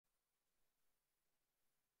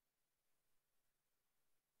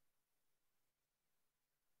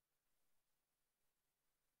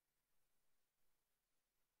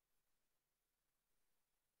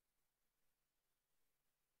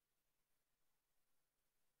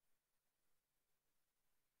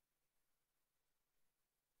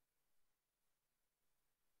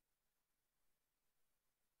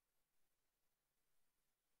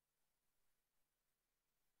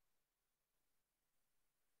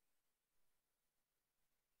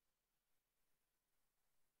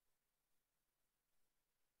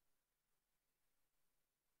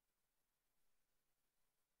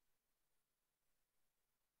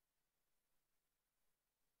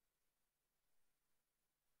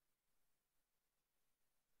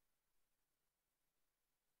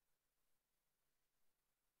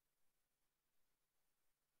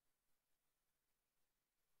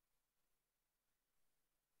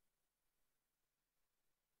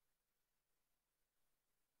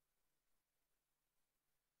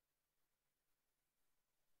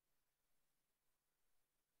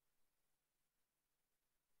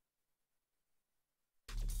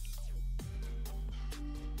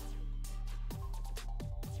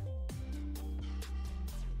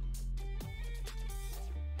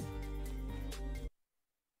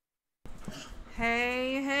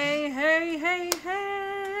Hey, hey, hey, hey,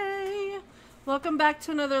 hey! Welcome back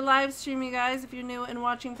to another live stream, you guys. If you're new and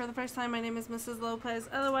watching for the first time, my name is Mrs. Lopez,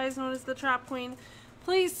 otherwise known as the Trap Queen.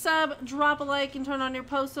 Please sub, drop a like, and turn on your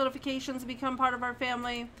post notifications to become part of our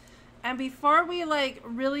family. And before we,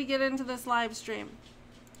 really get into this live stream,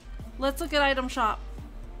 let's look at item shop.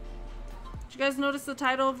 Did you guys notice the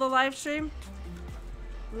title of the live stream?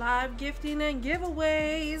 Live gifting and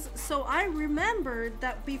giveaways. So I remembered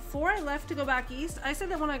that before I left to go back east, I said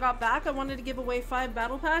that when I got back I wanted to give away 5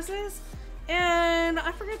 battle passes, and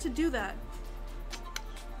I forgot to do that.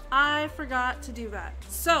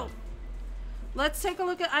 So let's take a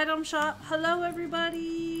look at item shop. Hello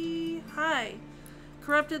everybody. Hi.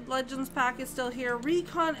 Corrupted Legends pack is still here.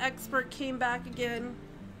 Recon Expert came back again.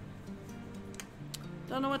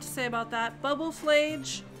 Don't know what to say about that. Bubble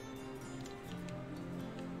Flage.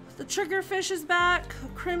 The Triggerfish is back.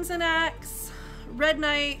 Crimson Axe. Red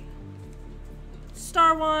Knight.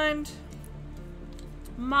 Star Wand.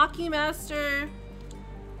 Maki Master.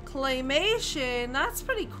 Claymation. That's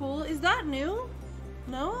pretty cool. Is that new?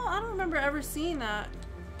 No? I don't remember ever seeing that.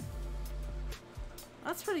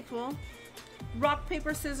 That's pretty cool. Rock,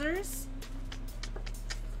 paper, scissors.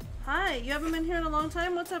 Hi. You haven't been here in a long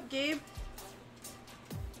time? What's up, Gabe?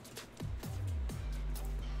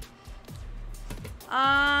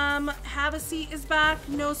 Have a Seat is back.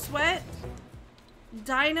 No Sweat.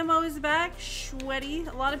 Dynamo is back. Sweaty.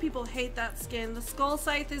 A lot of people hate that skin. The Skull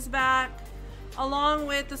Scythe is back, along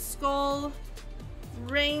with the Skull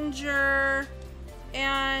Ranger,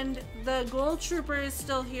 and the Gold Trooper is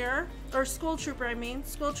still here. Or Skull Trooper, I mean.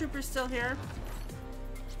 Skull Trooper is still here.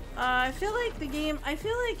 I feel like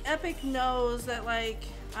Epic knows that,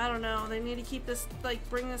 I don't know, they need to keep this,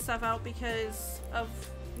 bring this stuff out because of,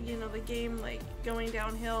 you know, the game going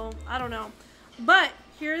downhill. I don't know, but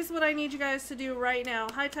here's what I need you guys to do right now.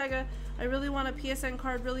 Hi Tyga, I really want a PSN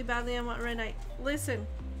card really badly. I want Red Knight. Listen,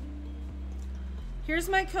 here's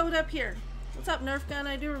my code up here. What's up, Nerf Gun?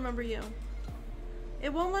 I do remember you.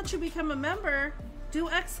 It won't let you become a member. Do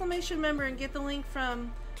exclamation member and get the link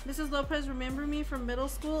from Mrs. Lopez. Remember me from middle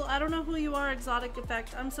school? I don't know who you are, Exotic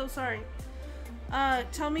Effect. I'm so sorry.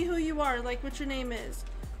 Tell me who you are, what your name is.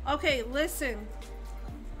 Okay, listen.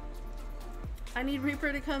 I need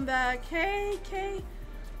Reaper to come back. Hey,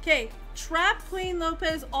 okay. Trap Queen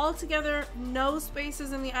Lopez, all together, no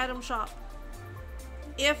spaces in the item shop.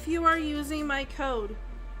 If you are using my code,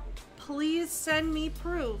 please send me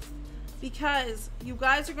proof, because you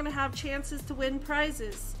guys are going to have chances to win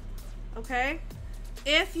prizes. Okay?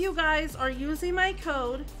 If you guys are using my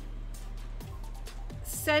code,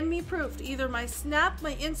 send me proof to either my Snap,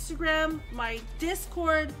 my Instagram, my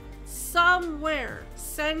Discord, somewhere.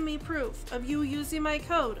 Send me proof of you using my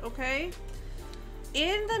code, okay?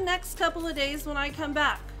 In the next couple of days when I come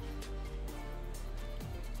back.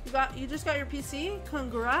 You just got your PC?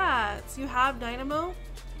 Congrats. You have Dynamo?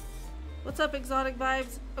 What's up, Exotic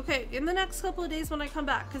Vibes? Okay, in the next couple of days when I come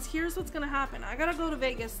back, because here's what's gonna happen. I gotta go to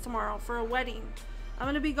Vegas tomorrow for a wedding. I'm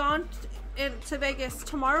gonna be gone to Vegas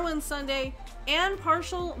tomorrow and Sunday and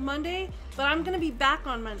partial Monday, but I'm gonna be back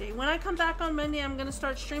on Monday. When I come back on Monday, I'm gonna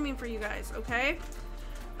start streaming for you guys, okay?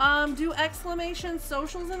 Do exclamation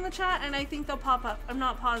socials in the chat and I think they'll pop up. I'm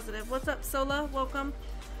not positive. What's up, Sola? Welcome.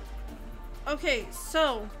 Okay,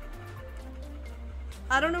 so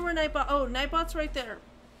I don't know where Nightbot. Oh, Nightbot's right there.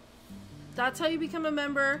 That's how you become a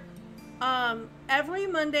member. Every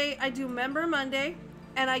Monday I do Member Monday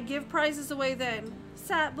and I give prizes away then.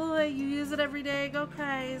 Sat boy, you use it every day. Go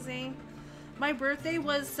crazy. My birthday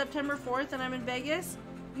was September 4th and I'm in Vegas.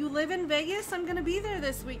 You live in Vegas? I'm gonna be there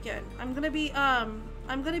this weekend. I'm gonna be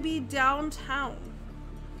downtown.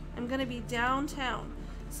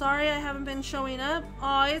 Sorry I haven't been showing up.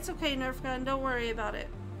 Aw, it's okay, Nerf Gun. Don't worry about it.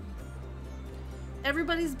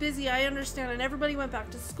 Everybody's busy, I understand, and everybody went back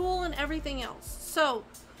to school and everything else. So,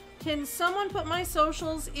 can someone put my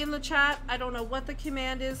socials in the chat? I don't know what the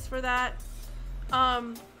command is for that.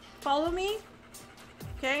 Follow me,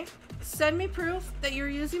 okay? Send me proof that you're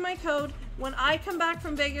using my code. When I come back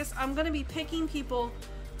from Vegas, I'm gonna be picking people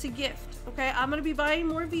to gift, okay? I'm gonna be buying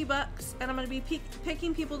more V-Bucks and I'm gonna be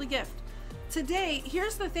picking people to gift. Today,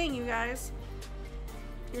 here's the thing, you guys.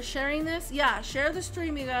 You're sharing this? Yeah, share the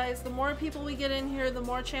stream, you guys. The more people we get in here, the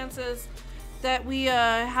more chances that we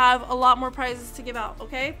have a lot more prizes to give out,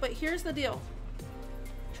 okay? But here's the deal.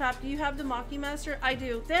 Trap, do you have the Maki Master? I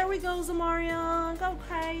do. There we go, Zamarion. Go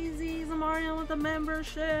crazy, Zamarion with the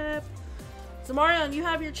membership. Zamarion, you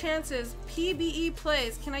have your chances. PBE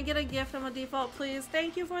plays. Can I get a gift on a default, please?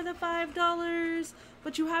 Thank you for the $5.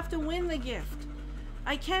 But you have to win the gift.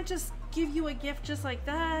 I can't just give you a gift just like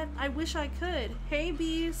that. I wish I could. Hey,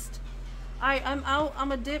 Beast. I'm out.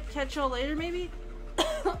 I'm a dip. Catch y'all later, maybe?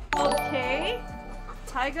 Okay.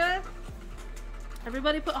 Tyga.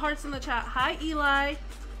 Everybody put hearts in the chat. Hi, Eli.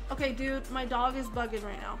 Okay, dude, my dog is bugging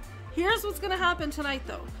right now. Here's what's gonna happen tonight,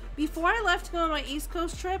 though. Before I left to go on my East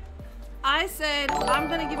Coast trip, I said I'm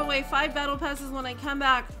gonna give away 5 battle passes when I come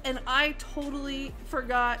back, and I totally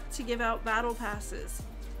forgot to give out battle passes.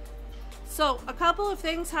 So, a couple of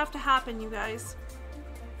things have to happen, you guys.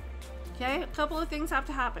 Okay? A couple of things have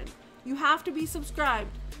to happen. You have to be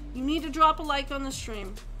subscribed. You need to drop a like on the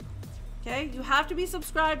stream. Okay? You have to be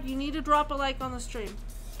subscribed. You need to drop a like on the stream.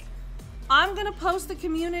 I'm gonna post the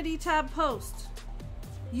community tab post.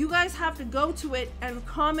 You guys have to go to it and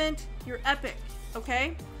comment your epic,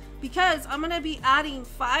 okay? Because I'm gonna be adding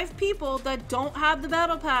 5 people that don't have the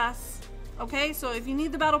battle pass. Okay, so if you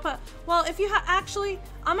need the battle pass, well, if you actually,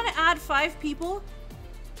 I'm gonna add 5 people,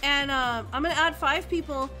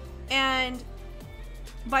 and and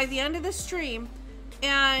by the end of the stream,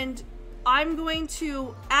 and I'm going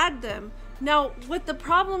to add them. Now, what the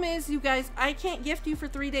problem is, you guys, I can't gift you for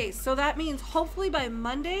 3 days, so that means hopefully by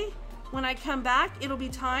Monday, when I come back, it'll be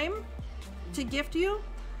time to gift you.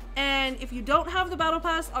 And if you don't have the battle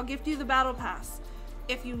pass, I'll gift you the battle pass.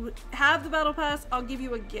 If you have the battle pass, I'll give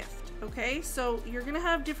you a gift. Okay, so you're gonna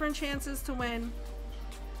have different chances to win,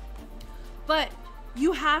 but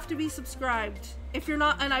you have to be subscribed. If you're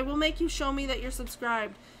not, and I will make you show me that you're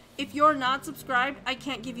subscribed. If you're not subscribed, I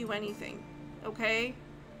can't give you anything. Okay,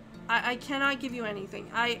 I cannot give you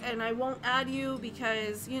anything. I won't add you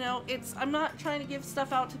because, you know, I'm not trying to give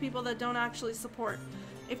stuff out to people that don't actually support.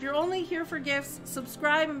 If you're only here for gifts,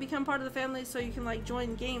 subscribe and become part of the family so you can, like,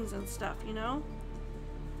 join games and stuff, you know?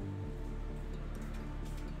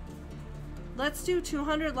 Let's do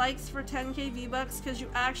 200 likes for 10k V-Bucks because you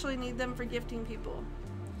actually need them for gifting people.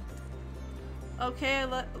 Okay, I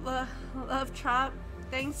love Trap.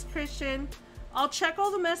 Thanks, Christian. I'll check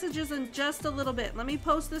all the messages in just a little bit. Let me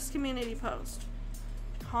post this community post.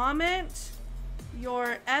 Comment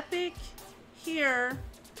your epic here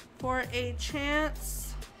for a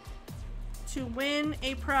chance to win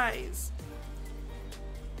a prize.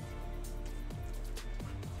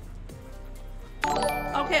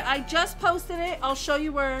 Okay, I just posted it. I'll show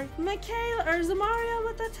you where Michaela or Zamaria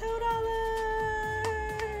with the $2.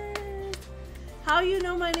 How you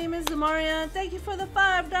know my name is Zamaria? Thank you for the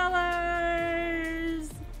 $5.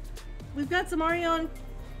 We've got Zamaria on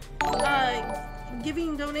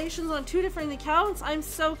giving donations on 2 different accounts. I'm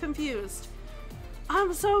so confused.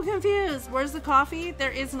 I'm so confused. Where's the coffee?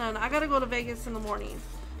 There is none. I gotta go to Vegas in the morning.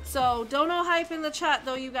 So don't know hype in the chat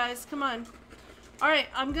though, you guys. Come on. Alright,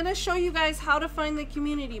 I'm gonna show you guys how to find the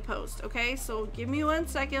community post, okay? So give me 1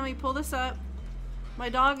 second, let me pull this up. My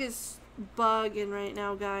dog is bugging right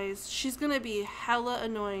now, guys. She's gonna be hella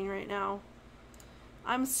annoying right now.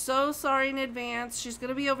 I'm so sorry in advance. She's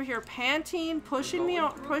gonna be over here panting, pushing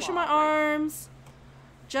my arms,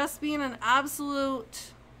 just being an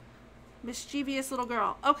absolute mischievous little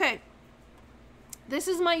girl. Okay, this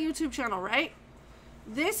is my YouTube channel, right?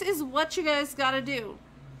 This is what you guys gotta do.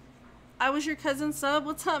 I was your cousin sub.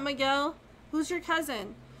 What's up, Miguel? Who's your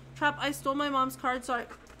cousin? Trap, I stole my mom's card, sorry.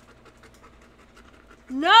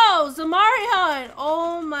 No, Zamarion!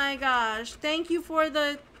 Oh my gosh. Thank you for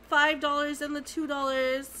the $5 and the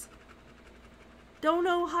 $2. Don't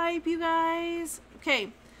know hype, you guys.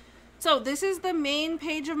 Okay, so this is the main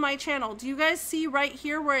page of my channel. Do you guys see right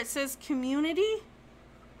here where it says community?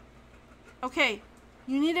 Okay,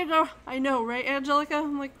 you need to go. I know, right, Angelica?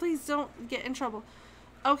 I'm like, please don't get in trouble.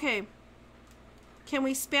 Okay. Can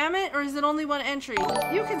we spam it, or is it only 1 entry?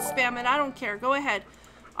 You can spam it. I don't care. Go ahead.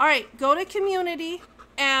 All right. Go to community,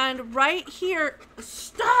 and right here...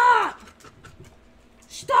 Stop!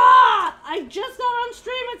 Stop! I just got on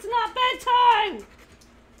stream. It's not bedtime!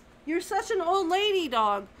 You're such an old lady,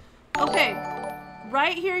 dog. Okay.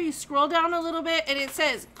 Right here, you scroll down a little bit, and it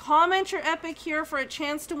says, comment your epic here for a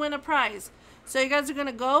chance to win a prize. So you guys are going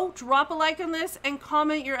to go, drop a like on this, and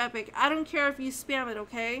comment your epic. I don't care if you spam it,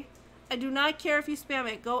 okay? I do not care if you spam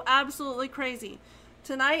it. Go absolutely crazy.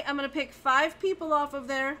 Tonight, I'm going to pick 5 people off of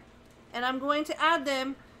there, and I'm going to add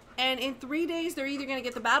them, and in 3 days, they're either going to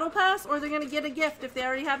get the battle pass, or they're going to get a gift if they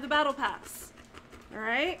already have the battle pass.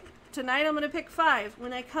 Alright? Tonight, I'm going to pick 5.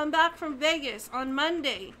 When I come back from Vegas on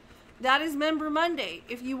Monday, that is Member Monday.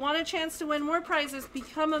 If you want a chance to win more prizes,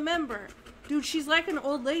 become a member. Dude, she's like an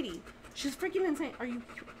old lady. She's freaking insane. Are you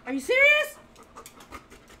serious?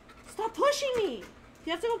 Stop pushing me.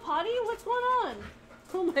 You have to go potty? What's going on?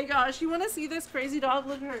 Oh my gosh, you want to see this crazy dog?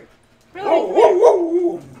 Look at her.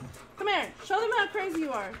 Really? Come here. Show them how crazy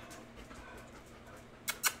you are.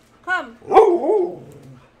 Come.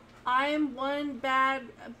 I am one bad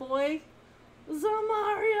boy.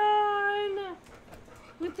 Zamarian!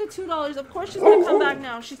 With the $2. Of course she's gonna come back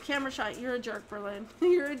now. She's camera shy. You're a jerk, Berlin.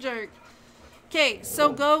 You're a jerk. Okay,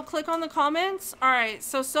 so go click on the comments. Alright,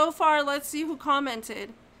 so far, let's see who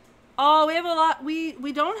commented. Oh, we have a lot.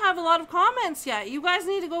 We don't have a lot of comments yet. You guys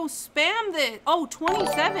need to go spam this. Oh,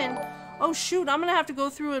 27. Oh, shoot. I'm going to have to go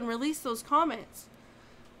through and release those comments.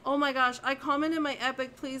 Oh, my gosh. I commented my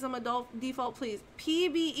epic, please. I'm a default, please.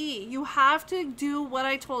 PBE. You have to do what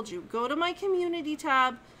I told you. Go to my community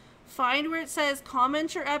tab. Find where it says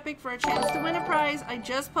comment your epic for a chance to win a prize. I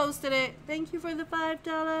just posted it. Thank you for the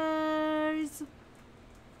 $5.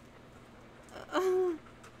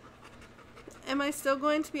 Am I still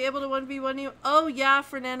going to be able to 1v1 you? Oh, yeah,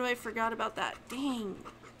 Fernando, I forgot about that. Dang.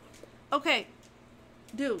 Okay.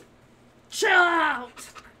 Dude. Chill out!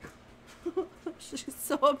 She's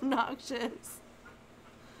so obnoxious.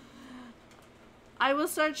 I will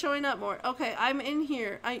start showing up more. Okay, I'm in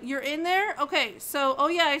here. You're in there? Okay, so, oh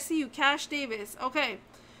yeah, I see you. Cash Davis. Okay.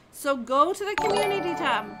 So go to the community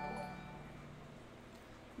tab.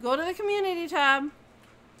 Go to the community tab.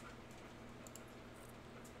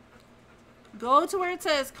 Go to where it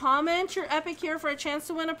says comment your epic here for a chance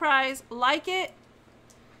to win a prize. Like it.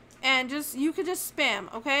 And you could just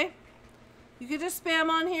spam, okay? You could just spam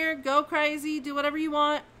on here. Go crazy. Do whatever you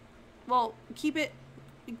want. Well, keep it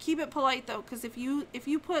polite though, because if you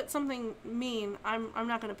put something mean, I'm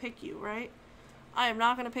not gonna pick you, right? I am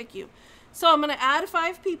not gonna pick you. So I'm gonna add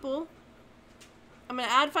 5 people. I'm gonna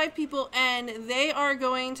add 5 people, and they are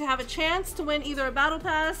going to have a chance to win either a battle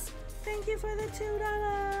pass. Thank you for the $2.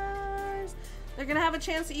 They're gonna have a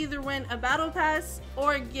chance to either win a battle pass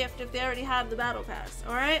or a gift if they already have the battle pass.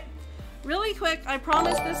 All right. Really quick, I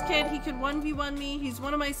promised this kid he could 1v1 me. He's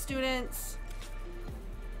one of my students.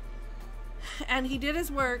 And he did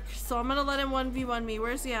his work, so I'm gonna let him 1v1 me.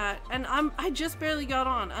 Where's he at? And I just barely got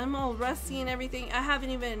on. I'm all rusty and everything. I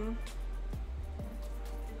haven't even...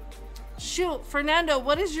 Shoot, Fernando,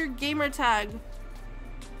 what is your gamer tag?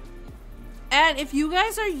 And if you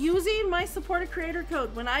guys are using my supported creator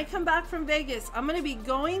code, when I come back from Vegas, I'm gonna be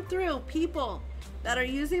going through people that are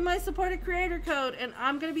using my supported creator code, and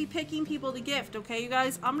I'm gonna be picking people to gift, okay, you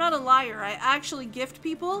guys? I'm not a liar. I actually gift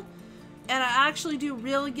people. And I actually do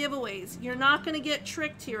real giveaways. You're not going to get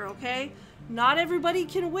tricked here, okay? Not everybody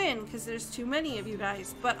can win because there's too many of you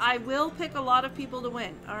guys. But I will pick a lot of people to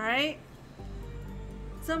win, alright?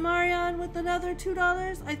 Zamarian with another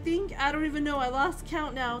 $2, I think. I don't even know. I lost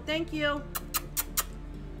count now. Thank you.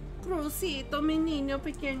 Crucito, mi niño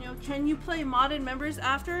pequeño. Can you play modded members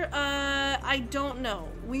after? I don't know.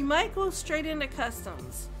 We might go straight into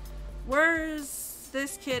customs. Where's...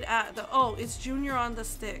 this kid at the... Oh, it's Junior on the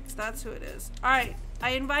sticks. That's who it is. Alright,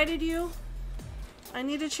 I invited you. I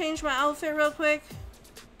need to change my outfit real quick.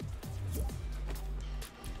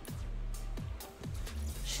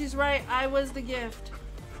 She's right. I was the gift.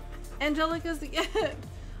 Angelica's the gift.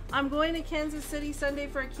 I'm going to Kansas City Sunday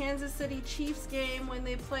for a Kansas City Chiefs game when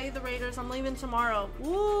they play the Raiders. I'm leaving tomorrow.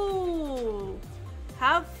 Ooh.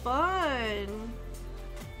 Have fun.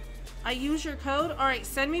 I use your code. Alright,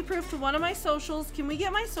 send me proof to one of my socials. Can we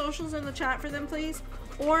get my socials in the chat for them, please?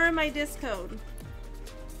 Or my disc code.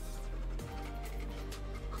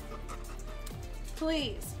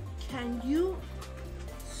 Please. Can you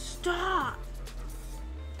stop?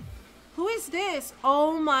 Who is this?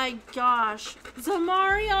 Oh my gosh.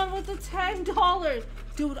 Zamarian with the $10.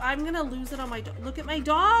 Dude, I'm gonna lose it on my dog. Look at my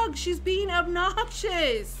dog. She's being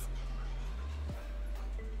obnoxious.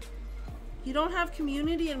 You don't have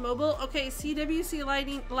community and mobile? Okay, CWC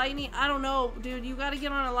Lightning, I don't know, dude. You gotta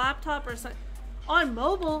get on a laptop or something. On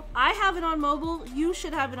mobile? I have it on mobile. You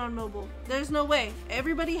should have it on mobile. There's no way.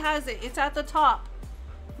 Everybody has it. It's at the top.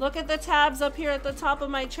 Look at the tabs up here at the top of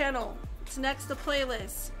my channel. It's next to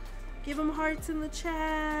playlists. Give them hearts in the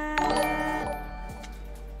chat.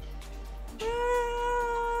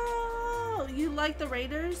 Oh, you like the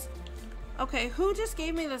Raiders? Okay, who just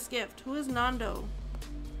gave me this gift? Who is Nando?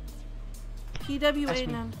 PWA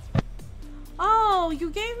Nando. Oh, you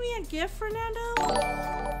gave me a gift, Fernando?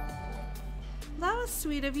 That was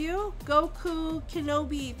sweet of you. Goku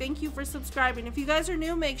Kenobi, thank you for subscribing. If you guys are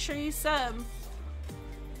new, make sure you sub.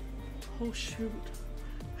 Oh, shoot.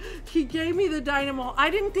 He gave me the dynamo. I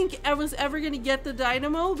didn't think I was ever going to get the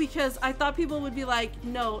dynamo because I thought people would be like,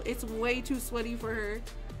 no, it's way too sweaty for her.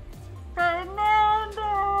 Fernando!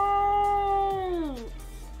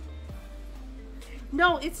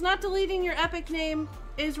 No, it's not deleting your epic name,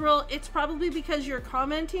 Israel. It's probably because you're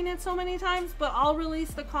commenting it so many times, but I'll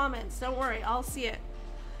release the comments. Don't worry, I'll see it.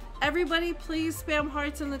 Everybody, please spam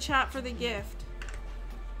hearts in the chat for the gift.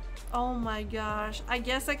 Oh my gosh. I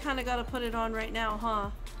guess I kind of got to put it on right now,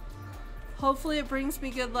 huh? Hopefully it brings me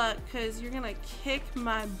good luck, because you're gonna kick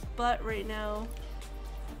my butt right now.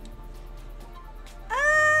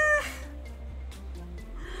 Ah!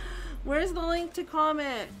 Where's the link to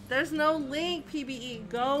comment? There's no link, PBE.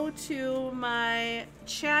 Go to my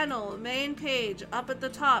channel, main page, up at the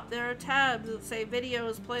top. There are tabs that say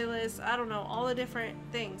videos, playlists, I don't know, all the different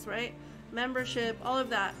things, right? Membership, all of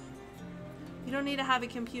that. You don't need to have a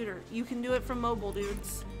computer. You can do it from mobile,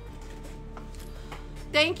 dudes.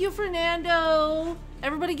 Thank you, Fernando.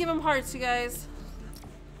 Everybody give him hearts, you guys.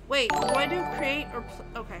 Wait, do I do create or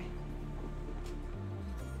okay.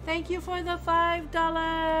 Thank you for the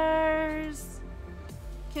 $5.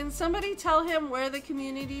 Can somebody tell him where the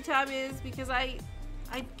community tab is? Because I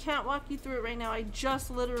can't walk you through it right now. I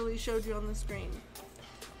just literally showed you on the screen.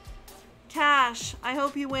 Cash, I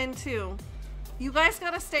hope you win too. You guys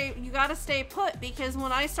gotta stay put, because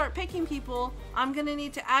when I start picking people, I'm gonna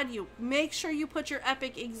need to add you. Make sure you put your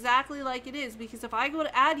epic exactly like it is, because if I go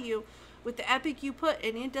to add you with the epic you put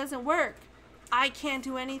and it doesn't work, I can't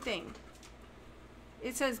do anything.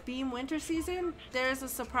 It says Beam Winter Season. There's a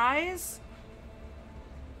surprise.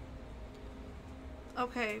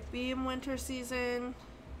 Okay, Beam Winter Season.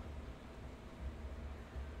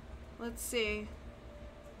 Let's see.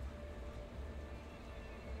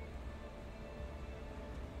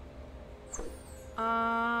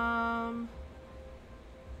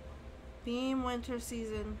 Beam Winter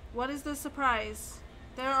Season. What is the surprise?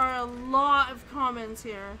 There are a lot of comments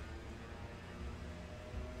here.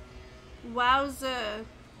 Wowza.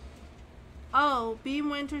 Oh,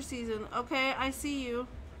 Beam Winter Season. Okay, I see you.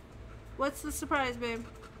 What's the surprise, babe?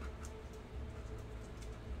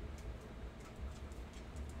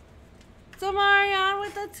 Zamarion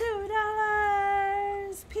with the $2.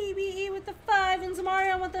 PBE with the 5 and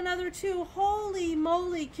Zamarion with another 2. Holy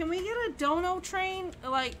moly. Can we get a dono train?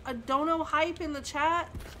 Like a dono hype in the chat?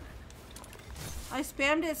 I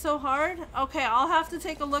spammed it so hard. Okay, I'll have to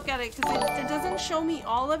take a look at it, because it doesn't show me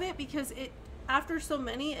all of it, because it after so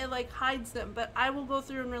many it like hides them, but I will go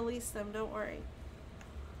through and release them, don't worry.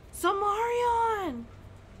 Zamarion!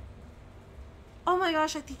 Oh my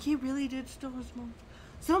gosh, I think he really did steal his mom.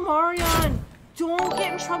 Zamarion! Don't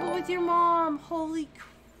get in trouble with your mom! Holy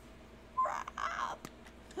crap!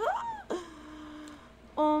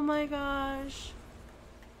 Oh my gosh.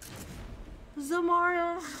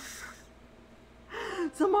 Zamarion!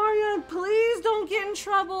 Zamarion, please don't get in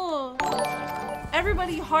trouble!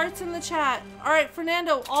 Everybody, hearts in the chat. Alright,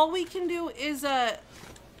 Fernando, all we can do is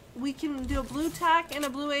we can do a blue tack and a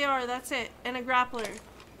blue AR, that's it. And a grappler.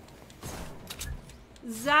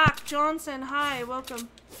 Zach Johnson, hi, welcome.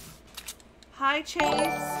 Hi, Chase.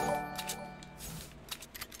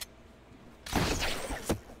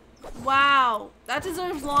 Wow, that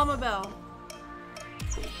deserves Llama Bell.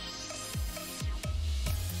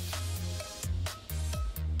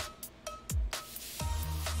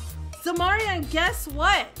 Zamarion, guess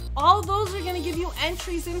what? All those are gonna give you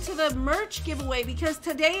entries into the merch giveaway, because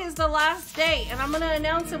today is the last day, and I'm gonna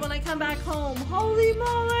announce it when I come back home. Holy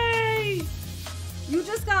moly! You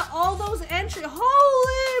just got all those entries.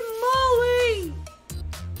 Holy moly!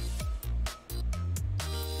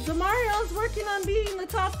 Zamarion's working on being the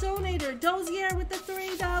top donator. Dozier with the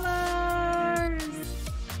 $3.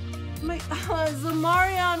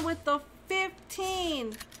 Zamarion with the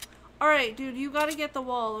 15. Alright, dude, you gotta get the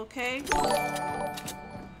wall, okay?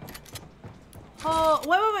 Oh,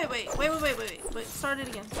 wait, start it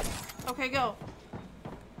again. Okay, go.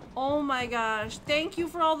 Oh my gosh. Thank you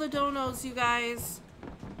for all the donos, you guys.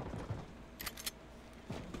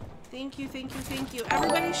 Thank you, thank you, thank you.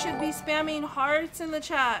 Everybody should be spamming hearts in the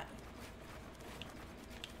chat.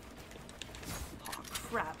 Oh,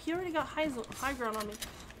 crap. He already got high ground on me.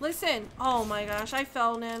 Listen. Oh my gosh, I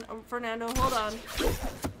fell, Fernando. Hold on.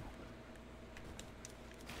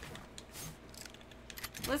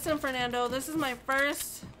 Listen, Fernando, this is my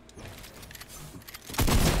first...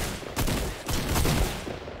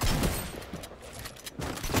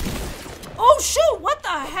 Oh, shoot! What the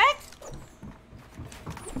heck?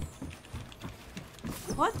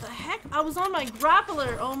 What the heck? I was on my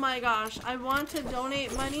grappler. Oh my gosh. I want to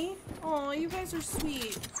donate money. Oh, you guys are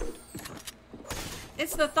sweet.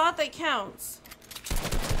 It's the thought that counts.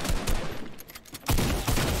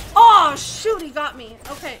 Oh, shoot, he got me.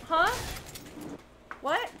 Okay, huh?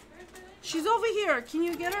 What? She's over here. Can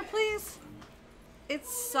you get her, please?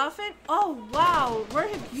 It's Suffin? Oh, wow. Where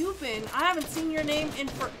have you been? I haven't seen your name in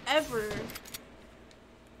forever.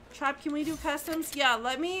 Trap, can we do customs? Yeah,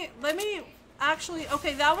 let me actually...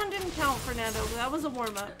 Okay, that one didn't count, Fernando. That was a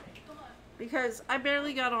warm-up. Because I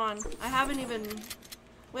barely got on. I haven't even...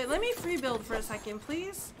 Wait, let me free build for a second,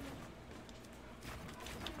 please.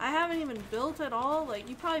 I haven't even built at all. Like,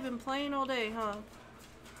 you've probably been playing all day, huh?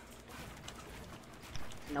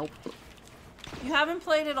 Nope. You haven't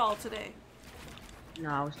played at all today? No,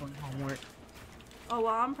 I was doing homework. Oh,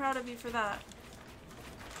 well, I'm proud of you for that.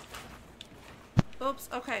 Oops,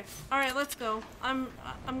 okay. Alright, let's go. I'm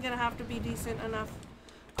gonna have to be decent enough.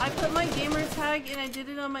 I put my gamer tag and I did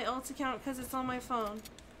it on my alt account because it's on my phone.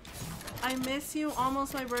 I miss you.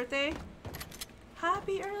 Almost my birthday.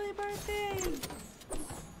 Happy early birthday!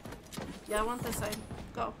 Yeah, I want this side.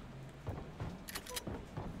 Go.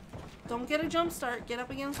 Don't get a jump start. Get up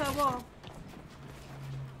against that wall.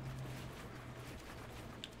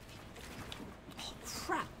 Oh,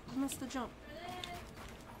 crap. I missed the jump.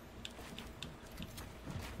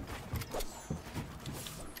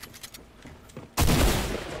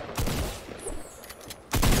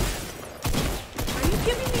 Are you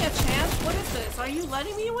giving me a chance? What is this? Are you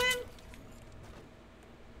letting me win?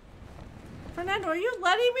 Fernando, are you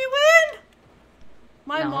letting me win?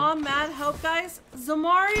 My mom mad help, guys.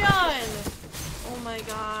 Zamarian! Oh my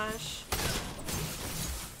gosh.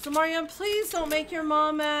 Zamarian, please don't make your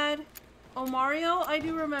mom mad. Oh, Mario, I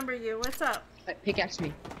do remember you. What's up? Pickaxe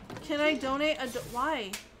me. Can I donate a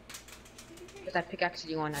why? Because I pickaxe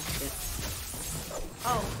you on accident.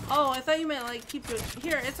 Oh, I thought you meant like keep doing.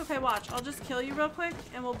 Here, it's okay, watch. I'll just kill you real quick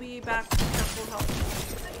and we'll be back to full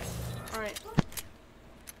health. Alright.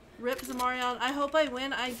 Rip Zamarian. I hope I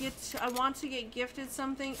win. I want to get gifted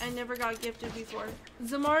something I never got gifted before.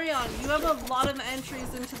 Zamarian, you have a lot of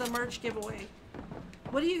entries into the merch giveaway.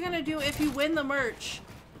 What are you gonna do if you win the merch?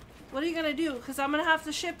 What are you gonna do? Because I'm gonna have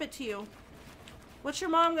to ship it to you. What's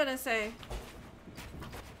your mom gonna say?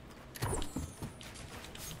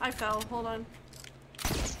 I fell. Hold on.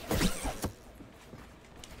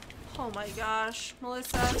 Oh my gosh.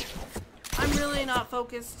 Melissa. I'm really not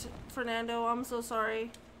focused, Fernando. I'm so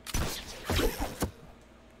sorry.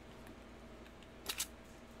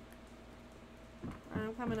 Alright,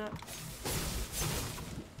 I'm coming up.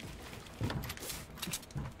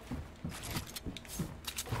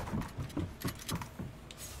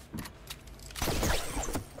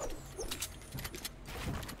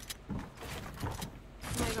 Oh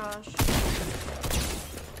my gosh.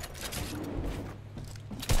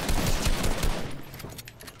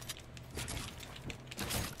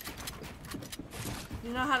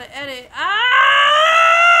 You know how to edit.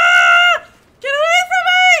 Ah! Get away from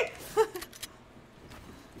me!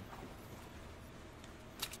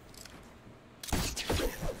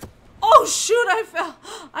 Oh shoot, I fell.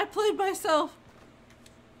 I played myself.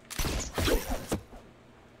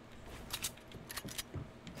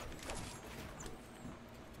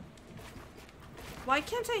 Why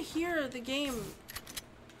can't I hear the game?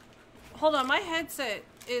 Hold on, my headset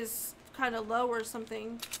is kind of low or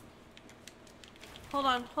something. Hold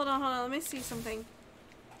on. Let me see something.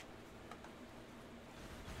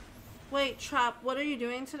 Wait, Trap, what are you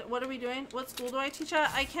doing today? What are we doing? What school do I teach at?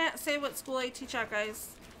 I can't say what school I teach at,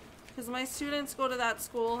 guys. Because my students go to that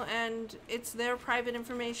school and it's their private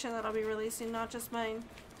information that I'll be releasing, not just mine.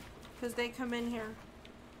 Because they come in here.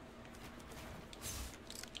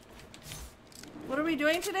 What are we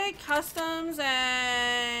doing today? Customs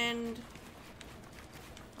and...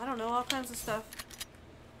 I don't know, all kinds of stuff.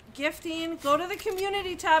 Gifting. Go to the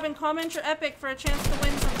community tab and comment your epic for a chance to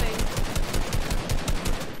win something.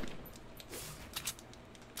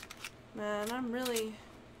 Man, I'm really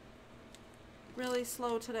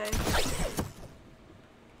slow today.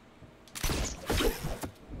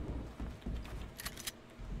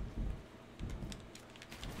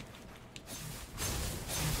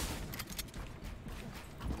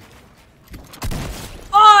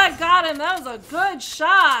 Oh, I got him. That was a good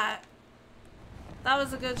shot. That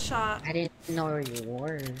was a good shot. I didn't know where you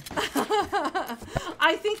were.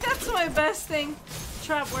 I think that's my best thing.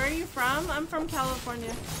 Trap, where are you from? I'm from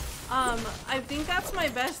California. I think that's my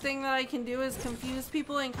best thing that I can do is confuse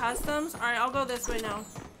people in customs. Alright, I'll go this way now.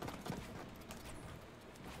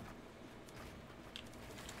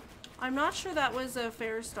 I'm not sure that was a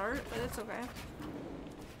fair start, but it's okay.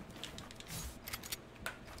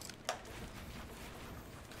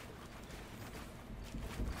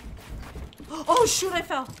 Oh shoot, I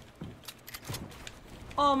fell.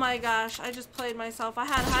 Oh my gosh, I just played myself. I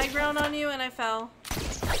had high ground on you and I fell.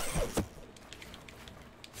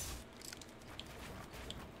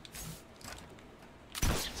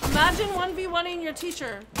 Imagine 1v1ing your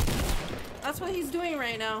teacher. That's what he's doing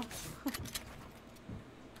right now.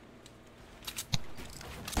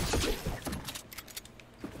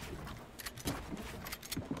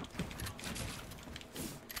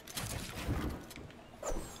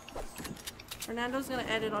 Fernando's gonna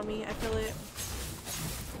edit on me, I feel it.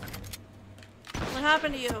 What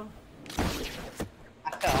happened to you?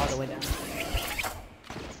 I fell all the way down.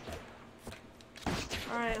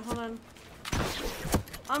 Alright, hold on.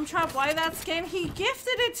 Trap, why that skin? He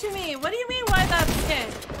gifted it to me! What do you mean, why that skin?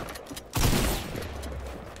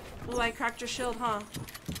 Ooh, I cracked your shield, huh?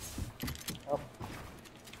 Oh.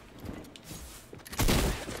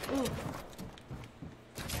 Ooh.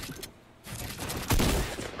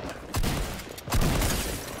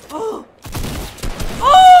 Oh!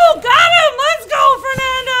 Oh! Got him! Let's go,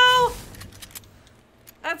 Fernando!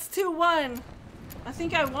 That's 2-1. I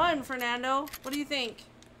think I won, Fernando. What do you think?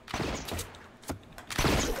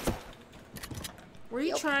 Were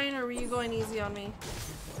you trying or were you going easy on me?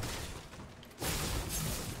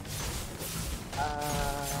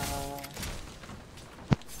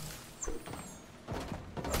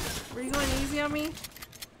 Were you going easy on me?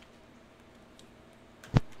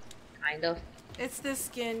 Kind of. It's this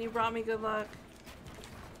skin. You brought me good luck.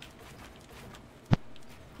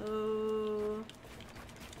 Ooh.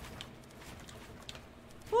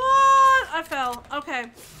 What? I fell. Okay.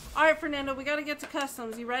 Alright, Fernando. We gotta get to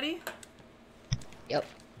customs. You ready? Yep.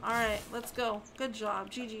 Alright. Let's go. Good job.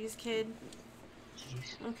 GG's, kid.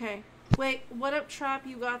 Okay. Wait. What up, Trap?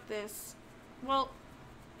 You got this. Well,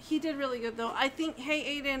 he did really good, though. I think...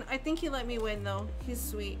 Hey, Aiden. I think he let me win, though. He's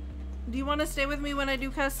sweet. Do you want to stay with me when I do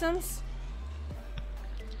customs?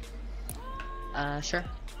 Sure.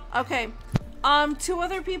 Okay. 2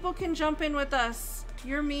 other people can jump in with us.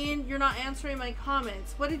 You're mean. You're not answering my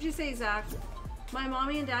comments. What did you say, Zach? My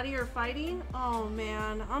mommy and daddy are fighting? Oh,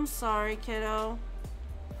 man. I'm sorry, kiddo.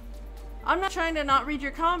 I'm not trying to not read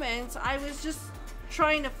your comments. I was just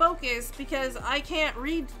trying to focus because I can't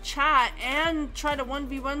read chat and try to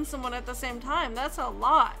 1v1 someone at the same time. That's a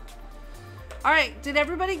lot. Alright, did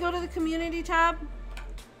everybody go to the community tab?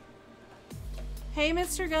 Hey,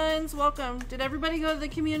 Mr. Guns, welcome. Did everybody go to the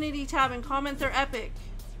community tab and comment their epic?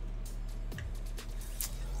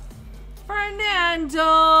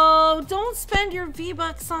 Fernando, don't spend your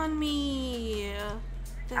V-Bucks on me.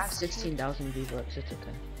 I have 16,000 V-Bucks, it's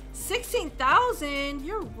okay. 16,000?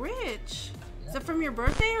 You're rich. Is it from your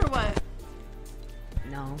birthday or what?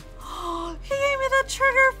 No. Oh, he gave me the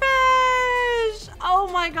trigger fish! Oh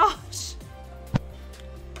my gosh.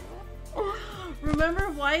 Remember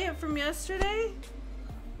Wyatt from yesterday?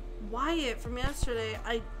 Wyatt from yesterday.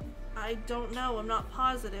 I don't know. I'm not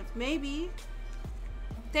positive. Maybe.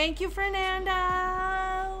 Thank you, Fernando.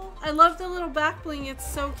 I love the little back bling. It's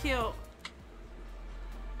so cute.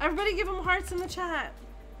 Everybody give him hearts in the chat.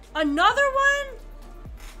 Another one?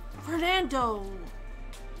 Fernando.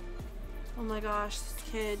 Oh my gosh, this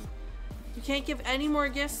kid. You can't give any more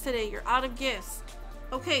gifts today. You're out of gifts.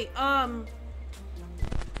 Okay, hold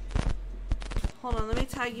on, let me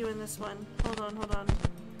tag you in this one. Hold on, hold on.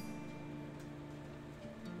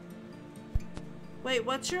 Wait,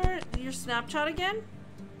 what's your Snapchat again?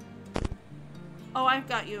 Oh, I've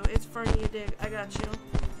got you. It's Fernie you dig. I got you.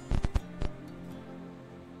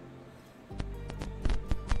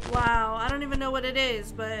 Wow, I don't even know what it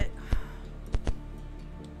is, but...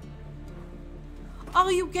 Oh,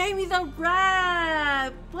 you gave me the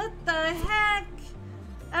rap! What the heck?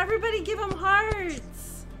 Everybody give him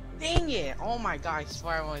hearts! Dang it! Oh my god, I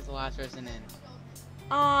swear I was the last person in.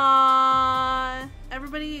 Aww.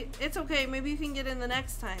 Everybody, it's okay. Maybe you can get in the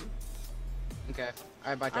next time. Okay.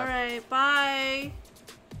 Alright, bye, Jeff. Alright, bye.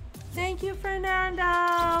 Thank you,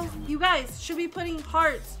 Fernando. You guys should be putting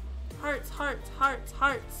hearts. Hearts, hearts, hearts,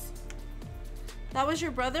 hearts. That was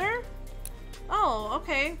your brother? Oh,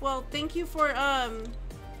 okay. Well, thank you for,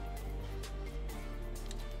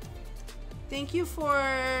 thank you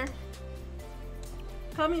for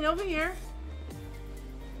coming over here.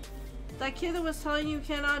 That kid that was telling you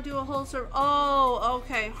cannot do a whole serve. Oh,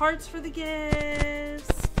 okay. Hearts for the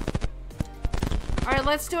gifts. Alright,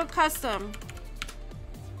 let's do a custom.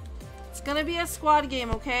 It's gonna be a squad game,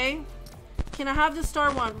 okay? Can I have the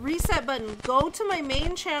star one? Reset button. Go to my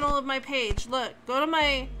main channel of my page. Look, go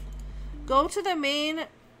to the main...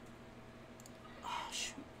 Oh,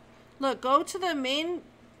 shoot. Look, go to the main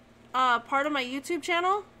part of my YouTube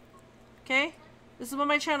channel. Okay? This is what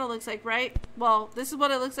my channel looks like, right? Well, this is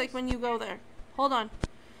what it looks like when you go there. Hold on.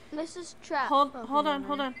 This is Trap. Hold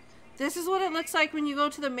on. This is what it looks like when you go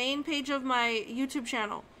to the main page of my YouTube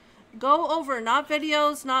channel. Go over, not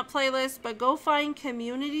videos, not playlists, but go find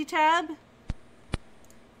community tab.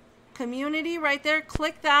 Community right there.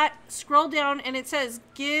 Click that. Scroll down and it says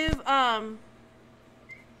give, oh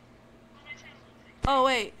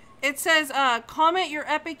wait. It says, comment your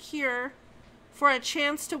epic here for a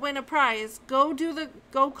chance to win a prize. Go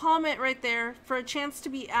comment right there for a chance to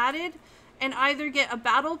be added and either get a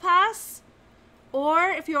battle pass Or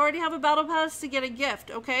if you already have a battle pass, to get a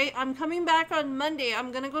gift, okay? I'm coming back on Monday.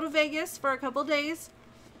 I'm gonna go to Vegas for a couple days.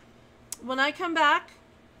 When I come back,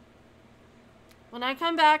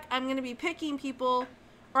 I'm gonna be picking people,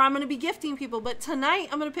 or I'm gonna be gifting people. But tonight,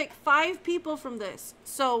 I'm gonna pick 5 people from this.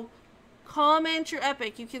 So, comment your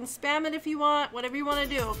epic. You can spam it if you want, whatever you want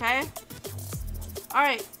to do, okay?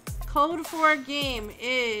 Alright, code for game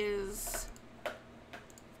is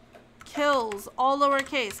kills, all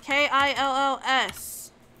lowercase,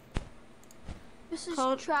 KILLS. This is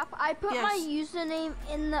Code. Trap. I put Yes. my username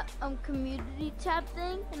in the community tab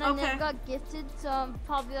thing, and I Okay. never got gifted, so I'm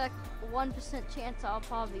probably like 1% chance I'll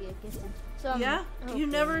probably get gifted. So Yeah, you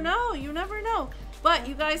never know. You never know. But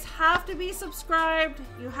you guys have to be subscribed.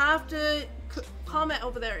 You have to comment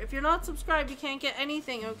over there. If you're not subscribed, you can't get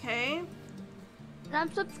anything, okay? And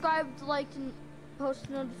I'm subscribed, liked, and post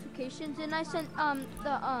notifications, and I sent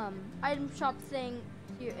the item shop thing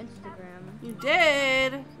to your Instagram. You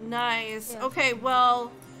did? Nice. Yeah. Okay,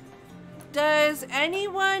 well, does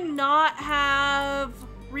anyone not have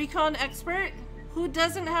Recon Expert? Who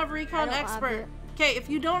doesn't have Recon I don't have Expert? it. Okay, if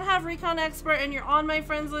you don't have Recon Expert and you're on my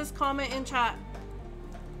friends list, comment in chat.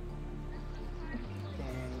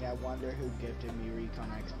 Dang, I wonder who gifted me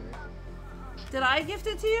Recon Expert. Did I gift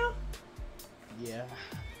it to you? Yeah.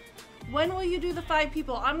 When will you do the 5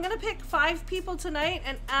 people? I'm gonna pick 5 people tonight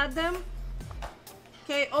and add them.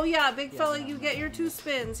 Okay, oh yeah, big fella, you get your 2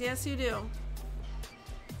 spins. Yes, you do.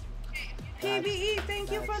 PBE,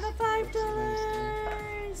 thank you for the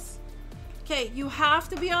 $5. Okay, you have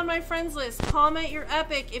to be on my friends list. Comment your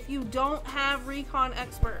epic if you don't have Recon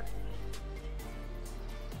Expert.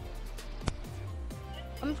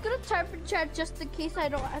 I'm just gonna type in chat just in case I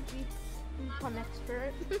don't have Recon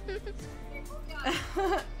Expert.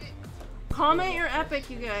 Comment your epic,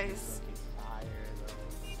 you guys.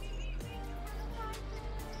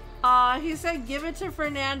 He said, give it to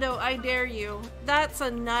Fernando, I dare you. That's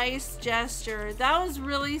a nice gesture. That was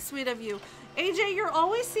really sweet of you. AJ, you're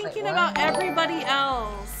always thinking about everybody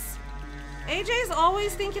else. AJ's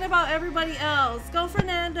always thinking about everybody else. Go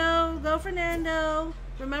Fernando, go Fernando.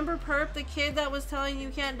 Remember Perp, the kid that was telling you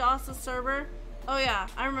can't DOS the server? Oh yeah,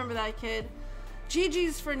 I remember that kid.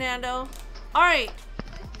 GG's Fernando. Alright.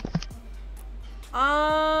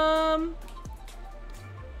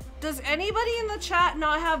 Does anybody in the chat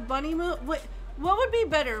not have Bunny Moon? What would be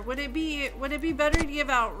better? Would it be better to give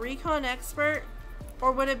out Recon Expert,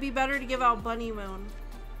 or would it be better to give out Bunny Moon?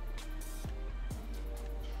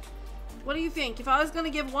 What do you think? If I was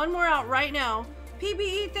gonna give one more out right now,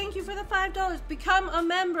 PBE, thank you for the $5. Become a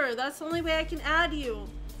member. That's the only way I can add you.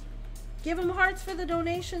 Give them hearts for the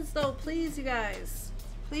donations, though, please, you guys.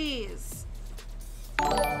 Please.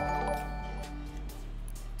 $5.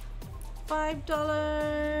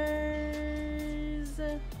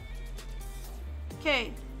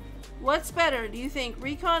 Okay, what's better? Do you think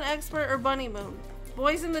Recon Expert or Bunny Moon?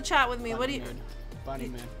 Boys in the chat with me. Bunny What do you? Moon. Bunny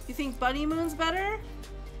Moon. You think Bunny Moon's better?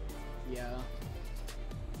 Yeah.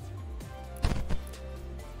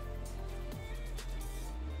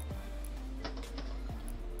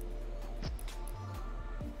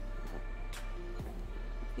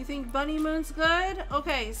 You think Bunny Moon's good?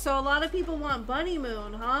 Okay, so a lot of people want Bunny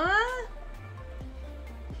Moon, huh?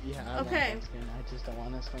 Yeah, I want Okay. that skin. I just don't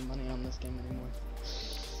want to spend money on this game anymore.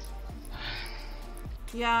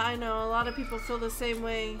 Yeah, I know. A lot of people feel the same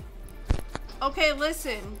way. Okay,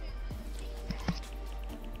 listen.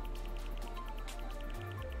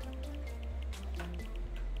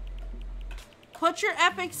 Put your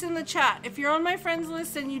epics in the chat. If you're on my friends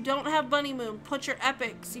list and you don't have Bunny Moon, put your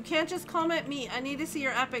epics. You can't just comment me. I need to see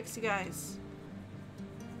your epics, you guys.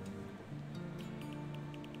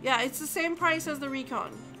 Yeah, it's the same price as the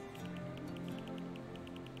Recon.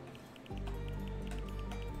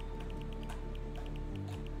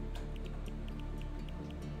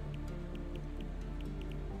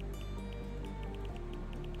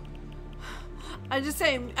 I just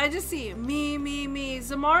see me.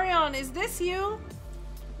 Zamarion, is this you?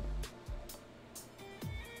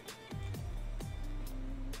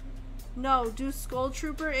 No, do Skull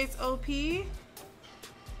Trooper, it's OP.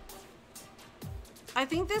 I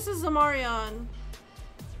think this is Zamarion.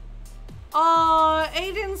 Aw,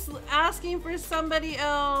 Aiden's asking for somebody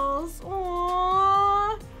else.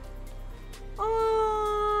 Aww. Aww.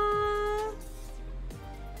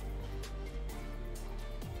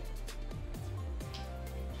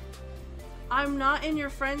 I'm not in your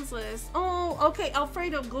friends list. Oh, okay,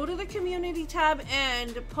 Alfredo, go to the community tab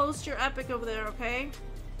and post your epic over there, okay?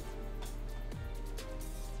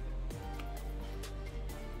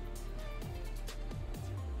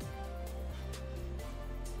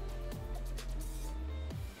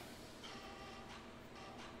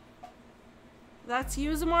 That's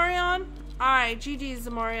you, Zamorion? Alright, GG,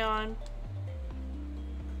 Zamorion.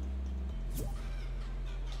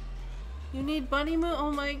 You need Bunny Moo?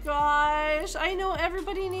 Oh my gosh. I know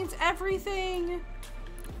everybody needs everything.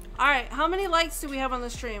 Alright, how many likes do we have on the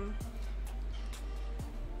stream?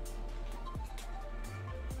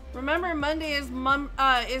 Remember, Monday is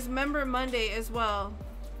Member Monday as well.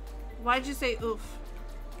 Why'd you say oof?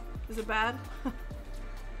 Is it bad?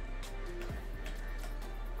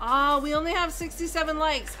 Oh, we only have 67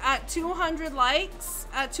 likes. At 200 likes,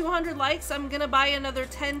 I'm gonna buy another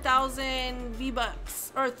 10,000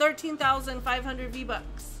 V-Bucks. Or 13,500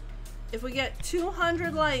 V-Bucks. If we get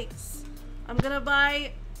 200 likes, I'm gonna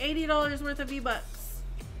buy $80 worth of V-Bucks.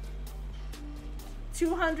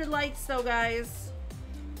 200 likes though, guys.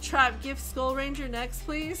 Trap, gift Skull Ranger next,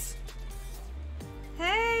 please.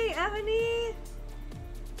 Hey, Ebony!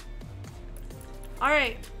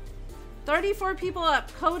 Alright. 34 people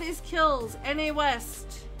up. Code is kills. NA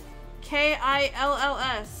West.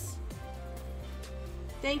 KILLS.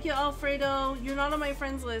 Thank you, Alfredo. You're not on my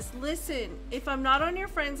friends list. Listen, if I'm not on your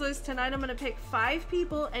friends list tonight, I'm gonna pick 5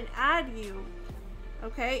 people and add you.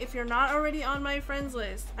 Okay? If you're not already on my friends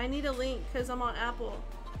list, I need a link because I'm on Apple.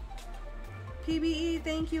 PBE,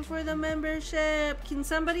 thank you for the membership. Can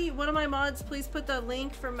somebody, one of my mods, please put the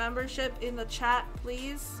link for membership in the chat,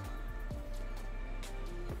 please?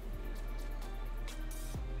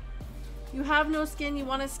 You have no skin, you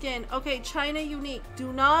want a skin. Okay, China Unique,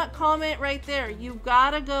 do not comment right there. You've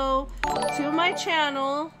gotta go to my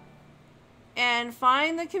channel and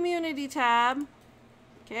find the community tab.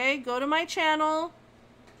 Okay, go to my channel.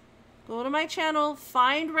 Go to my channel,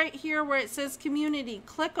 find right here where it says community.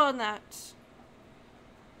 Click on that.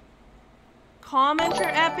 Comment your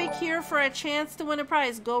epic here for a chance to win a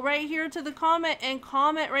prize. Go right here to the comment and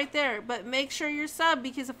comment right there. But make sure you're sub,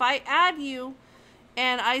 because if I add you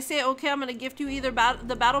and I say, okay, I'm going to gift you either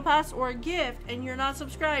the battle pass or a gift, and you're not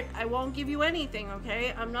subscribed, I won't give you anything,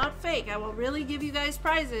 okay? I'm not fake. I will really give you guys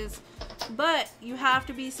prizes, but you have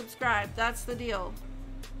to be subscribed. That's the deal.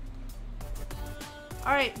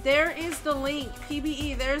 Alright, there is the link.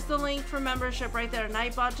 PBE, there's the link for membership right there.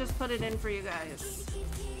 Nightbot just put it in for you guys.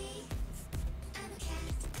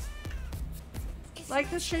 Like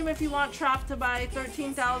the stream if you want Trap to buy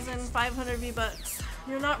 13,500 V-Bucks.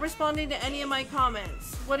 You're not responding to any of my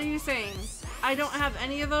comments. What are you saying? I don't have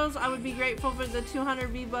any of those. I would be grateful for the 200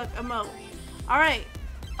 V-Buck emote. Alright.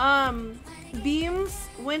 Beams,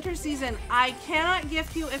 winter season. I cannot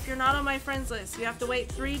gift you if you're not on my friends list. You have to wait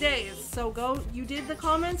 3 days. So go, you did the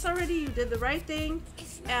comments already. You did the right thing.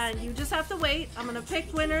 And you just have to wait. I'm going to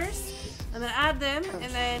pick winners. I'm going to add them.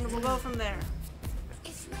 And then we'll go from there.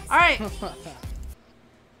 Alright.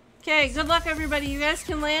 Okay, good luck everybody. You guys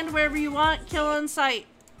can land wherever you want. Kill on sight.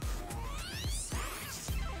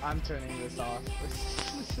 I'm turning this off.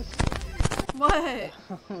 What?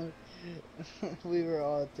 We were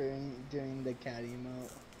all doing the cat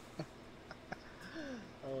emote.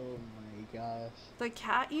 Oh my gosh. The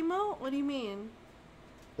cat emote? What do you mean?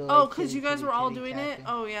 The, oh, like, because you guys were all doing it? thing.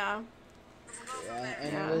 Oh, yeah. Yeah,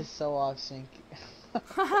 and Yeah. it was so off sync.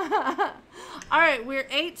 Alright, we're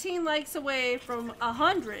 18 likes away from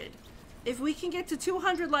 100. If we can get to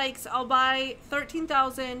 200 likes, I'll buy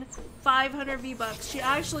 13,500 V-Bucks. She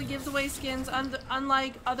actually gives away skins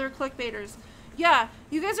unlike other clickbaiters. Yeah,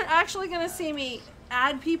 you guys are actually going to see me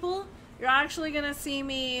add people. You're actually going to see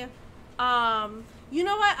me, you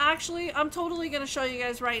know what? Actually, I'm totally going to show you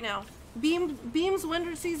guys right now. Beams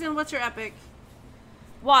winter season, what's your epic?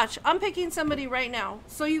 Watch, I'm picking somebody right now,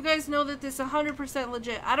 so you guys know that this is 100%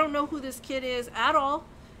 legit. I don't know who this kid is at all.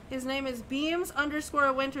 His name is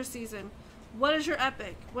Beams_winter season. What is your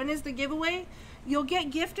epic? When is the giveaway? You'll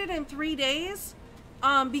get gifted in 3 days,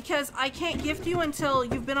 because I can't gift you until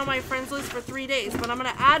you've been on my friends list for 3 days. But I'm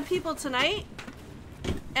gonna add people tonight,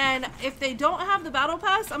 and if they don't have the battle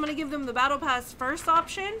pass, I'm gonna give them the battle pass first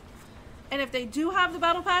option. And if they do have the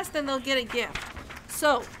battle pass, then they'll get a gift.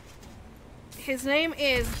 So his name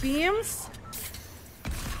is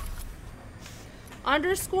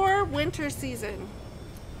Beams_winter season.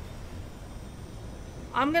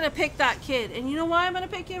 I'm gonna pick that kid, and you know why I'm gonna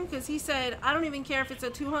pick him? Because he said, I don't even care if it's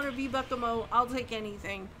a 200 V-Buck emote, I'll take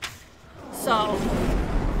anything. So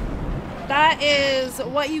that is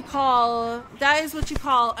what you call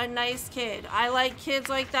a nice kid. I like kids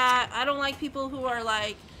like that. I don't like people who are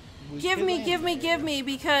like, give me,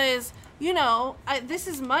 because you know, this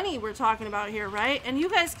is money we're talking about here, right? And you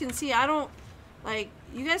guys can see, I don't, like,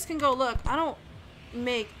 you guys can go look, I don't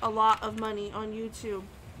make a lot of money on YouTube.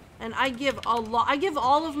 And I give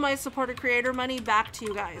all of my supporter creator money back to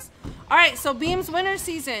you guys. Alright, so Beams winter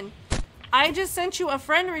season. I just sent you a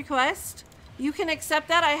friend request. You can accept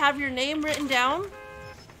that. I have your name written down.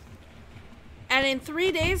 And in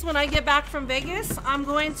 3 days when I get back from Vegas, I'm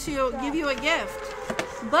going to give you a gift.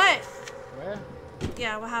 But... Where?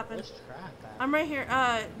 Yeah, what happened? Where's Trap at? I'm right here. Oh,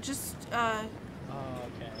 okay, I see that.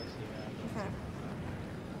 Okay.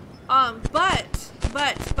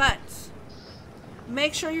 But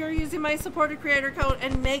make sure you're using my supported creator code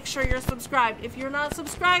and make sure you're subscribed. If you're not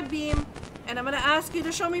subscribed, Beam, and I'm gonna ask you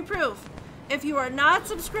to show me proof. If you are not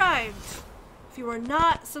subscribed,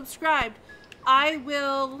 I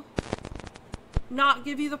will not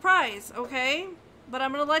give you the prize, okay? But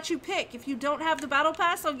I'm gonna let you pick. If you don't have the battle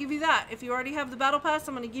pass, I'll give you that. If you already have the battle pass,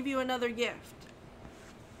 I'm gonna give you another gift.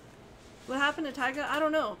 What happened to Tyga? I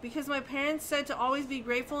don't know. Because my parents said to always be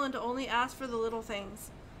grateful and to only ask for the little things.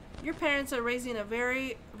 Your parents are raising a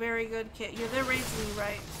very, very good kid. They're raising you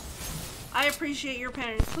right. I appreciate your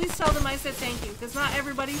parents. Please tell them I said thank you. Because not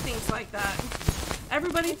everybody thinks like that.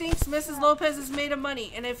 Everybody thinks Mrs. Lopez is made of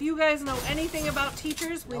money. And if you guys know anything about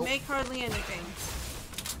teachers, we make hardly anything.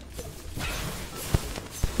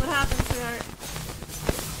 What happened, sweetheart?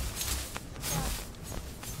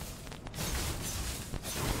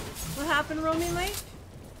 What happened, Roaming Lake?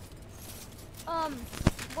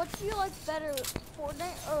 What do you like better,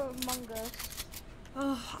 Fortnite or Among Us?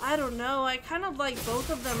 Oh, I don't know. I kind of like both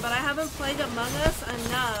of them, but I haven't played Among Us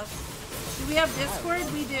enough. Do we have Discord?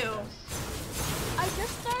 We do. I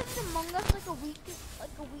just started Among Us like a week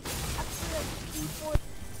after like before.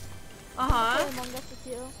 Among Us with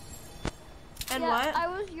you. And yeah, what? I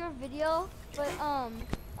was your video, but I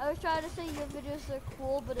was trying to say your videos are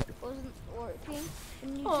cool, but it wasn't working.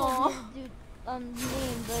 And you told me to do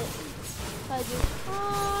name, but I just.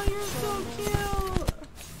 Oh, you're so cute.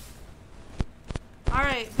 All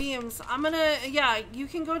right, Beams. I'm gonna. Yeah, you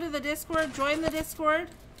can go to the Discord. Join the Discord.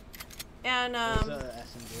 And There's a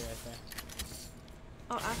SMG right there.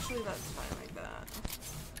 Oh, actually, that's fine like that.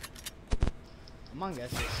 Among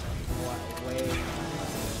Us is way.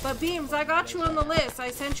 But Beams, I got you on the list. I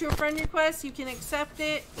sent you a friend request. You can accept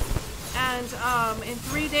it. And in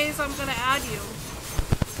 3 days, I'm gonna add you.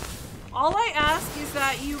 All I ask is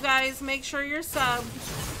that you guys make sure you're subbed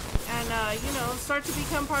and, you know, start to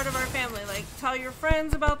become part of our family. Like, tell your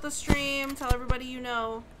friends about the stream. Tell everybody you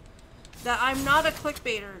know that I'm not a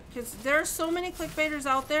clickbaiter. Because there are so many clickbaiters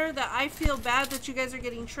out there that I feel bad that you guys are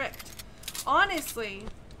getting tricked. Honestly,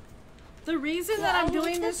 the reason that I'm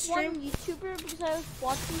doing this stream... one YouTuber because I was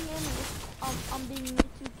watching him and being mean to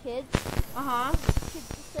kids. Kids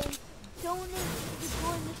just saying, donate to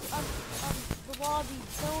join this, the lobby,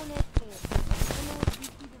 donate. And it would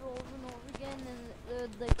repeat it over and over again, and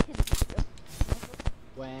the kids just...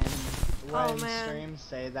 When streams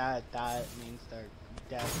say that, that means they're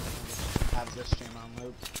definitely have the stream on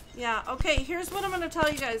loop. Yeah, okay, here's what I'm going to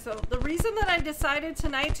tell you guys, though. The reason that I decided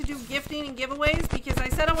tonight to do gifting and giveaways, because I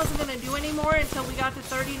said I wasn't going to do any more until we got to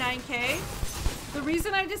 39K. The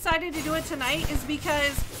reason I decided to do it tonight is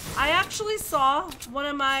because I actually saw one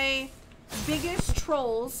of my biggest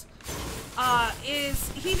trolls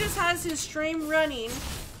is he just has his stream running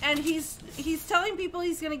and he's telling people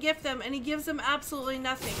he's gonna gift them and he gives them absolutely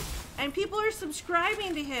nothing, and people are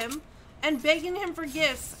subscribing to him and begging him for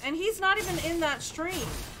gifts, and he's not even in that stream.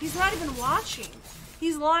 He's not even watching.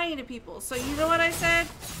 He's lying to people. So you know what I said?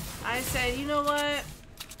 I said, you know what?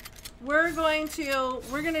 We're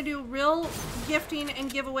gonna do real gifting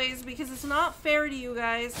and giveaways because it's not fair to you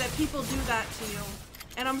guys that people do that to you.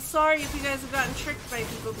 And I'm sorry if you guys have gotten tricked by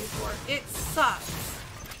people before. It sucks.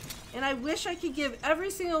 And I wish I could give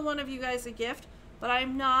every single one of you guys a gift, but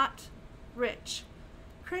I'm not rich.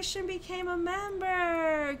 Christian became a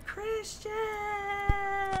member. Christian,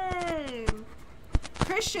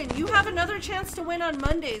 you have another chance to win on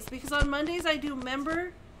Mondays, because on Mondays I do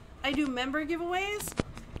member giveaways.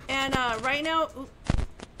 And right now,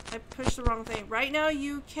 I pushed the wrong thing. Right now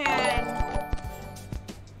you can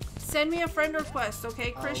send me a friend request,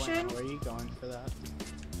 okay, Christian? Where are you going for that?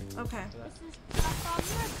 Okay.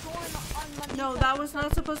 on No, that was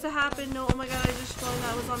not supposed to happen. No, oh my god, I just joined.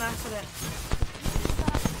 That was on accident.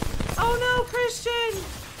 Oh no, Christian!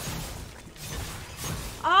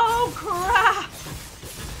 Oh crap!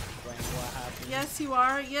 What happened? Yes, you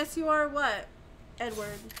are. Yes, you are. What?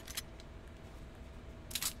 Edward.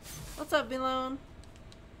 What's up, Milone?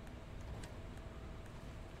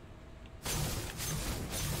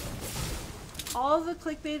 All the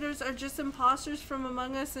clickbaiters are just imposters from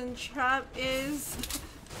Among Us, and Trap is...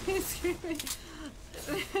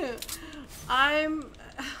 I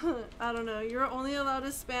don't know. You're only allowed to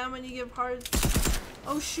spam when you give cards.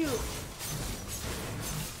 Oh shoot.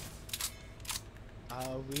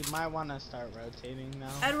 We might want to start rotating now.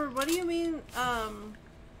 Edward, what do you mean,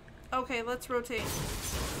 Okay, let's rotate.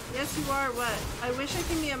 Yes, you are. What? I wish I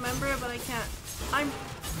can be a member, but I can't. I'm...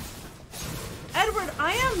 Edward,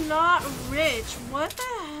 I am not rich. What the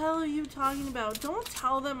hell are you talking about? Don't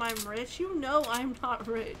tell them I'm rich. You know I'm not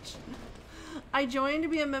rich. I joined to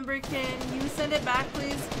be a member. Can you send it back,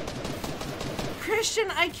 please? Christian,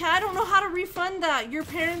 I can't. I don't know how to refund that. Your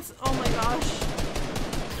parents... Oh my gosh.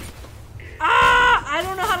 Ah! I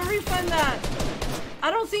don't know how to refund that. I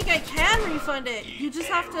don't think I can refund it. You just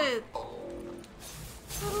have to...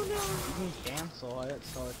 I don't know. You can cancel it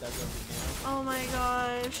so it doesn't begin. Oh my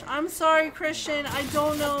gosh. I'm sorry, Christian. I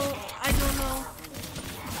don't know. I don't know.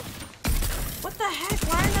 What the heck?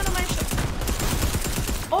 Why are none of my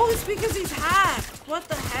Oh, it's because he's hacked. What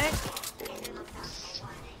the heck?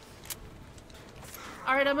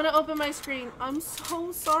 Alright, I'm gonna open my screen. I'm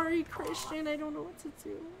so sorry, Christian. I don't know what to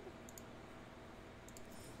do.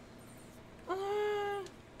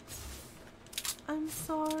 I'm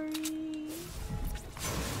sorry.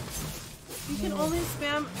 You can only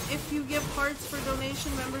spam if you give parts for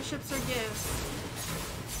donation, memberships, or gifts.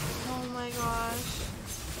 Oh my gosh.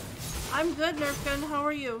 I'm good, Nerf Gun. How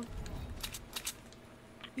are you?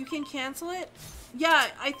 You can cancel it? Yeah,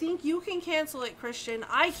 I think you can cancel it, Christian.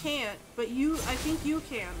 I can't, but I think you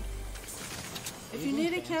can. If you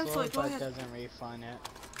need to cancel it, go ahead. But it doesn't refund it.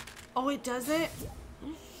 Oh, it doesn't?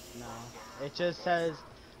 No. It just says,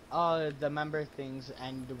 oh, the member things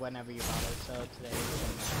end whenever you bought it. So today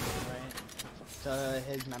was right? So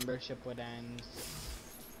his membership would end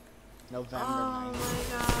November 9th. Oh my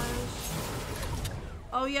gosh.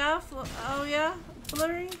 Oh yeah? Oh yeah?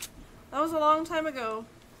 Flurry? That was a long time ago.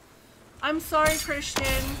 I'm sorry,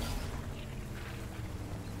 Christian.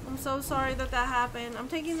 I'm so sorry that happened. I'm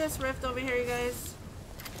taking this rift over here, you guys.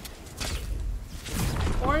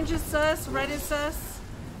 Orange is sus, red is sus.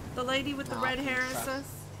 The lady with the red hair is sus.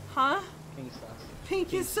 Huh? Pink sus.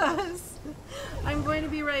 Pink is sus. I'm going to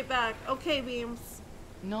be right back. Okay, Beams.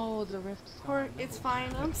 No, the rift's It's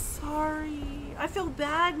fine. I'm sorry. I feel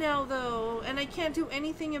bad now, though, and I can't do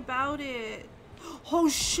anything about it. Oh,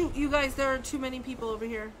 shoot. You guys, there are too many people over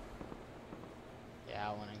here. Yeah,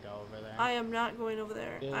 I want to go over there. I am not going over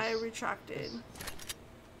there. I retracted.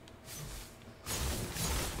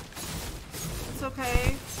 It's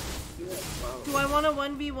okay. Do I want a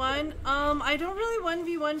 1v1? I don't really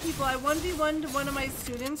 1v1 people. I 1v1 to one of my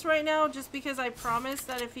students right now just because I promised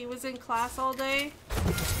that if he was in class all day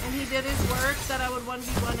and he did his work that I would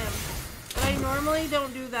 1v1 him. But I normally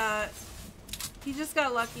don't do that. He just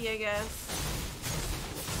got lucky, I guess.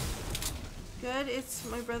 Good, it's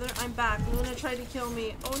my brother. I'm back. Luna tried to kill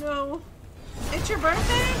me. Oh no. It's your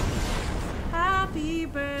birthday? Happy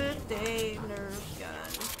birthday, Nerf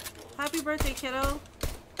Gun. Happy birthday, kiddo.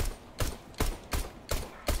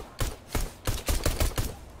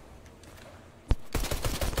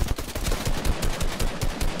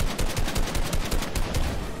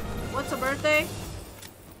 What's a birthday?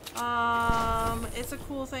 It's a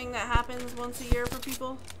cool thing that happens once a year for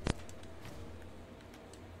people.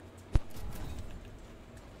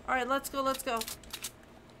 Alright, let's go, let's go.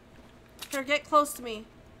 Here, get close to me.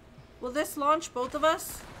 Will this launch both of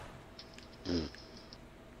us?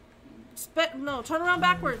 No, turn around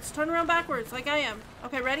backwards. Turn around backwards, like I am.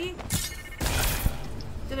 Okay, ready?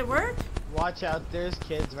 Did it work? Watch out, there's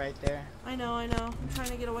kids right there. I know, I know. I'm trying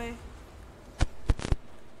to get away.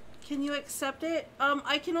 Can you accept it?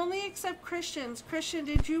 I can only accept Christians. Christian,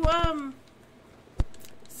 did you,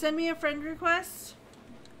 send me a friend request?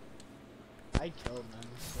 I killed them,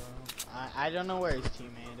 so I don't know where his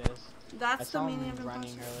teammate is. That's the meaning of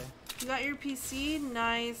running imposter. early. You got your PC?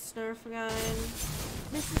 Nice, Nerf Gun.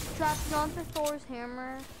 This is trapped onto Thor's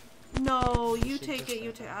hammer. No, you take it,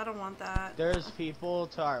 you take it. I don't want that. There's people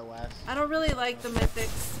to our west. I don't really like the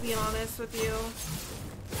mythics, to be honest with you.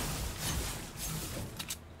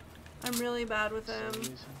 I'm really bad with them.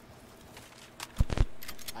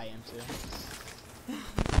 I am too.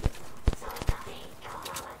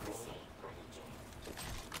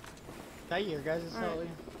 Is that your guys' Sully?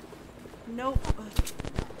 Nope.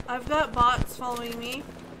 I've got bots following me.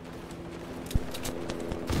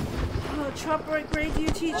 Oh, Trump, what grade do you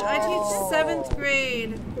teach? I teach 7th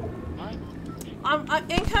grade.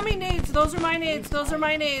 Incoming nades. Those are my nades. Those are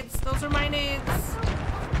my nades. Those are my nades.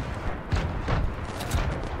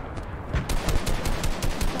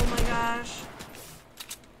 Oh my gosh.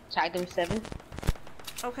 Tag them 7.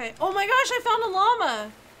 Okay. Oh my gosh, I found a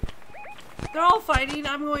llama. They're all fighting.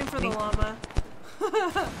 I'm going for the llama.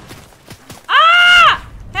 Ah!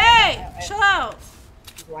 Hey! Chill out.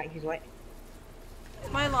 He's white, he's white.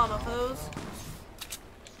 My llama pose.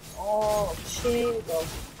 Oh, shit.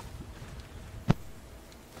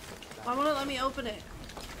 Why won't it let me open it?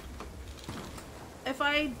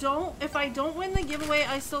 if I don't win the giveaway,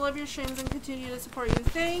 I still love your streams and continue to support you.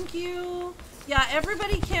 Thank you. Yeah,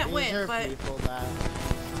 everybody can't win, but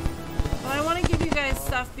I want to give you guys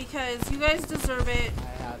stuff because you guys deserve it.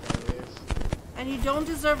 And you don't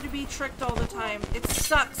deserve to be tricked all the time. It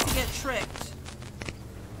sucks to get tricked.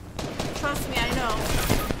 Trust me, I know.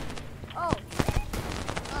 Oh.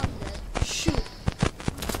 I'm dead. Shoot.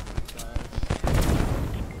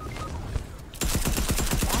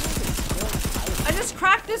 I just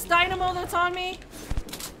cracked this dynamo that's on me.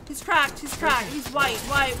 He's cracked, he's cracked. He's white. It's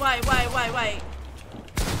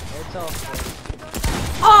okay.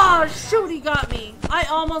 Oh, shoot, he got me. I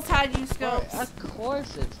almost had you, Scopes. Of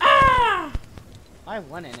course it's... Ah! If I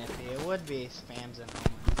won an iffy, it would be spams and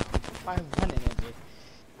Homer. If I won an iffy.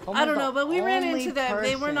 I don't know, but we ran into them.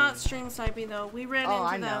 They were not stream sniping though. We ran into them.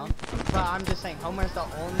 I know. But I'm just saying, Homer's the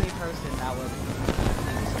only person that would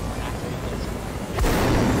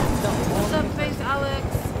What's up, Face Alex?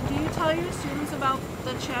 Do you tell your students about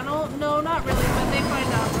the channel? No, not really, but they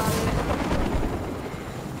find out about it.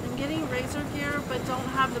 I'm getting Razor gear, but don't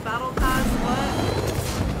have the battle pass.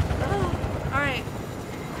 What? Alright.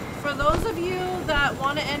 For those of you that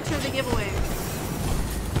want to enter the giveaway,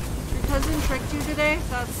 your cousin tricked you today?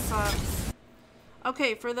 That sucks.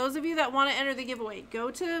 Okay, for those of you that want to enter the giveaway,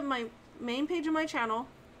 go to my main page of my channel,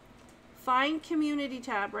 find community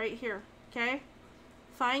tab right here, okay?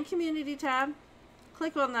 Find community tab,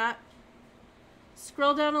 click on that,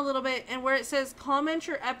 scroll down a little bit, and where it says comment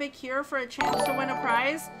your epic here for a chance to win a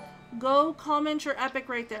prize, go comment your epic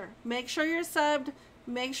right there. Make sure you're subbed,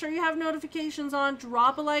 make sure you have notifications on,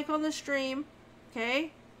 drop a like on the stream,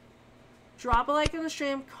 okay? Drop a like on the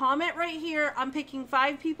stream, comment right here. I'm picking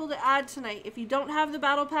 5 people to add tonight. If you don't have the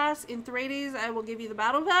battle pass, in 3 days I will give you the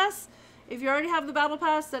battle pass. If you already have the battle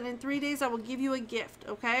pass, then in 3 days I will give you a gift,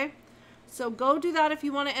 okay? So go do that if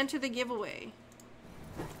you want to enter the giveaway.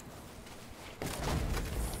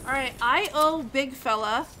 Alright, I owe Big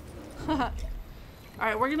Fella.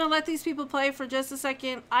 Alright, we're gonna let these people play for just a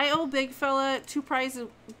second. I owe Big Fella 2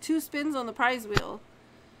 spins on the prize wheel.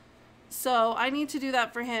 So I need to do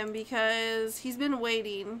that for him because he's been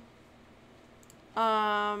waiting.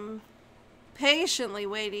 Patiently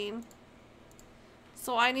waiting.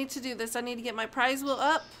 So I need to do this. I need to get my prize wheel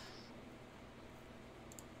up.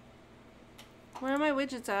 Where are my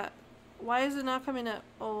widgets at? Why is it not coming up?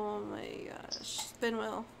 Oh my gosh. Spin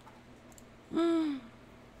wheel.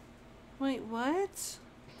 Wait, what?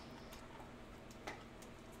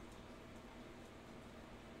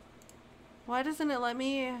 Why doesn't it let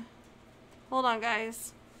me... Hold on,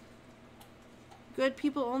 guys. Good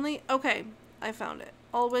people only? Okay, I found it.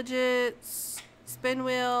 All widgets. Spin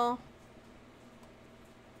wheel.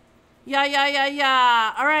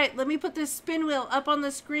 Yeah. Alright, let me put this spin wheel up on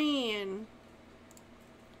the screen.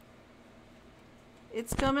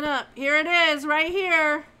 It's coming up. Here it is, right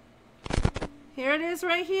here. Here it is,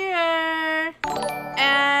 right here.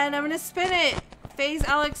 And I'm gonna spin it. FaZe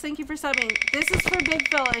Alex, thank you for subbing. This is for Big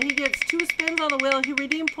Fella. He gets 2 spins on the wheel. He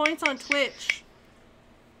redeemed points on Twitch.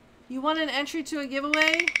 You want an entry to a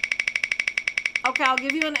giveaway? Okay, I'll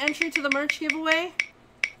give you an entry to the merch giveaway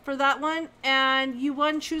for that one. And you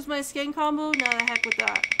won choose my skin combo? No, the heck with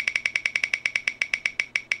that.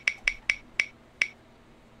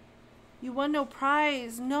 You won no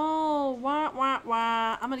prize. No. Wah.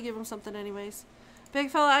 I'm gonna give him something anyways.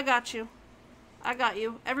 Big Fella, I got you. I got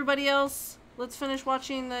you. Everybody else, let's finish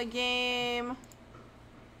watching the game.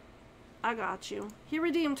 I got you. He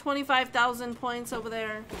redeemed 25,000 points over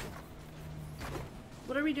there.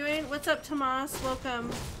 What are we doing? What's up, Tomas?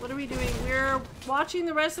 Welcome. What are we doing? We're watching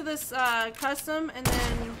the rest of this custom, and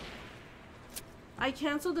then I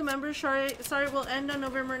canceled the member. Sorry, it will end on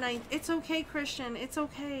November 9th. It's okay, Christian. It's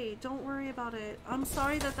okay. Don't worry about it. I'm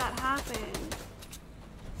sorry that happened.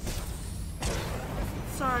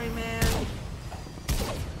 Sorry, man.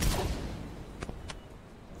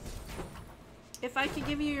 If I could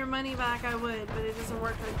give you your money back, I would, but it doesn't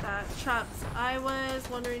work like that. Chops, I was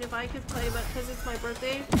wondering if I could play, but because it's my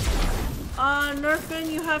birthday.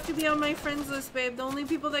 Nerfin, you have to be on my friends list, babe. The only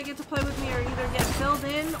people that get to play with me are either get filled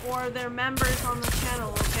in or they're members on the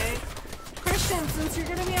channel, okay? Christian, since you're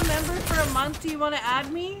gonna be a member for a month, do you want to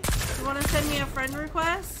add me? You want to send me a friend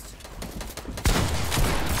request?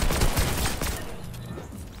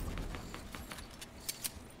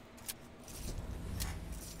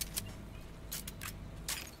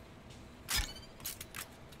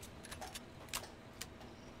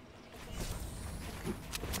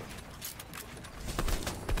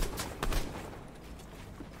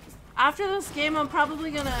 After this game, I'm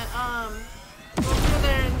probably gonna go through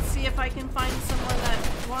there and see if I can find someone that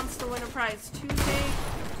wants to win a prize. Tuesday,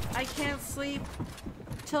 I can't sleep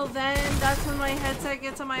till then. That's when my headset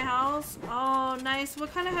gets to my house. Oh, nice.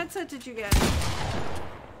 What kind of headset did you get?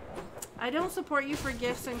 I don't support you for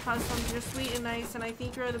gifts and customs. You're sweet and nice, and I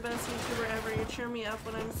think you're the best YouTuber ever. You cheer me up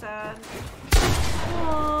when I'm sad.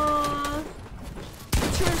 Aww.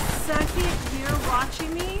 It's your second year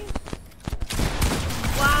watching me?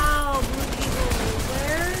 Wow, Blue Eagle.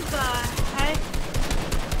 Where the heck?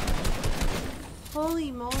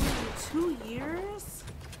 Holy moly, 2 years?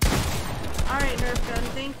 Alright, Nerf gun,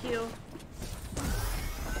 thank you.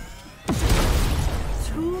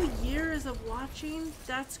 2 years of watching?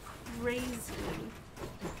 That's crazy.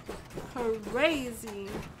 Crazy.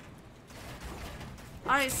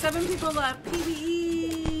 Alright, 7 people left.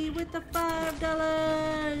 PBE with the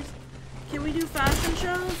 $5. Can we do fashion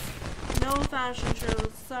shows? No fashion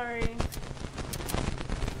shows. Sorry.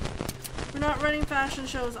 We're not running fashion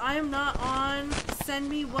shows. I am not on. Send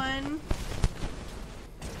me one.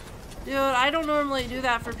 Dude, I don't normally do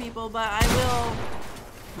that for people, but I will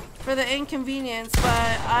for the inconvenience, but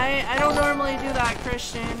I don't normally do that,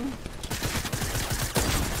 Christian.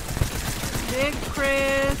 Big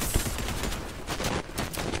Chris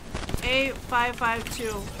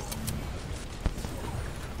 8552.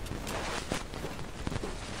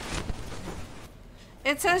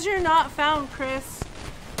 It says you're not found, Chris.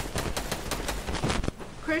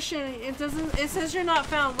 Christian, it says you're not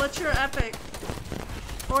found. What's your epic?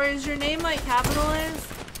 Or is your name like capitalized?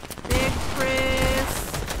 Big Chris.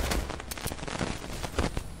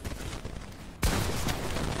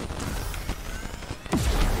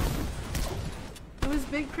 It was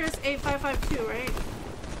Big Chris 8552, right?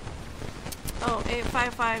 Oh,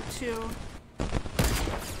 8552.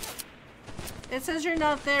 It says you're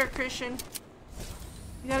not there, Christian.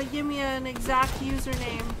 You gotta give me an exact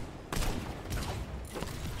username.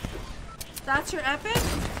 That's your epic?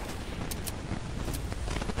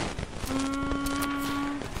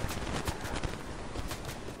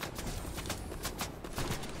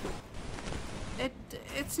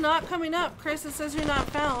 It's not coming up, Chris. It says you're not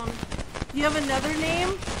found. You have another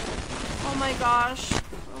name? Oh my gosh. I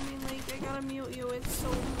mean, like, I gotta mute you. It's so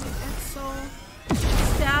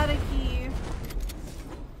staticky.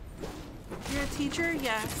 You're a teacher?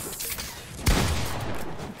 Yes.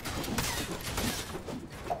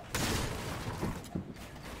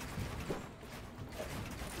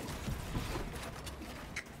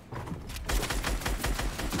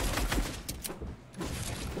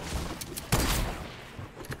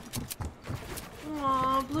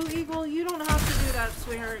 Aw, Blue Eagle, you don't have to do that,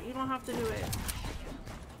 sweetheart. You don't have to do it.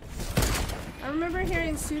 I remember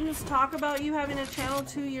hearing students talk about you having a channel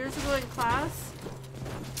 2 years ago in class.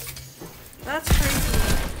 That's crazy.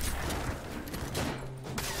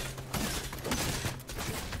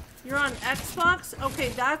 You're on Xbox? Okay,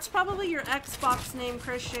 that's probably your Xbox name,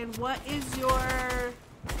 Christian. What is your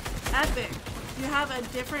epic? You have a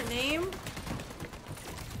different name?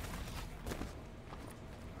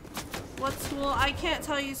 What school? I can't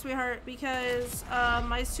tell you, sweetheart, because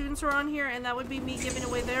my students are on here and that would be me giving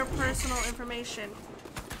away their personal information.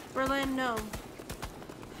 Berlin, no.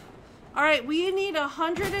 Alright, we need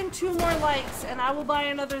 102 more likes and I will buy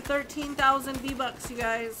another 13,000 V-Bucks, you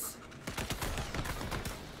guys.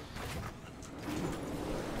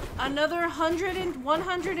 Another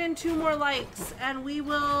 102 more likes and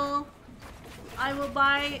I will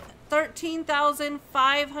buy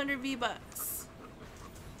 13,500 V-Bucks.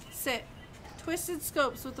 Sit. Twisted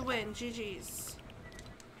Scopes with the win. GG's.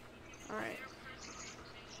 Alright.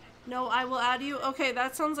 No, I will add you. Okay,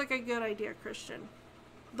 that sounds like a good idea, Christian.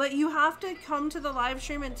 But you have to come to the live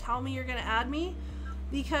stream and tell me you're going to add me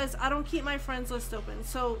because I don't keep my friends list open.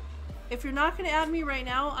 So if you're not going to add me right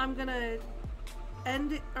now, I'm going to I'm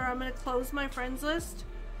going to close my friends list.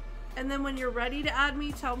 And then when you're ready to add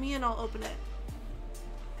me, tell me and I'll open it.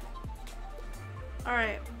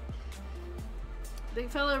 Alright. Big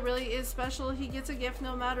fella really is special. He gets a gift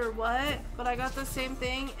no matter what. But I got the same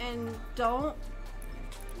thing and don't.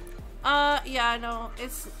 Yeah, no.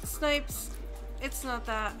 It's Snipes. It's not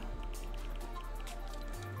that.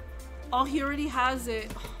 Oh, he already has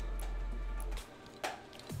it.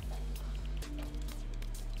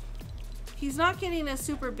 He's not getting a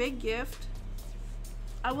super big gift.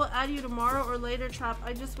 I will add you tomorrow or later, Trap.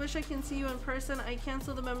 I just wish I can see you in person. I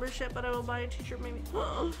cancel the membership, but I will buy a t-shirt maybe.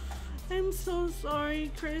 I'm so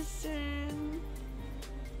sorry, Christian.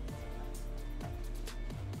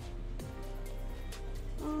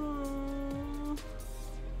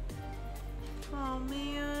 Oh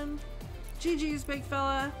man. GG's, big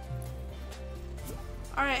fella.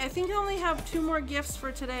 Alright, I think I only have 2 more gifts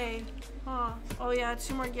for today. Huh. Oh yeah,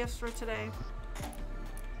 2 more gifts for today.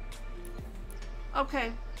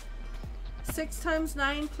 Okay. 6 times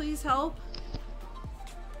 9, please help.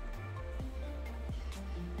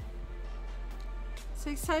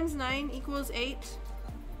 6 times 9 equals 8.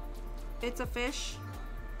 It's a fish.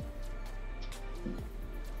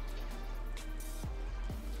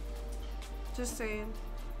 Just saying.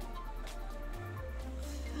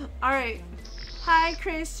 Alright. Hi,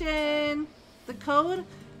 Christian. The code?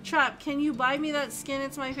 Trap, can you buy me that skin?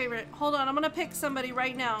 It's my favorite. Hold on, I'm gonna pick somebody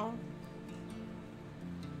right now.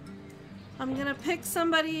 I'm gonna pick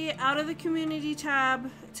somebody out of the community tab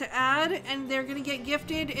to add, and they're gonna get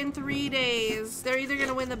gifted in 3 days. They're either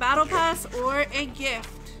gonna win the battle pass or a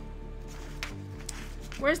gift.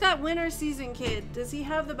 Where's that winter season kid? Does he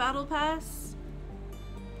have the battle pass?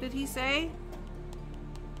 Did he say?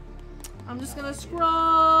 I'm just gonna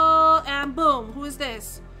scroll, and boom, who is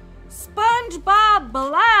this? SpongeBob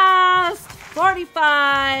Blast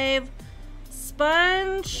 45.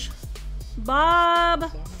 SpongeBob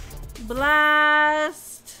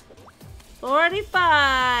Blast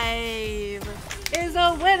 45 is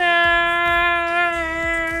a winner.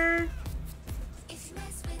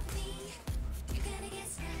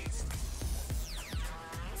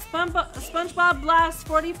 SpongeBob Blast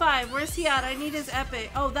 45. Where's he at? I need his epic.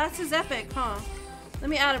 Oh, that's his epic, huh? Let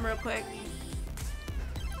me add him real quick.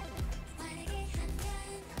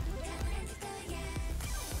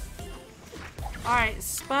 Alright,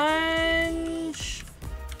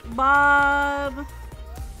 SpongeBob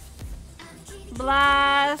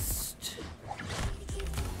Blast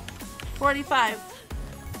 45.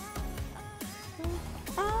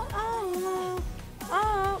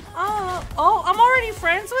 Oh, I'm already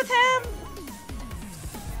friends with him?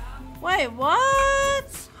 Wait,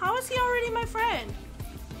 what? How is he already my friend?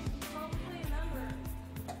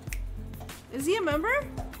 Is he a member?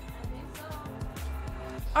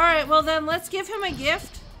 Alright, well then let's give him a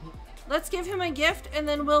gift. Let's give him a gift and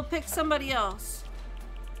then we'll pick somebody else.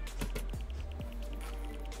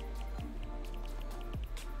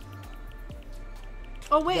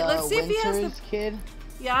 Oh wait, let's see if he has the kid.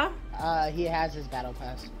 Yeah? He has his battle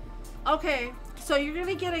pass. Okay, so you're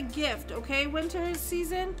gonna get a gift, okay, winter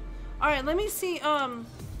season? Alright, let me see if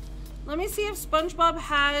SpongeBob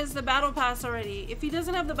has the battle pass already. If he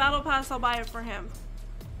doesn't have the battle pass, I'll buy it for him.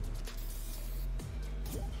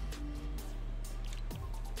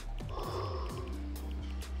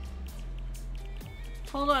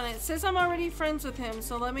 Hold on, it says I'm already friends with him,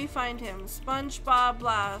 so let me find him. SpongeBob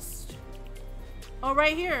Blast. Oh,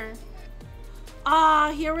 right here.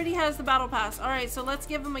 Ah, he already has the battle pass. Alright, so let's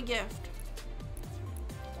give him a gift.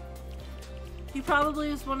 He probably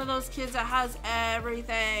is one of those kids that has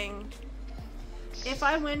everything. If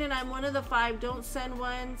I win and I'm one of the 5, don't send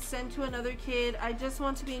one. Send to another kid. I just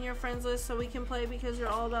want to be in your friends list so we can play because you're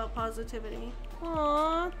all about positivity.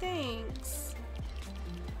 Aw, thanks.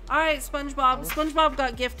 Alright, SpongeBob. SpongeBob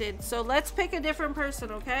got gifted. So let's pick a different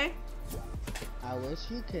person, okay? I wish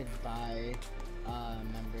you could buy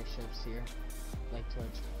memberships here. Like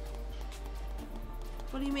Twitch.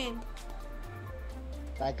 What do you mean?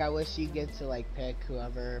 Like, I wish you get to, like, pick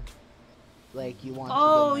whoever, like, you want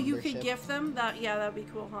Oh, to get you could gift them? Yeah, that'd be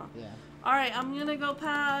cool, huh? Yeah. Alright, I'm gonna go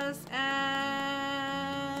past and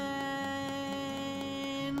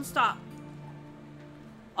stop.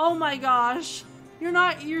 Oh my gosh.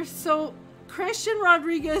 You're so... Christian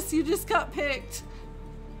Rodriguez, you just got picked.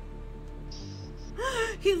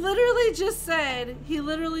 He literally just said,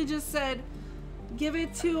 give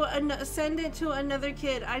it to, send it to another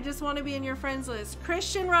kid. I just want to be in your friends list.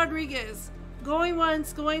 Christian Rodriguez, going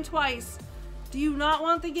once, going twice. Do you not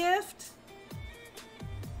want the gift?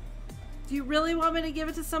 Do you really want me to give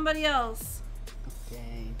it to somebody else?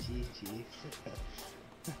 Dang, GG.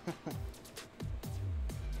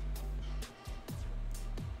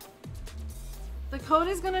 The code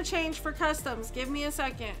is gonna change for customs. Give me a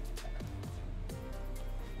second.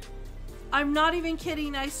 I'm not even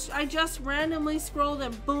kidding. I just randomly scrolled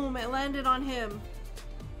and boom, it landed on him.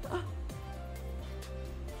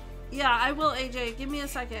 Yeah, I will, AJ. Give me a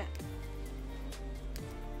second.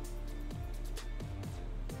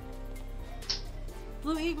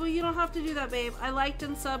 Blue Eagle, you don't have to do that, babe. I liked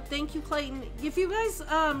and subbed. Thank you, Clayton. If you guys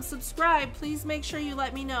subscribe, please make sure you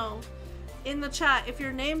let me know in the chat if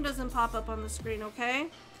your name doesn't pop up on the screen, okay?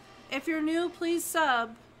 If you're new, please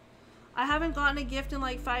sub. I haven't gotten a gift in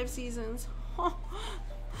like 5 seasons.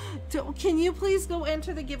 Can you please go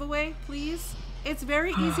enter the giveaway, please? It's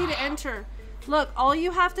very easy to enter. Look, all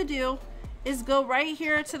you have to do is go right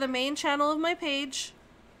here to the main channel of my page.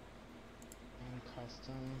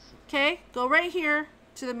 Okay, go right here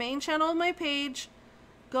to the main channel of my page.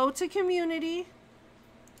 Go to community.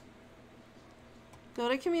 Go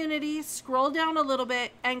to community, scroll down a little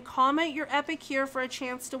bit, and comment your epic here for a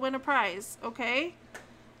chance to win a prize, okay?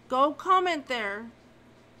 Go comment there.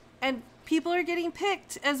 And people are getting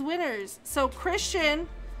picked as winners. So Christian,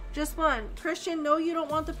 just won. Christian, no, you don't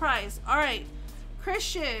want the prize. All right,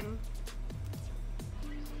 Christian.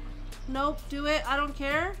 Nope, do it. I don't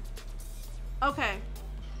care. Okay.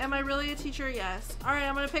 Am I really a teacher? Yes. All right,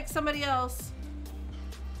 I'm gonna pick somebody else.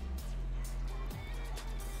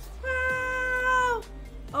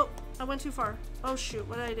 Oh, I went too far. Oh shoot,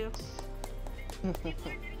 what did I do?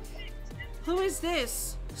 Who is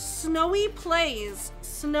this? Snowy Plays.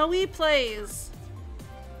 Snowy Plays.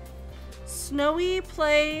 Snowy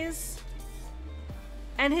Plays.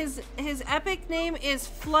 And his epic name is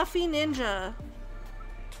Fluffy Ninja. Am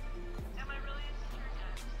I really a teacher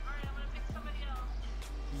yet? Alright, I'm gonna pick somebody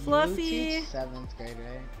else. Fluffy. You teach 7th grade,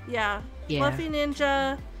 right? Yeah. Yeah. Fluffy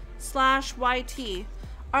Ninja / YT.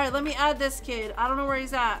 Alright, let me add this kid. I don't know where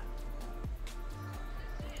he's at.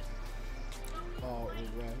 Oh,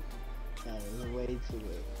 right. That was way too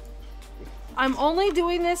late. I'm only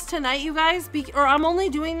doing this tonight, you guys, or I'm only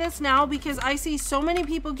doing this now because I see so many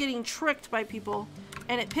people getting tricked by people,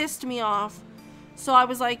 and it pissed me off. So I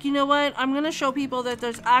was like, you know what? I'm gonna show people that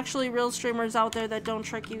there's actually real streamers out there that don't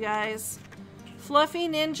trick you guys. Fluffy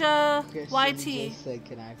Ninja Christian YT. just said,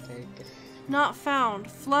 can I pick? Not found.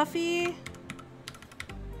 Fluffy.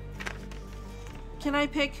 Can I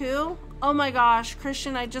pick who? Oh my gosh,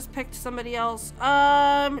 Christian, I just picked somebody else.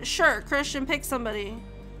 Sure, Christian, pick somebody.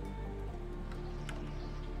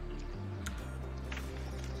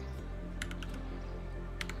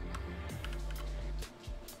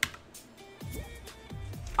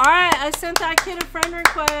 Alright, I sent that kid a friend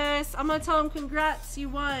request. I'm gonna tell him congrats, you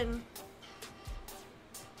won.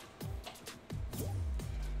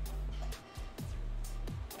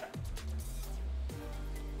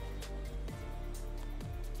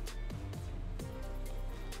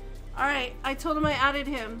 Alright, I told him I added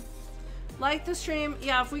him. Like the stream.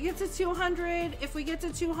 Yeah, if we get to 200,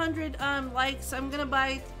 likes, I'm gonna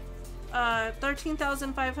buy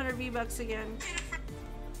 13,500 V-Bucks again.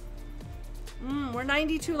 We're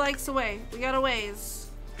 92 likes away. We got a ways.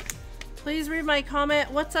 Please read my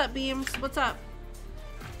comment. What's up, Beams? What's up?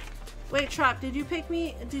 Wait, Trap, did you pick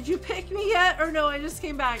me? Did you pick me yet? Or no, I just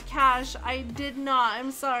came back. Cash, I did not.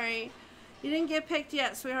 I'm sorry. You didn't get picked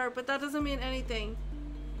yet, sweetheart, but that doesn't mean anything.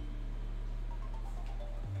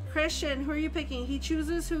 Christian, who are you picking? He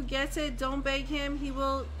chooses who gets it. Don't beg him.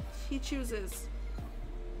 He chooses.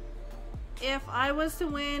 If I was to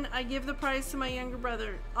win, I give the prize to my younger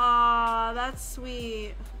brother. Aw, that's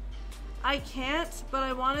sweet. I can't, but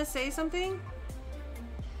I want to say something.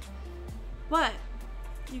 What?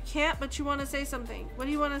 You can't, but you want to say something. What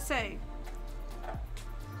do you want to say?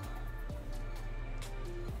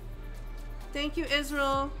 Thank you,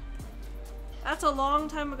 Israel. That's a long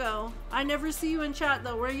time ago. I never see you in chat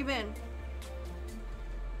though. Where you been?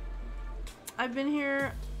 I've been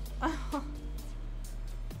here.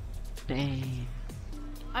 Dang.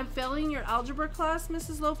 I'm failing your algebra class,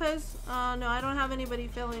 Mrs. Lopez. No, I don't have anybody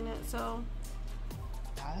failing it, so.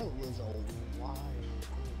 That was a while.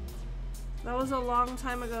 That was a long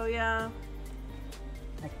time ago, yeah.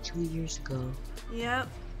 Like 2 years ago. Yep.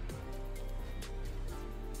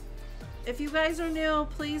 If you guys are new,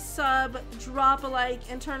 please sub, drop a like,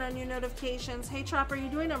 and turn on your notifications. Hey, Trap, are you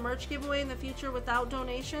doing a merch giveaway in the future without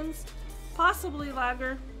donations? Possibly,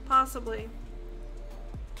 Lagger. Possibly.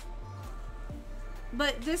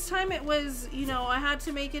 But this time it was, you know, I had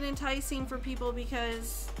to make it enticing for people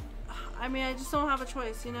because, I mean, I just don't have a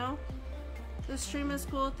choice, you know? This stream is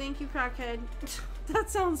cool. Thank you, Crackhead. That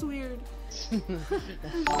sounds weird.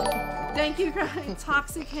 Thank you,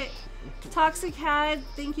 Toxic Had.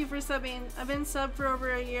 Thank you for subbing. I've been subbed for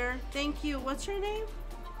over a year. Thank you. What's your name?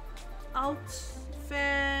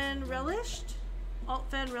 Altfan Relished?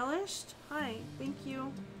 Altfan Relished? Hi. Thank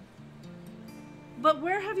you. But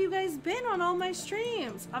where have you guys been on all my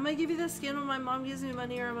streams? I'm gonna give you the skin when my mom gives me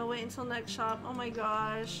money, or I'm gonna wait until next shop. Oh my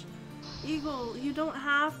gosh. Eagle, you don't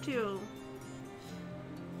have to.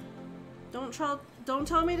 Don't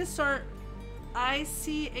tell me to start. I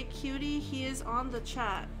see a cutie, he is on the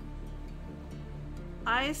chat.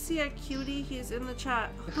 I see a cutie, he's in the chat.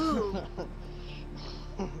 Who? Oh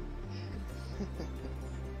my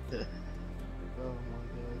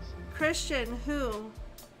gosh. Christian, who?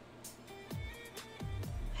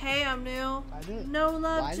 Hey, I'm new. No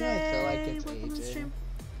love, why Jay. do I feel like it's Welcome to the AJ? stream.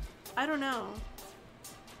 I don't know.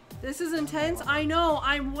 This is intense. I know.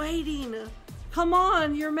 I'm waiting. Come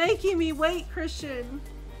on, you're making me wait, Christian.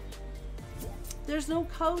 There's no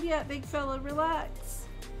code yet, big fella. Relax.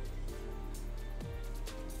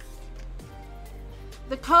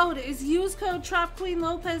 The code is use code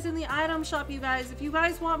TRAPQUEENLOPEZ in the item shop, you guys. If you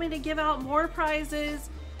guys want me to give out more prizes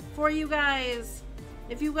for you guys,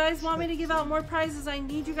 I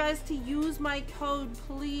need you guys to use my code,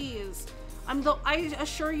 please. I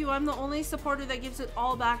assure you, I'm the only supporter that gives it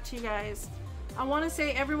all back to you guys. I want to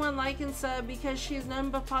say everyone like and sub because she is none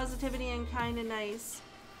but positivity and kind and nice.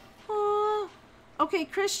 Aww. Okay,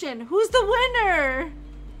 Christian, who's the winner?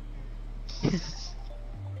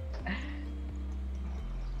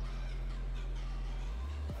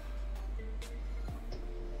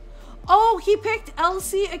 Oh, he picked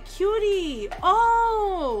LC a cutie.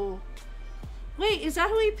 Oh. Wait, is that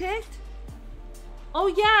who he picked? Oh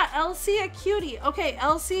yeah, LC a cutie. Okay,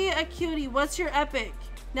 LC a cutie. What's your epic?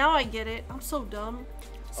 Now I get it. I'm so dumb.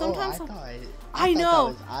 Sometimes I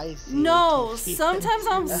know. No, sometimes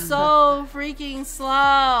I'm so freaking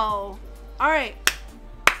slow. Alright.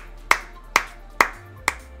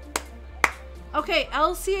 Okay,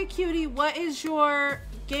 LC a cutie, what is your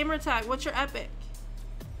gamer tag? What's your epic?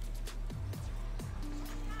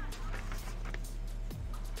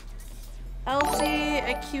 LC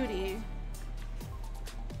a cutie.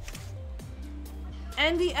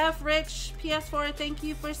 NDF Rich PS4, thank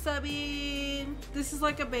you for subbing. This is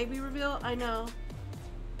like a baby reveal. I know.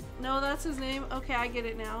 No, that's his name. Okay, I get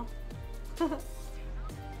it now.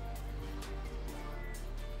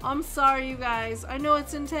 I'm sorry, you guys. I know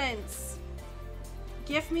it's intense.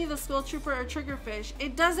 Gift me the Skull Trooper or Triggerfish.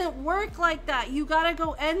 It doesn't work like that. You gotta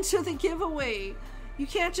go enter the giveaway. You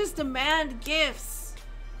can't just demand gifts.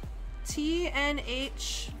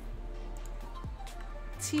 TNH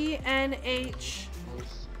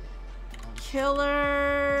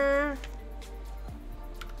Killer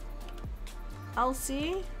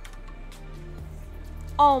LC.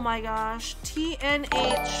 Oh my gosh.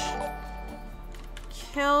 TNH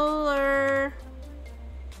Killer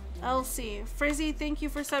LC. Frizzy, thank you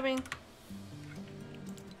for subbing.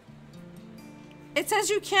 It says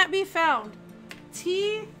you can't be found.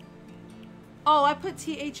 Oh, I put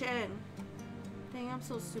THN. Dang, I'm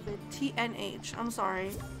so stupid. TNH. I'm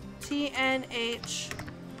sorry. TNH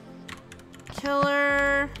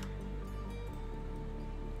Killer.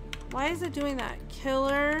 Why is it doing that?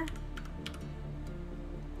 Killer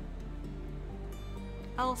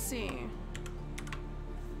LC.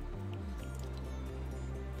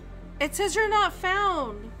 It says you're not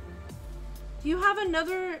found. Do you have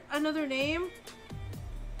another name?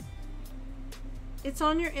 It's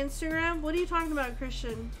on your Instagram? What are you talking about,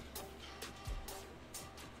 Christian?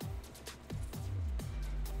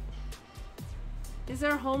 Is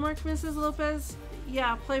there homework, Mrs. Lopez?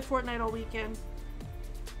 Yeah, play Fortnite all weekend.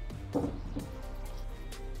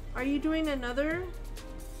 Are you doing another?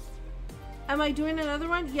 Am I doing another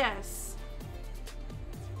one? Yes.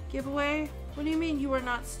 Giveaway? What do you mean you are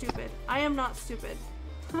not stupid? I am not stupid.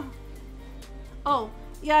 Oh,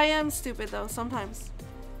 yeah, I am stupid though, sometimes.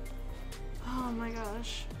 Oh my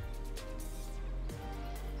gosh.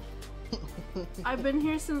 I've been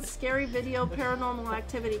here since Scary Video Paranormal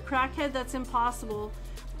Activity. Crackhead, that's impossible.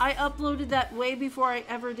 I uploaded that way before I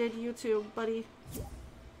ever did YouTube, buddy.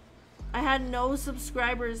 I had no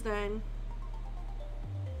subscribers then.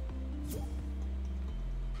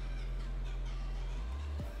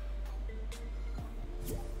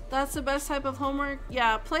 That's the best type of homework.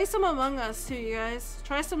 Yeah, play some Among Us too, you guys.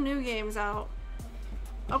 Try some new games out.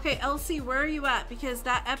 Okay, LC, where are you at? Because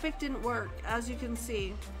that epic didn't work, as you can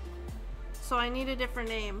see. So I need a different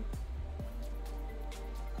name.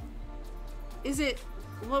 Is it...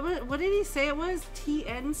 What did he say it was?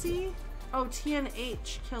 TNC? Oh,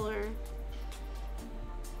 TNH Killer.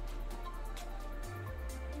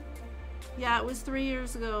 Yeah, it was 3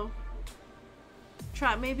 years ago.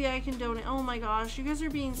 Trap, maybe I can donate. Oh my gosh, you guys are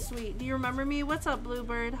being sweet. Do you remember me? What's up,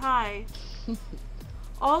 Bluebird? Hi.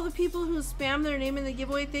 All the people who spam their name in the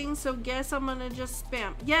giveaway thing, so guess I'm gonna just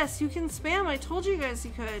spam. Yes, you can spam. I told you guys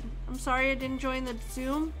you could. I'm sorry I didn't join the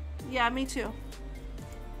Zoom. Yeah, me too.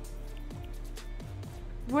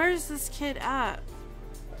 Where's this kid at?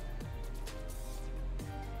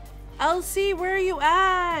 LC, where are you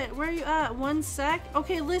at? Where are you at? 1 sec.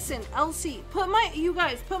 Okay, listen, LC, you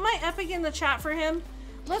guys, put my epic in the chat for him.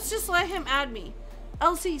 Let's just let him add me.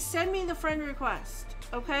 LC, send me the friend request,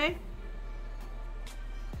 okay?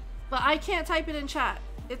 But I can't type it in chat.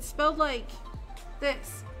 It's spelled like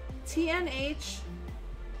this. TNH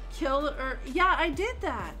Killer. Yeah, I did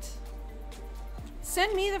that.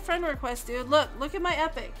 Send me the friend request, dude. Look at my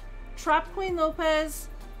epic. TRAPQUEENLOPEZ.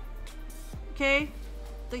 Okay?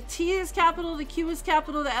 The T is capital, the Q is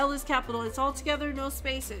capital, the L is capital. It's all together, no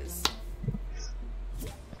spaces.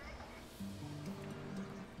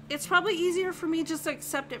 it's probably easier for me just to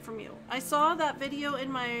accept it from you. I saw that video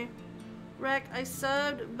in my rec. I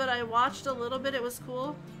subbed, but I watched a little bit. It was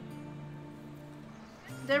cool.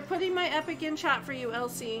 They're putting my epic in chat for you,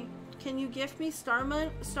 LC. Can you gift me Star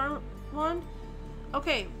Wand?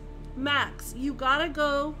 Okay, Max, you gotta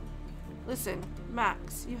go. Listen,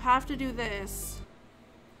 Max, you have to do this.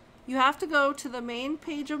 You have to go to the main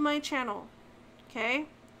page of my channel, okay?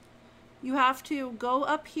 You have to go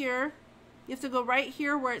up here. You have to go right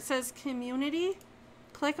here where it says community.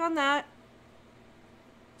 Click on that.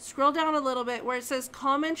 Scroll down a little bit where it says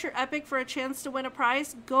comment your epic for a chance to win a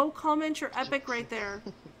prize. Go comment your epic right there.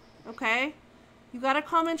 Okay? You gotta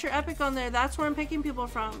comment your epic on there. That's where I'm picking people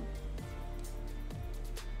from.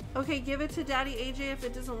 Okay, give it to Daddy AJ if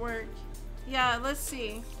it doesn't work. Yeah, let's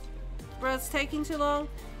see. Bro, it's taking too long.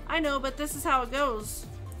 I know, but this is how it goes.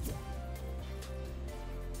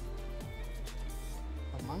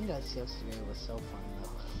 Among Us yesterday was so fun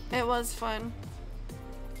though. It was fun.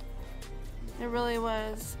 It really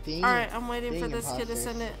was. Alright, I'm waiting for this kid to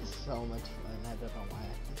send it. So much fun. I don't know why.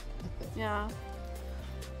 Yeah.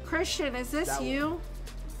 Christian, is this you?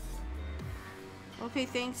 Okay,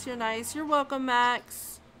 thanks. You're nice. You're welcome,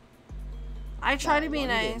 Max. I try to be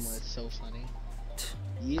nice. Was so funny.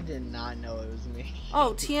 You did not know it was me.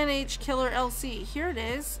 Oh, TNH Killer LC. Here it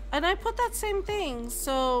is. And I put that same thing,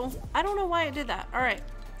 so I don't know why I did that. Alright.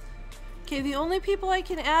 Okay, the only people I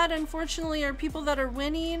can add, unfortunately, are people that are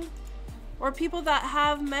winning or people that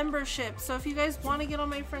have membership. So if you guys want to get on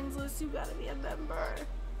my friends list, you gotta be a member.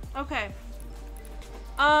 Okay.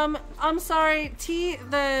 I'm sorry.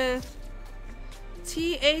 The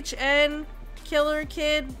THN Killer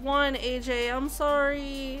Kid won, AJ. I'm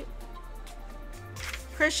sorry.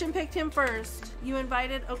 Christian picked him first. You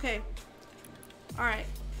invited? Okay. Alright.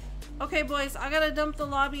 Okay, boys. I gotta dump the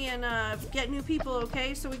lobby and get new people,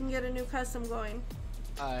 okay? So we can get a new custom going.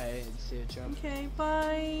 Alright, see you, Joe. Okay,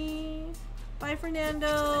 bye. Bye,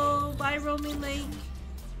 Fernando. Bye, Roaming Lake.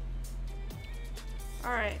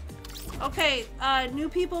 Alright. Okay, new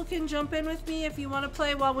people can jump in with me if you want to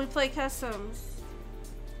play while we play customs.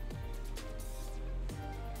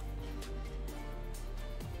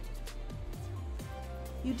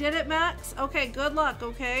 You did it, Max? Okay, good luck,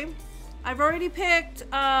 okay? I've already picked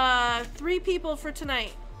 3 people for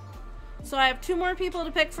tonight. So I have 2 more people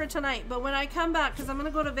to pick for tonight. But when I come back, because I'm going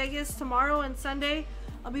to go to Vegas tomorrow and Sunday,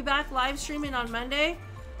 I'll be back live streaming on Monday.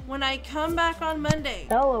 When I come back on Monday...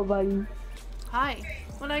 Hello, buddy. Hi.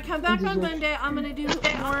 When I come back on Monday, I'm going to do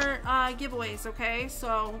more giveaways, okay?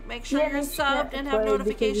 So make sure you're subbed and have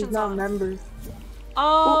notifications on. Members.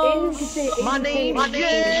 Oh, My name is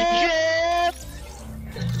Jeff.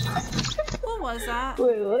 What was that?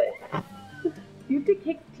 Wait, what? You have to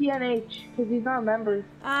kick TNH because he's not a member.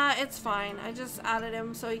 It's fine. I just added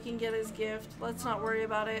him so he can get his gift. Let's not worry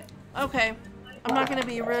about it. Okay. I'm not gonna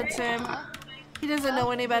be rude to him. He doesn't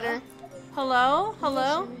know any better. Hello?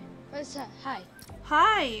 Hello? What's that? Hi.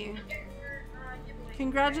 Hi.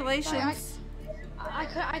 Congratulations.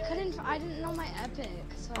 I didn't know my epic.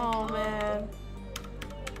 So Oh, man.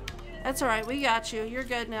 That's alright. We got you. You're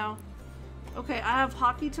good now. Okay, I have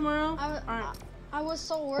hockey tomorrow. I was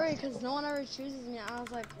so worried because no one ever chooses me. I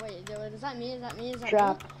was like, wait, is that me? Is that me? Is that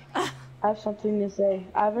Trap. me? I have something to say.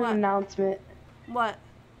 I have an announcement. What?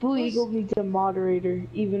 Blue Eagle needs a moderator,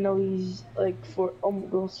 even though he's like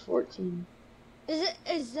almost 14.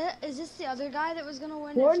 Is this the other guy that was gonna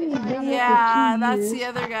win? Yeah, that's the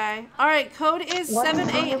other guy. All right, code is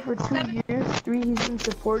 78. For 2 years, 3 he's been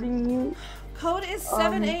supporting you. Code is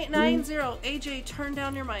 7890. AJ, turn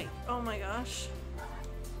down your mic. Oh my gosh.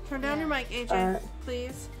 Turn down your mic, AJ,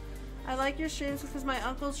 please. I like your streams because my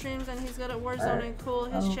uncle streams and he's good at Warzone and cool.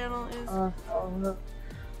 His channel is.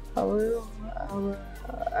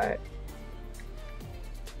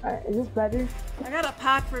 Alright, is this better? I got a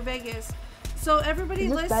pack for Vegas. So everybody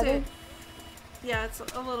listen. Better? Yeah, it's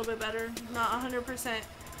a little bit better. Not 100%.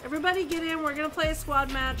 Everybody get in. We're going to play a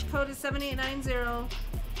squad match. Code is 7890.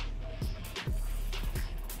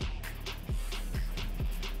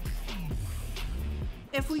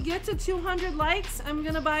 If we get to 200 likes, I'm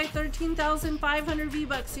going to buy 13,500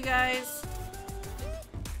 V-Bucks, you guys.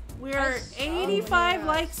 We're 85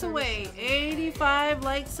 likes away. 85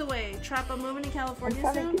 likes away. Trap, I'm moving to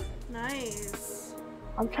California soon. Nice.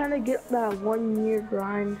 I'm trying to get that 1 year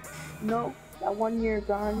grind. No, that 1 year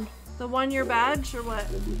grind. The 1 year badge or what?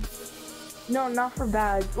 No, not for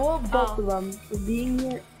badge. Well, both of them. For being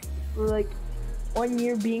here, for like 1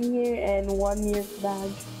 year being here and 1 year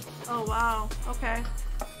badge. Oh wow. Okay.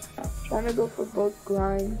 Trying to go for both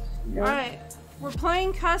grinds. You know? Alright. We're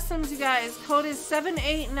playing customs, you guys. Code is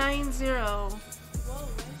 7890. Whoa, why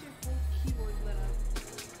is your whole keyboard lit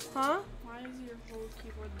up? Huh? Why is your whole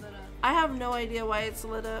keyboard lit up? I have no idea why it's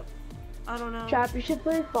lit up. I don't know. Trap, you should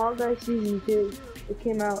play Fall Guys Season 2. It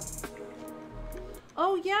came out.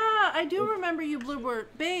 Oh yeah, I do remember you, Bluebird.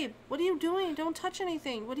 Babe, what are you doing? Don't touch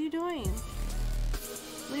anything. What are you doing?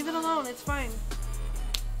 Leave it alone, it's fine.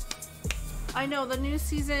 I know, the new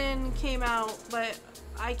season came out, but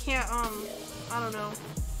I can't, I don't know.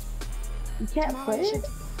 You can't play it?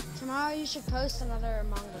 Tomorrow you should post another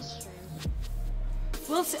Among Us stream.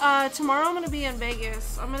 We'll see, tomorrow I'm gonna be in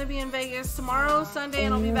Vegas. I'm gonna be in Vegas tomorrow, Sunday,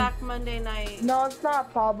 and I'll be back Monday night. No, it's not a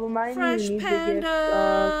problem. I Fresh need Panda!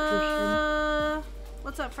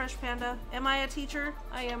 What's up, Fresh Panda? Am I a teacher?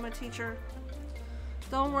 I am a teacher.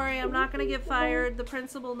 Don't worry, I'm not gonna get fired. The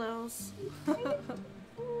principal knows.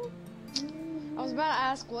 I was about to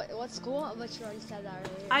ask what school, but you already said that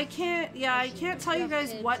earlier. I can't tell you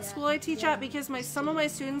guys what school I teach at because some of my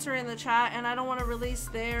students are in the chat and I don't want to release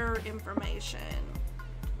their information.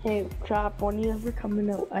 Hey, Trap, when you ever coming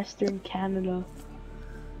to Western Canada?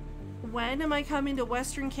 When am I coming to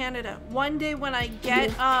Western Canada? One day when I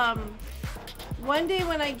get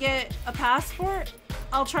a passport,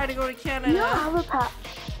 I'll try to go to Canada. You don't have a passport.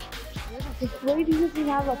 This lady doesn't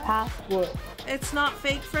have a passport. It's not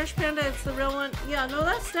fake Fresh Panda, it's the real one. Yeah, no,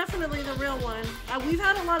 that's definitely the real one. We've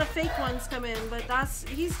had a lot of fake ones come in, but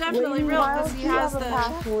he's definitely real because he has the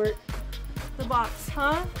passport. The box,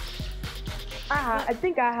 huh? I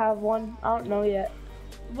think I have one. I don't know yet.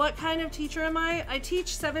 What kind of teacher am I? I teach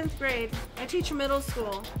 7th grade. I teach middle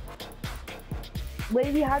school.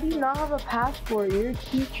 Lady, how do you not have a passport? You're a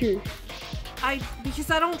teacher. Because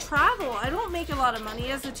I don't travel. I don't make a lot of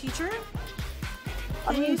money as a teacher.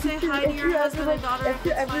 Can you say hi to your husband and daughter? If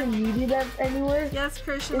you ever needed them anywhere, yes,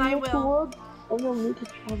 Christian, I will. World, and you'll need to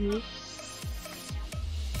travel.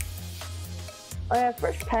 Oh yeah,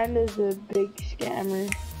 Fresh Panda is a big scammer.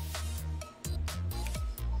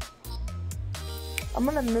 I'm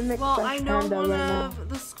gonna mimic Fresh Panda right now. Well, I know one of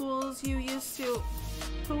the schools you used to.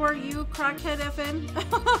 Who are you, crackhead FN?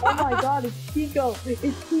 Oh my god, it's Tico.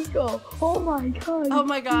 It's Tico. Oh my god. Oh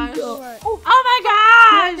my gosh. Oh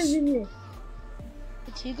my gosh.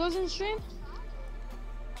 Tico's in stream?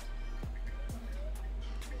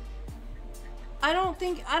 I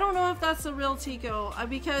don't know if that's the real Tico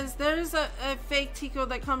because there's a fake Tico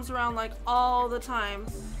that comes around like all the time.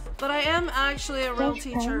 But I am actually a real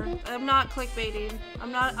teacher. I'm not clickbaiting.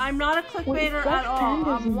 I'm not a clickbaiter at all.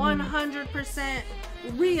 I'm 100%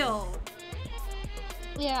 real.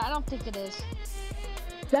 Yeah, I don't think it is.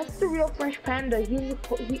 That's the real Fresh Panda.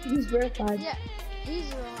 He's verified. Yeah, he's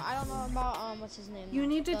real. I don't know about what's his name. You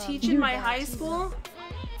need to teach in my high school.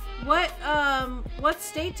 What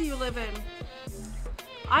state do you live in?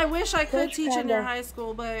 I wish I could teach in your high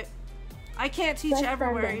school, but I can't teach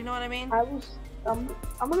everywhere. You know what I mean? I'm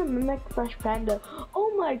gonna mimic Fresh Panda.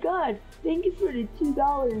 Oh my god! Thank you for the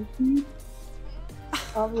 $2.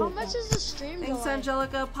 How much is the stream going? Thanks,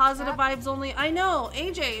 Angelica. Positive vibes only. I know,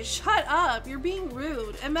 AJ. Shut up. You're being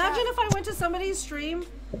rude. Imagine if I went to somebody's stream.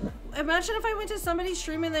 Imagine if I went to somebody's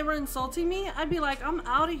stream and they were insulting me. I'd be like, I'm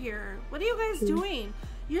out of here. What are you guys doing?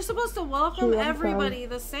 You're supposed to welcome everybody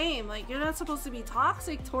the same. Like, you're not supposed to be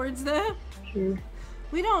toxic towards them.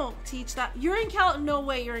 We don't teach that. You're in No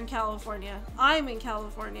way you're in California. I'm in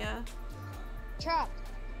California. Trap.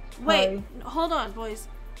 Wait, hold on, boys.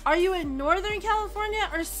 Are you in Northern California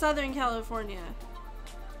or Southern California?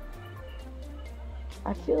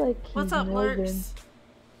 I feel like he's What's up, Northern. Lurks?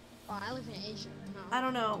 Oh, I live in Asia. No. I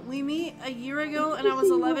don't know. We meet a year ago and I was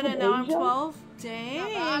 11 and now I'm 12.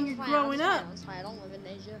 Dang, you're growing up. I don't live in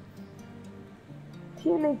Asia.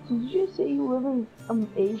 TNA, did you just say you live in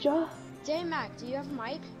Asia? J-Mac, do you have a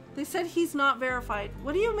mic? They said he's not verified.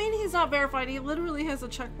 What do you mean he's not verified? He literally has a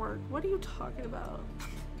check mark. What are you talking about?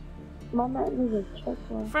 My man has a check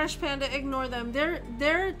mark. Fresh Panda, ignore them.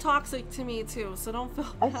 They're toxic to me too, so don't feel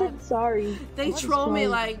bad. I said sorry. They troll me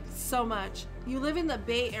like so much. You live in the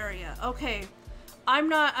Bay Area. Okay.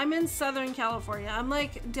 I'm in Southern California. I'm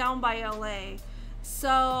like down by LA.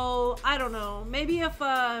 So, I don't know. Maybe if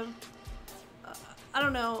I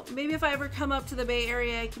ever come up to the Bay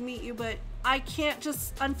Area, I can meet you, but I can't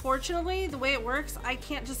just, unfortunately, the way it works, I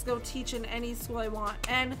can't just go teach in any school I want.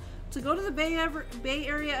 And to go to the Bay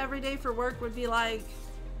Area every day for work would be like,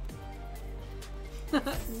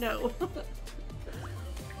 no.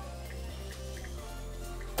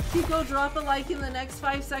 Tico, drop a like in the next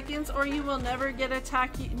 5 seconds or you will never get a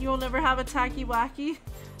tacky, you'll never have a tacky wacky.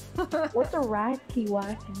 What's a wacky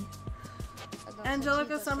wacky?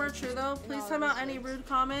 Angelica, some are true though. Please time out any rude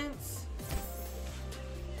comments.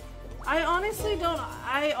 I honestly don't.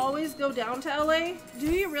 I always go down to LA.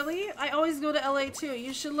 Do you really? I always go to LA too.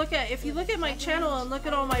 You should look at, if you look at my channel and look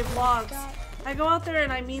at all my vlogs, I go out there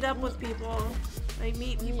and I meet up with people. I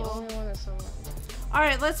meet people.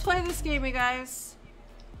 Alright, let's play this game, you guys.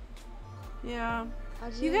 Yeah.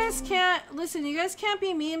 You guys can't, listen, you guys can't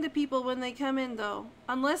be mean to people when they come in though.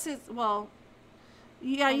 Unless it's, well,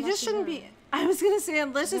 yeah, you just shouldn't be. I was gonna say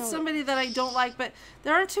unless it's somebody that I don't like, but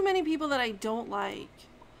there aren't too many people that I don't like.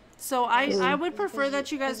 So I would prefer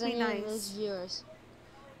that you guys be nice.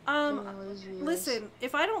 Listen,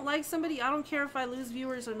 if I don't like somebody, I don't care if I lose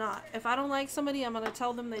viewers or not. If I don't like somebody, I'm gonna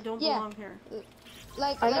tell them they don't belong here.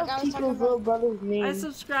 I was talking about brother's name. I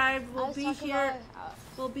subscribed. We'll be here.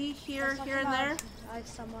 We'll be here, here and there. Like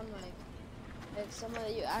someone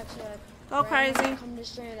that you actually like. Go crazy.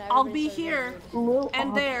 I'll be here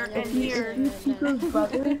and there and here. Tico's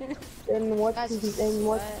brother, then what's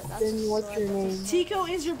your name? Tico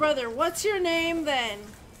is your brother. What's your name then?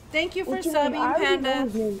 Thank you for subbing, Panda.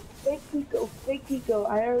 Fake Tico.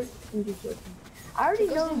 I already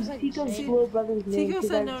know Tico's little brother's name. Tico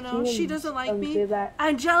said no. She doesn't like me.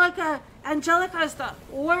 Angelica is the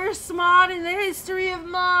worst mod in the history of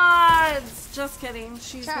mods. Just kidding.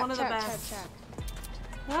 She's one of the best.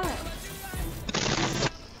 What?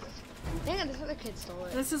 Dang it, this other kid stole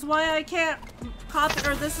it. This is why I can't copy,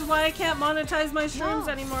 or this is why I can't monetize my streams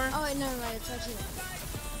anymore. Oh wait, no, right, it's actually.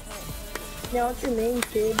 Now what's your name,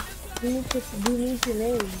 kid? You need your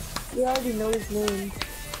name. You already know his name.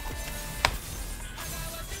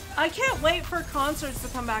 I can't wait for concerts to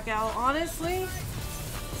come back out, honestly.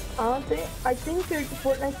 I think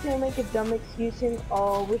Fortnite's gonna make a dumb excuse and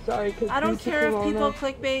we're sorry because I don't care if people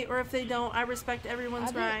clickbait or if they don't. I respect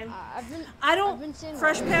everyone's grind.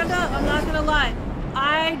 Fresh Panda, I'm not gonna lie.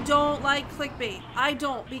 I don't like clickbait. I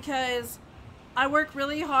don't, because I work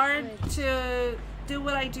really hard to do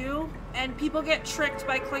what I do, and people get tricked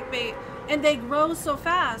by clickbait and they grow so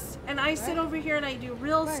fast. And I sit over here and I do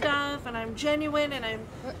real stuff and I'm genuine and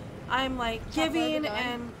I'm like giving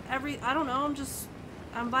and I don't know,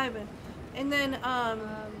 I'm vibing. And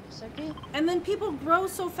then people grow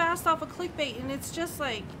so fast off of clickbait, and it's just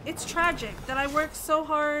like, it's tragic that I work so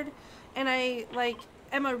hard and I like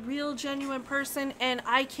am a real genuine person and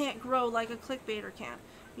I can't grow like a clickbaiter can.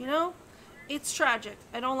 You know? It's tragic.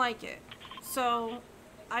 I don't like it. So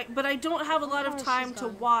but I don't have a lot of time to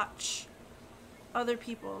watch other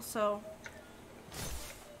people. So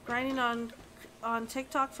grinding on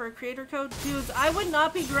TikTok for a creator code? Dudes, I would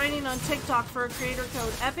not be grinding on TikTok for a creator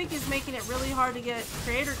code. Epic is making it really hard to get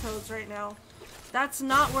creator codes right now. That's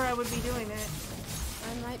not where I would be doing it.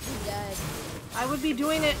 I might be dead. I would be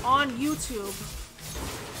doing it on YouTube.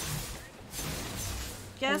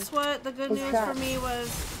 Guess what? The good news for me was,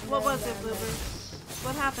 what was it, Bluebird?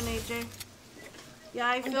 What happened, AJ? Yeah,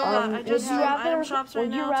 I feel that. I just have item shops right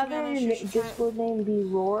now. Would you rather your Discord name be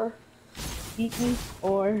Roar, Geeky,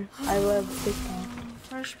 or I love TikTok?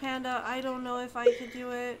 Fresh Panda, I don't know if I could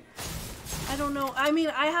do it. I don't know. I mean,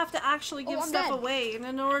 I have to actually give stuff away, and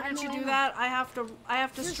in order to do that, I have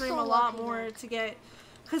to stream a lot more to get,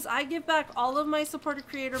 because I give back all of my supported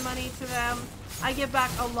creator money to them. I give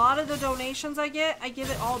back a lot of the donations I get. I give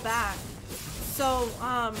it all back. So,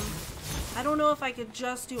 I don't know if I could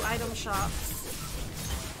just do item shops.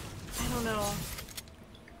 I don't know.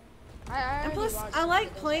 And plus, I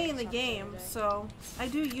like playing the game, so I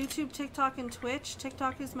do YouTube, TikTok, and Twitch.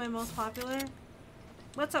 TikTok is my most popular.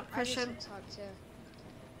 What's up, Christian? I do TikTok too.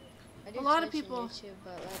 I do a lot of people. YouTube,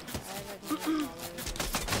 but like, I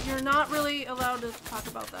have You're not really allowed to talk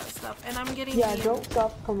about that stuff, and I'm getting. Yeah, don't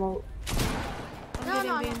stop promote. I'm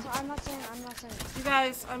not saying. You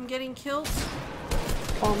guys, I'm getting killed.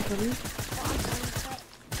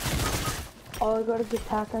 All I got is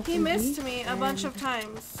attack. He missed me a bunch of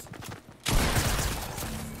times.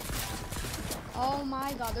 Oh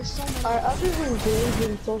my god, there's so many. Other than games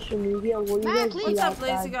and social media, what do you guys do What's up,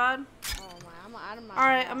 Lazy outside? God?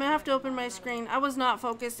 Alright, I'm gonna have to open my screen. I was not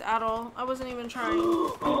focused at all. I wasn't even trying.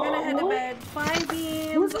 I'm gonna head to bed. Bye,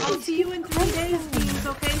 Beans. I'll see you in 3 days, Beans,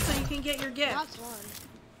 okay? So you can get your gift.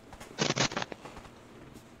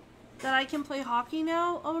 That I can play hockey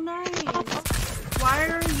now? Oh, nice. Why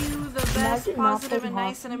are you the best, positive, and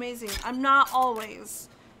nice and amazing? I'm not always.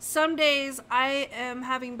 Some days I am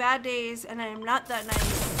having bad days and I am not that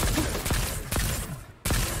nice.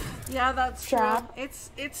 Yeah, that's true.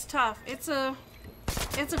 It's tough. It's a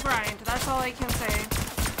grind. That's all I can say.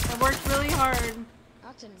 I worked really hard.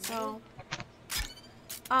 So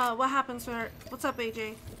what happens for her? What's up,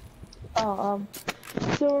 AJ?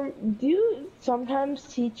 So do you sometimes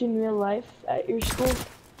teach in real life at your school?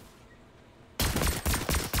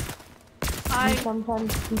 you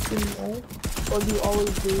sometimes teach in life? Or do you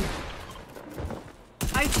always do?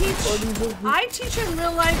 I teach in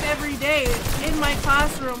real life every day in my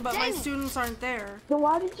classroom, but my students aren't there. So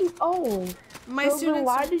why did you, my students.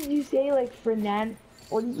 Why did you say like Fernand?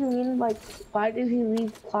 What did you mean, like, why did he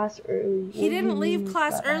leave class early? He didn't leave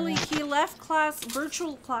class early. He left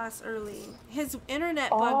virtual class early. His internet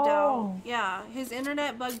bugged out. Yeah, his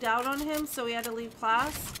internet bugged out on him, so he had to leave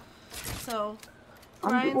class. So,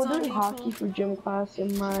 I'm ordering hockey for gym class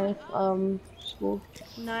in my school.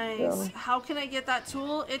 Nice. So. How can I get that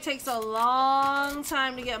tool? It takes a long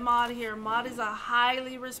time to get mod here. Mod is a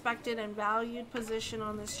highly respected and valued position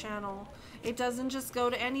on this channel. It doesn't just go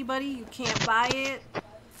to anybody. You can't buy it.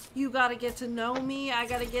 You gotta get to know me. I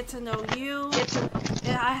gotta get to know you.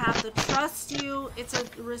 I have to trust you. It's a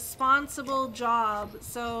responsible job.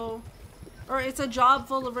 So, or it's a job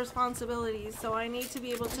full of responsibilities. So I need to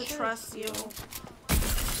be able to trust you.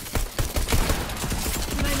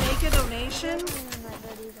 Can I make a donation?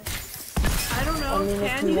 I don't know. I mean,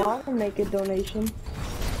 can if you want to make a donation.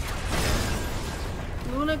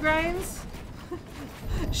 Luna grinds?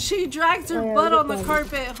 She drags her butt on the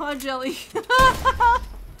carpet, huh, Jelly?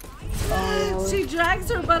 She drags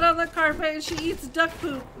her butt on the carpet and she eats duck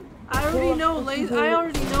poop. I already know Luna's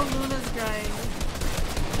grind.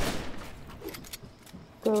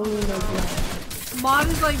 Mod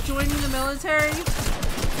is like joining the military.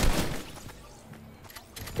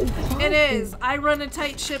 It is. I run a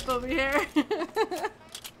tight ship over here.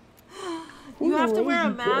 You have to wear a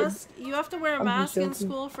mask. You have to wear a mask in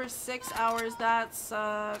school for 6 hours. That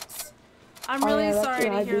sucks. I'm really sorry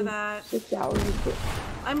to hear that. 6 hours.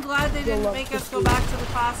 I'm glad they didn't make us go back to the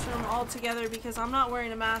classroom altogether because I'm not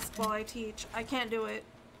wearing a mask while I teach. I can't do it.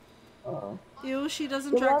 Ew, she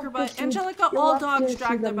doesn't drag her butt. Angelica, all dogs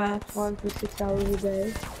drag their butts. For 6 hours a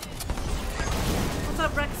day. What's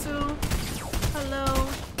up, Rexu? Hello.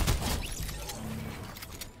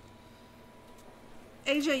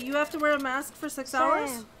 AJ, you have to wear a mask for 6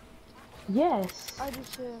 hours? Yes. I do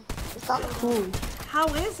too. It's not cool. How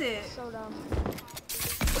is it? So dumb.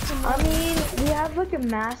 I mean, we have like a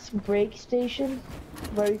mask break station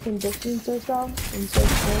where you can distance yourself and start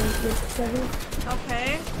playing with each other.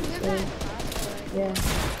 Okay. Yeah.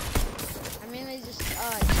 I mean, I just,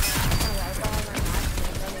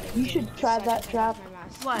 You should try that, Trap.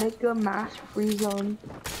 What? Make a mask free zone.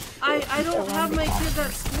 I don't have my kids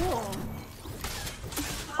at school.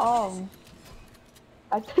 Oh.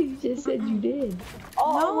 I thought you just said you did.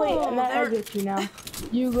 Oh, no, wait, and I get you now.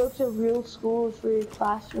 You go to real school for your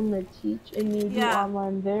classroom to teach, and you do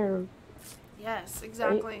online there. Yes,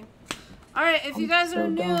 exactly. Alright, if you guys are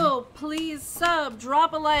new, please sub,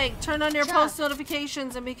 drop a like, turn on your post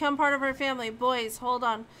notifications, and become part of our family. Boys, hold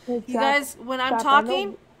on. You guys, when I'm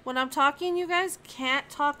talking, you guys can't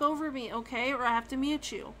talk over me, okay? Or I have to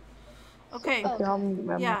mute you. Okay.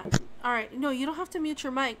 Yeah. Alright. No, you don't have to mute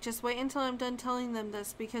your mic. Just wait until I'm done telling them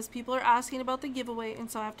this because people are asking about the giveaway and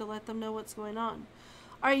so I have to let them know what's going on.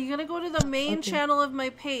 Alright, you're going to go to the main channel of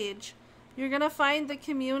my page. You're going to find the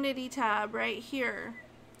community tab right here.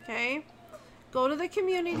 Okay? Go to the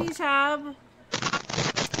community tab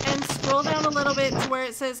and scroll down a little bit to where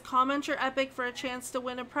it says comment your epic for a chance to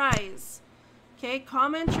win a prize. Okay?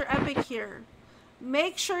 Comment your epic here.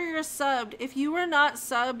 Make sure you're subbed. If you are not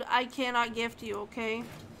subbed, I cannot gift you, okay?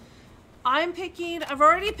 I've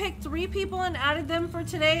already picked 3 people and added them for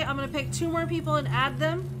today. I'm going to pick 2 more people and add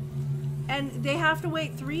them. And they have to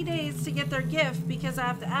wait 3 days to get their gift because I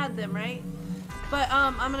have to add them, right? But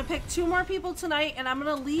I'm going to pick 2 more people tonight and I'm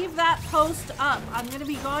going to leave that post up. I'm going to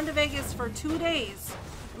be gone to Vegas for 2 days.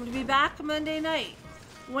 I'm going to be back Monday night.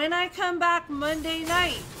 When I come back Monday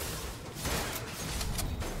night,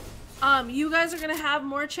 you guys are going to have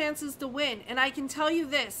more chances to win. And I can tell you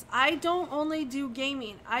this, I don't only do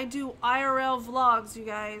gaming. I do IRL vlogs, you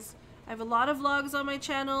guys. I have a lot of vlogs on my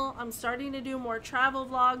channel. I'm starting to do more travel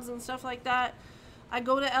vlogs and stuff like that. I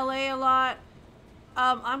go to LA a lot.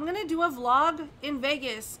 I'm going to do a vlog in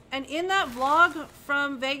Vegas. And in that vlog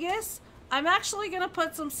from Vegas, I'm actually going to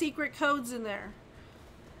put some secret codes in there.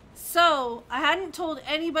 So, I hadn't told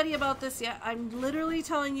anybody about this yet. I'm literally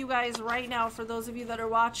telling you guys right now for those of you that are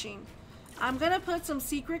watching. I'm going to put some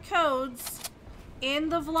secret codes in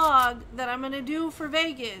the vlog that I'm going to do for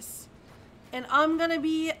Vegas. And I'm going to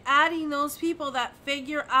be adding those people that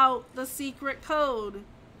figure out the secret code.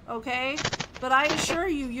 Okay? But I assure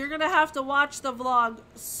you, you're going to have to watch the vlog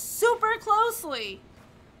super closely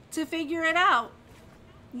to figure it out.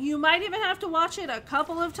 You might even have to watch it a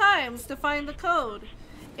couple of times to find the code.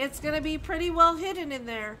 It's going to be pretty well hidden in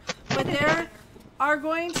there. But there are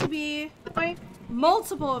going to be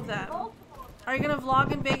multiple of them. Are you gonna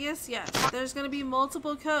vlog in Vegas? Yes. There's gonna be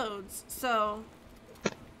multiple codes. So,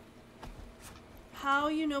 how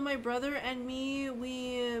you know my brother and me,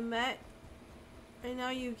 we met. Right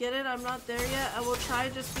now you get it. I'm not there yet. I will try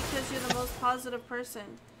just because you're the most positive person.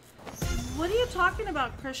 What are you talking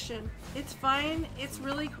about, Christian? It's fine. It's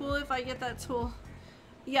really cool if I get that tool.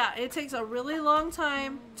 Yeah, it takes a really long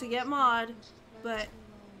time to get mod, but,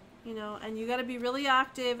 you know, and you gotta be really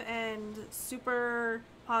active and super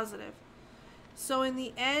positive. So in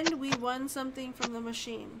the end, we won something from the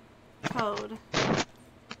machine. Code.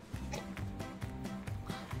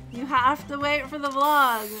 You have to wait for the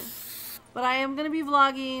vlog. But I am gonna be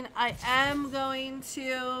vlogging. I am going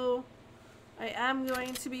to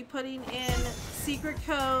be putting in secret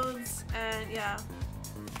codes, and yeah.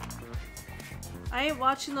 I ain't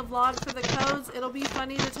watching the vlog for the codes. It'll be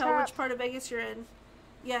funny to tell which part of Vegas you're in.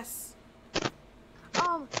 Yes.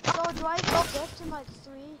 So do I get a gift in like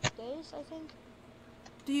 3 days, I think?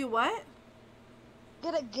 Do you what?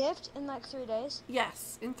 Get a gift in like 3 days?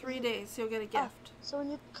 Yes, in 3 days you'll get a gift. So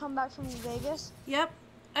when you come back from Vegas? Yep.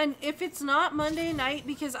 And if it's not Monday night,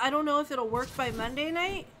 because I don't know if it'll work by Monday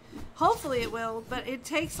night, hopefully it will, but it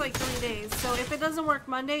takes like 3 days. So if it doesn't work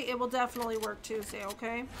Monday, it will definitely work Tuesday,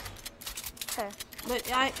 okay? Okay.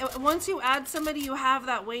 But once you add somebody, you have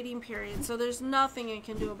that waiting period, so there's nothing you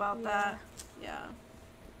can do about that. Yeah.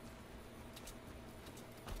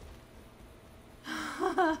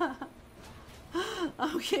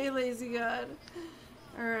 Okay, lazy god.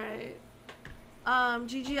 Alright.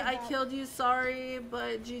 GG, I killed you, sorry,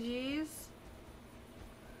 but GG's.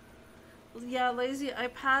 Yeah, lazy, I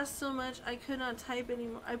passed so much I could not type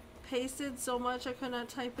anymore. I pasted so much I could not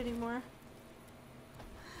type anymore.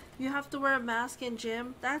 You have to wear a mask in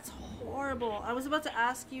gym? That's horrible. I was about to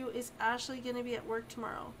ask you, is Ashley gonna be at work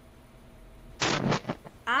tomorrow?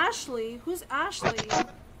 Ashley? Who's Ashley?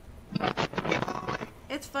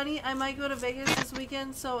 It's funny, I might go to Vegas this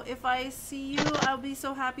weekend, so if I see you, I'll be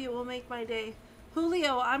so happy it will make my day.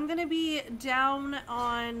 Julio, I'm gonna be down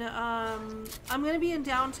on, I'm gonna be in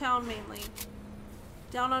downtown mainly.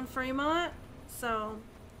 Down on Fremont, so.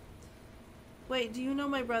 Wait, do you know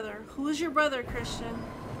my brother? Who is your brother, Christian?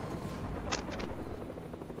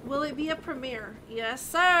 Will it be a premiere? Yes,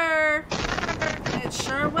 sir! It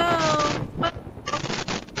sure will!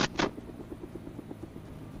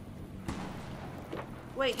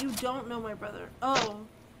 Wait, you don't know my brother. Oh.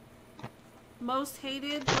 Most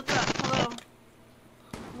hated? What's up? Hello.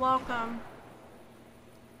 Welcome.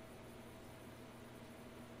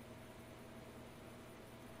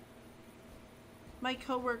 My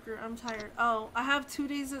coworker, I'm tired. Oh, I have 2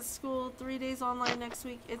 days at school, 3 days online next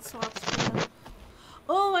week. It swaps for them.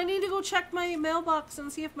 Oh, I need to go check my mailbox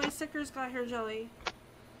and see if my stickers got here, Jelly.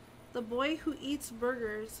 The boy who eats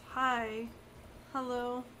burgers. Hi.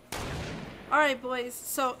 Hello. Alright, boys.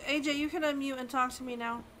 So, AJ, you can unmute and talk to me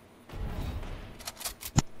now.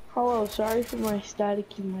 Hello, sorry for my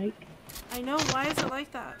staticky mic. I know, why is it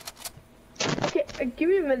like that? Okay, give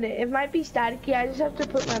me a minute. It might be staticky. I just have to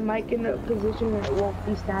put my mic in a position where it won't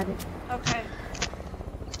be static. Okay.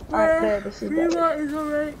 Alright, there, this is better. Is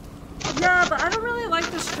alright. Yeah, but I don't really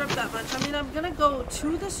like the strip that much. I mean, I'm gonna go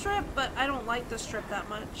to the strip, but I don't like the strip that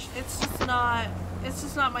much. It's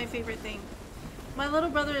just not my favorite thing. My little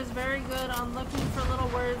brother is very good on looking for little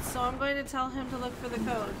words, so I'm going to tell him to look for the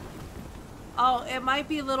code. Oh, it might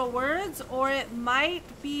be little words, or it might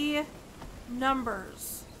be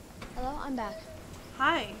numbers. Hello, I'm back.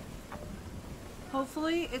 Hi.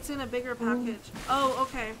 Hopefully, it's in a bigger package. Oh,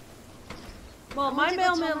 okay. Well, my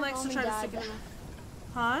mailman likes to try to stick it in.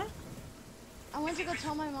 Huh? I went to go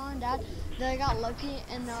tell my mom and dad that I got lucky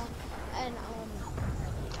and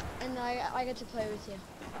I get to play with you.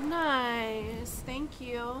 Nice. Thank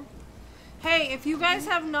you. Hey, if you guys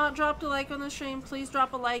have not dropped a like on the stream, please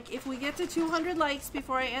drop a like. If we get to 200 likes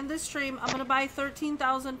before I end this stream, I'm gonna buy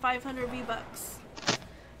 13,500 V-Bucks.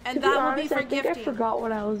 And that will be for gifting. I forgot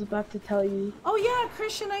what I was about to tell you. Oh yeah,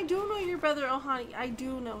 Christian, I do know your brother, Ohani. I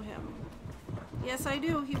do know him. Yes, I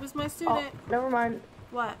do. He was my student. Oh, never mind.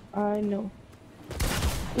 What? I know.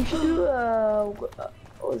 You should do what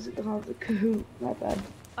was it called? A Kahoot. My bad.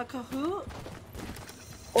 A Kahoot?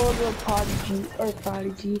 Or the Prodigy. Or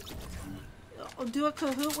Prodigy. Do a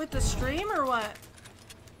Kahoot with the stream or what?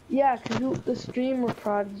 Yeah, Kahoot the stream or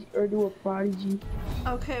Prodigy, or do a Prodigy.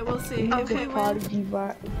 Okay, we'll see. If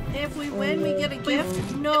we win, we get a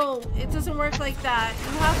gift? No, it doesn't work like that.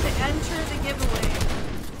 You have to enter the giveaway.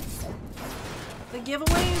 The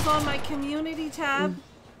giveaway is on my community tab.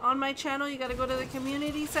 On my channel, you gotta go to the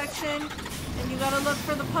community section and you gotta look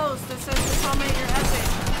for the post that says to comment your epic.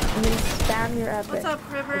 And then spam your epic. What's up,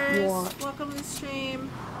 Rivers? Welcome to the stream.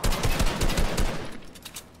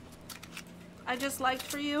 I just liked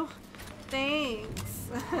for you. Thanks.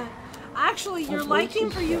 Actually, you're liking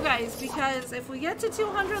for you guys because if we get to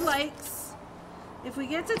 200 likes,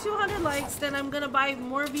 then I'm gonna buy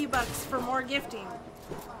more V-Bucks for more gifting.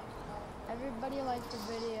 Everybody liked the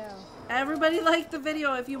video. Everybody liked the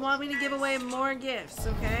video if you want me to give away more gifts,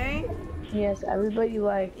 okay? Yes, everybody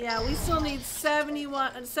liked. Yeah, we still need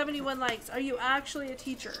 71 likes. Are you actually a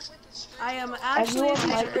teacher? I am actually a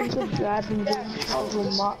teacher. Everyone likes subscribe and also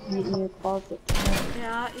not beat in your closet.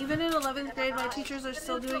 Yeah, even in 11th grade, my teachers are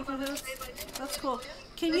still doing Kahoots. That's cool.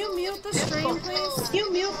 Can you mute the stream, please? You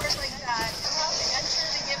mute.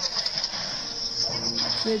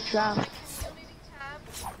 You're trapped.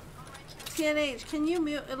 TNH, can you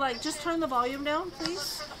mute, like, just turn the volume down,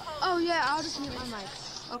 please? Oh yeah, I'll just mute my mic.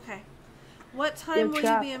 Okay. What time will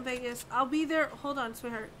you be in Vegas? I'll be there. Hold on,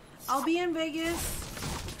 sweetheart. I'll be in Vegas.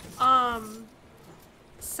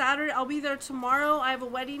 Saturday. I'll be there tomorrow. I have a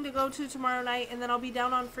wedding to go to tomorrow night, and then I'll be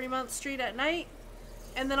down on Fremont Street at night.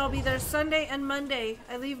 And then I'll be there Sunday and Monday.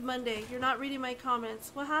 I leave Monday. You're not reading my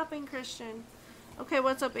comments. What happened, Christian? Okay,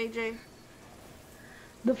 what's up, AJ?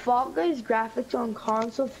 The Fall Guys graphics on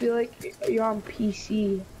console feel like you're on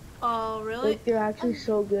PC. Oh, really? Like they're actually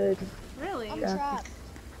so good. Really? I'm trapped.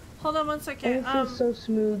 Hold on 1 second. And it feels so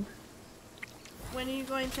smooth. When are you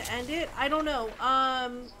going to end it? I don't know.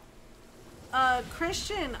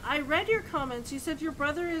 Christian, I read your comments. You said your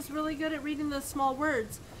brother is really good at reading the small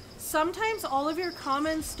words. Sometimes all of your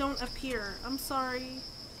comments don't appear. I'm sorry.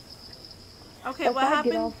 Okay, what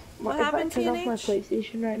happened? What happened, TNH? If I turn off my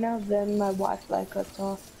PlayStation right now, then my Wi-Fi cuts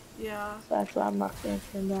off. Yeah. So that's why I'm not going to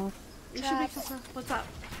turn it off. You should be concerned. What's up?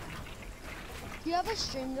 Do you have a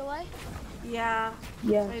stream delay? Yeah.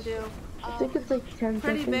 Yes. I do. I think it's like 10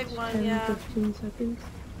 Pretty seconds. big one, 10, yeah. 15 seconds.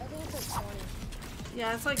 I think it's like 20.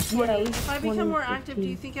 Yeah, it's like 20. Yeah, if I become 20, more active, do 15.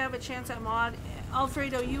 you think I have a chance at mod?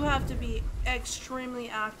 Alfredo, you have to be extremely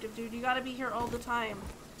active, dude. You gotta be here all the time.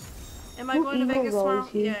 Am I going to Vegas tomorrow?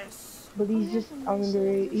 Yes. But he's just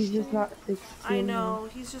underage. He's just not 16. I know.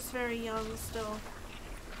 He's just very young still.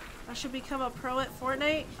 I should become a pro at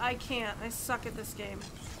Fortnite? I can't. I suck at this game.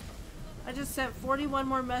 I just sent 41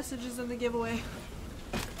 more messages in the giveaway.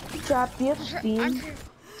 Trap, do you have Steam?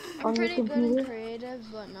 I'm pretty good in creative,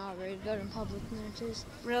 but not very good in public matches.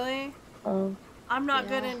 Really? Oh. I'm not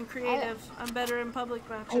good in creative. I'm better in public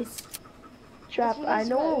matches. Trap, I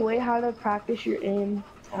know a way how to practice your aim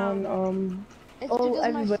on,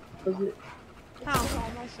 everybody does it. How?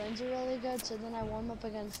 All my friends are really good, so then I warm up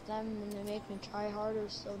against them and they make me try harder,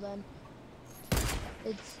 so then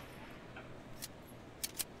it's...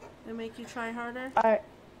 They make you try harder? Alright.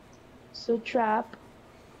 So, Trap.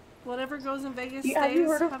 Whatever goes in Vegas stays. Have you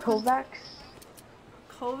heard of Kovacs?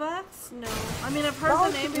 Kovacs? No. I mean, I've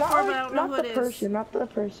heard the name before, but I don't know who it is. Not the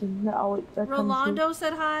person. Rolando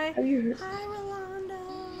said hi. Have you heard? Hi, Rolando.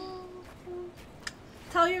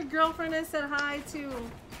 Tell your girlfriend I said hi, too.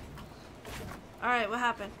 Alright, what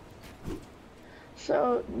happened?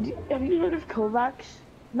 So, have you heard of Kovacs?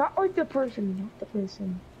 Not like the person, not the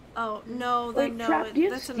person. Oh, no, then no. Trap, do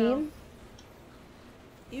you have That's a Steam? no.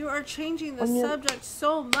 You are changing the subject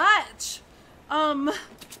so much. I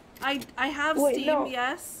have Steam, no.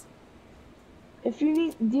 yes. If you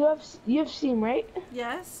need, you have Steam, right?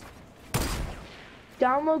 Yes.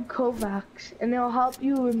 Download Kovacs, and it'll help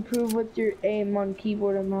you improve with your aim on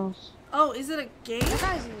keyboard and mouse. Oh, is it a game? You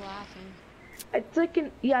guys are laughing. It's like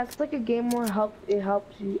it's like a game where it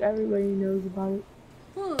helps you. Everybody knows about it.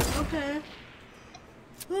 Okay.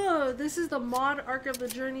 Oh, this is the mod arc of the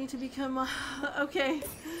journey to become okay.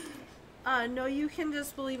 No, you can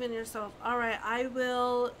just believe in yourself. Alright, I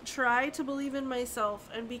will try to believe in myself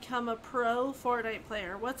and become a pro Fortnite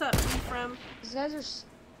player. What's up, Ephraim? These guys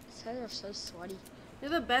are so sweaty.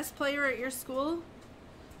 You're the best player at your school?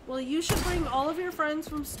 Well, you should bring all of your friends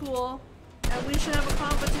from school and we should have a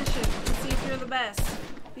competition to see if you're the best.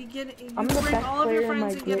 I'm the best player in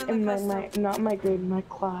my grade, not my grade, my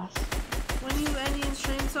class. When are you ending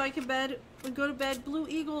stream so I can go to bed? Blue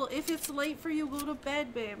Eagle, if it's late for you, go to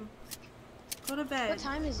bed, babe. Go to bed. What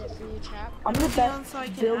time is it for you, Trap? I'm the best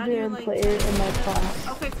builder and player in my class.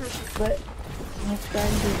 Okay, Christian. But my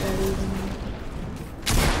friends are better than me.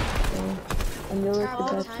 So, and you're like the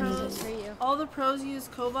best for you. All the pros use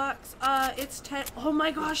Kovacs. It's 10. Oh my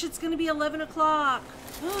gosh, it's gonna be 11 o'clock.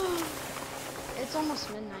 It's almost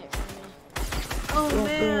midnight for me. Oh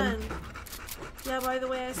man. Yeah, by the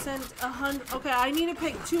way, I sent 100. Okay, I need to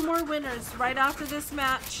pick 2 more winners right after this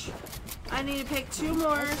match. I need to pick 2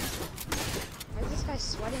 more. Why is this guy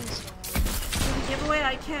sweating so hard? For the giveaway,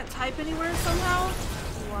 I can't type anywhere somehow.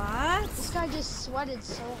 What? This guy just sweated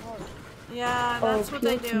so hard. Yeah, that's what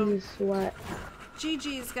they do. Sweat.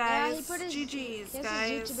 GG's, guys. Yeah, he put his, GG's, he has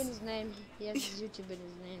guys. his YouTube in his name. He has his YouTube in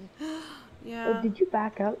his name. Yeah. Oh, did you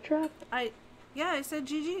back out, Trap? Yeah, I said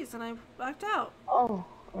GG's and I backed out. Oh,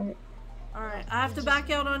 alright. Alright, I have to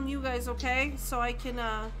back out on you guys, okay? So I can,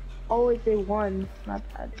 Oh, wait, they won. Not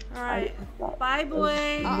bad. Alright. Bye,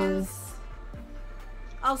 boys.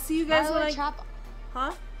 I'll see you guys when I... Chop,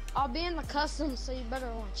 Huh? I'll be in the custom, so you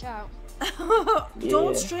better watch out.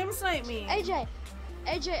 Don't stream snipe me. AJ,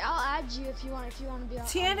 I'll add you if you want to be on.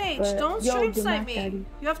 TNH, don't stream snipe me. Daddy.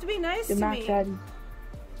 You have to be nice to me. Daddy.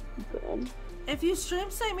 If you stream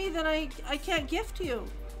snipe me, then I can't gift you.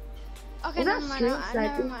 Okay, never mind.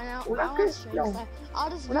 I'll just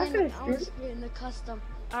be in the custom.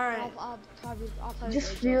 Alright. I'll play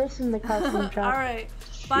Just with steer us in the custom trap. Alright.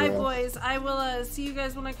 Bye, boys. I will see you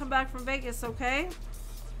guys when I come back from Vegas, okay?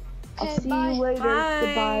 I'll see you later. Bye.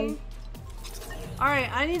 Goodbye. Alright,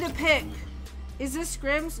 I need to pick. Is this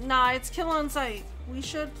scrims? Nah, it's kill on sight. We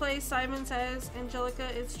should play Simon Says. Angelica,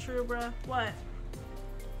 it's true, bruh. What?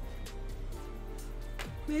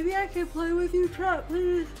 Maybe I can play with you, Trap,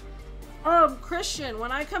 please. Christian,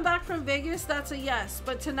 when I come back from Vegas, that's a yes.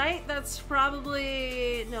 But tonight, that's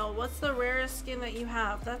probably... No, what's the rarest skin that you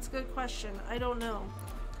have? That's a good question. I don't know.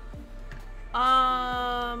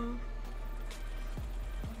 I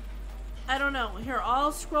don't know. Here,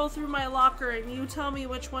 I'll scroll through my locker and you tell me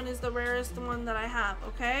which one is the rarest one that I have,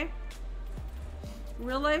 okay?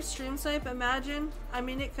 Real life stream snipe, imagine. I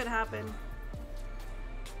mean, it could happen.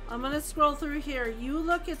 I'm gonna scroll through here. You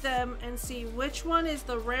look at them and see which one is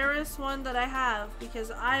the rarest one that I have,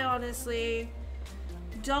 because I honestly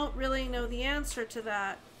don't really know the answer to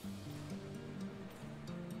that.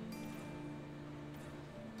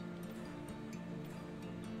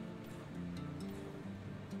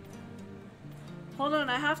 Hold on,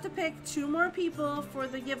 I have to pick 2 more people for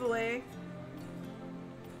the giveaway.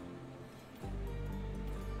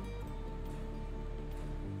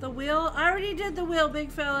 The wheel, I already did the wheel,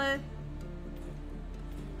 big fella.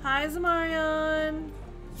 Hi, Zamarion.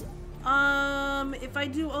 If I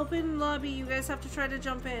do open lobby, you guys have to try to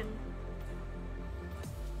jump in.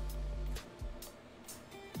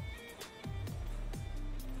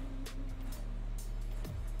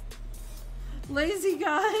 Lazy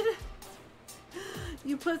God.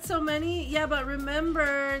 You put so many? Yeah, but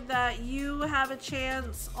remember that you have a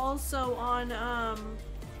chance also on,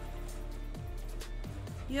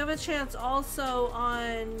 you have a chance also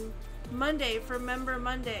on Monday for Member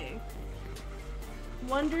Monday.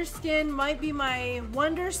 Wonder Skin might be my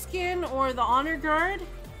Wonder Skin, or the Honor Guard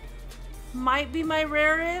might be my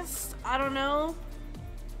rarest. I don't know.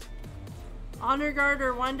 Honor Guard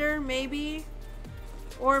or Wonder, maybe.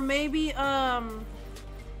 Or maybe, man,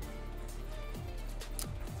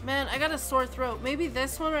 I got a sore throat. Maybe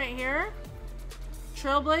this one right here.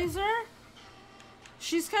 Trailblazer.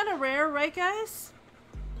 She's kind of rare, right, guys?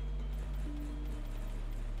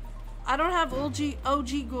 I don't have OG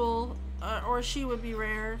Ghoul, or she would be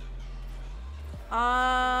rare.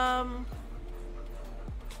 Yeah,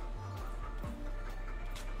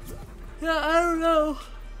 I don't know.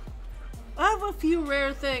 I have a few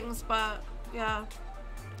rare things, but yeah.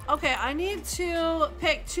 Okay, I need to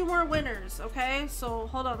pick 2 more winners, okay? So,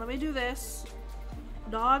 hold on, let me do this.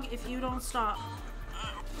 Dog, if you don't stop.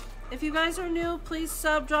 If you guys are new, please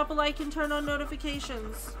sub, drop a like, and turn on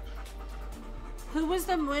notifications. Who was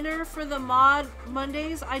the winner for the mod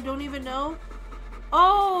Mondays? I don't even know.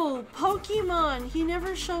 Oh, Pokemon. He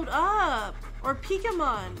never showed up. Or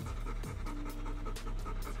Pokemon.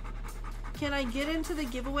 Can I get into the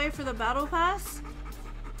giveaway for the battle pass?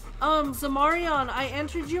 Zamarion, I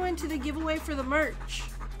entered you into the giveaway for the merch.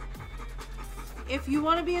 If you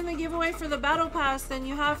want to be in the giveaway for the battle pass, then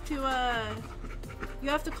you have to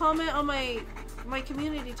comment on my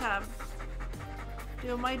community tab.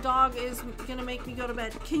 Dude, my dog is gonna make me go to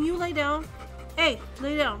bed. Can you lay down? Hey,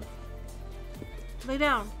 lay down. Lay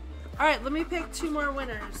down. Alright, let me pick 2 more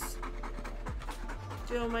winners.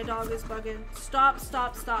 Dude, my dog is bugging. Stop,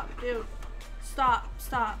 stop, stop. Dude. Stop,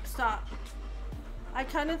 stop, stop. I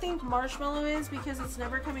kind of think Marshmallow is, because it's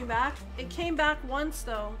never coming back. It came back once,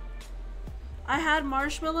 though. I had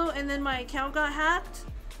Marshmallow, and then my account got hacked.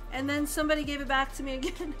 And then somebody gave it back to me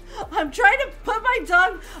again. I'm trying to put my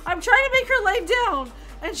dog, I'm trying to make her lay down.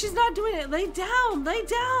 And she's not doing it. Lay down, lay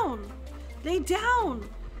down. Lay down.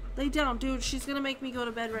 Lay down. Dude, she's gonna make me go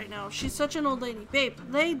to bed right now. She's such an old lady. Babe,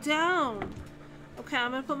 lay down. Okay,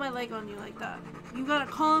 I'm gonna put my leg on you like that. You gotta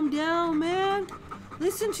calm down, man.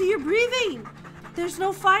 Listen to your breathing. There's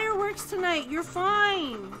no fireworks tonight. You're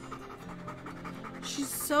fine. She's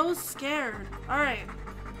so scared. Alright.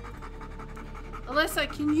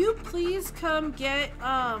 Alyssa, can you please come get,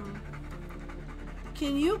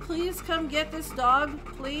 Can you please come get this dog,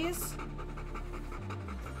 please?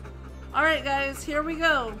 Alright guys, here we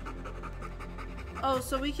go. Oh,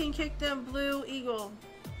 so we can kick them Blue Eagle.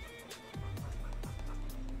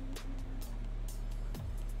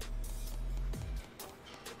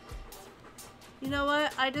 You know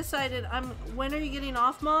what? I decided when are you getting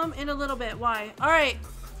off, Mom? In a little bit. Why? Alright.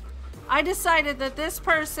 I decided that this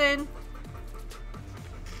person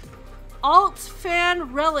alt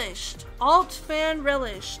fan relished. Alt fan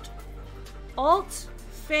relished. Alt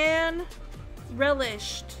fan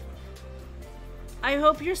relished. I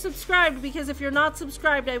hope you're subscribed, because if you're not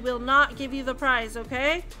subscribed, I will not give you the prize,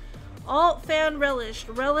 okay? Alt fan relished.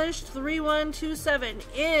 Relished 3127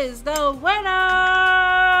 is the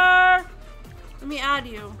winner! Let me add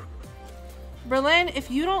you. Berlin,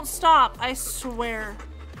 if you don't stop, I swear.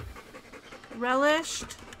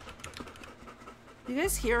 Relished. You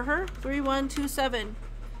guys hear her? 3127.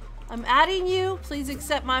 I'm adding you. Please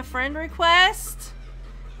accept my friend request.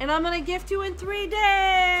 And I'm gonna gift you in 3 days.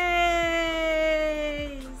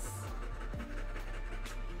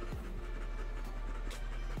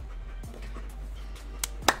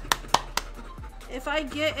 If I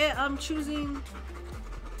get it, I'm choosing.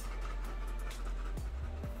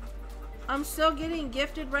 I'm still getting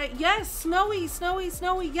gifted, right? Yes, Snowy, Snowy,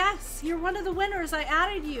 Snowy, yes. You're one of the winners. I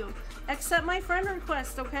added you. Accept my friend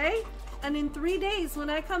request, okay? And in 3 days, when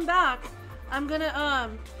I come back, I'm gonna,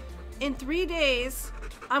 in 3 days,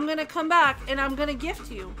 I'm gonna come back and I'm gonna gift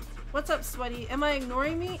you. What's up, Sweaty? Am I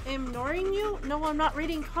ignoring me? Ignoring you? No, I'm not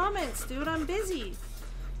reading comments, dude. I'm busy.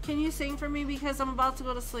 Can you sing for me, because I'm about to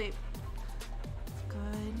go to sleep?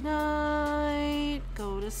 Good night.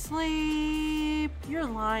 Go to sleep. You're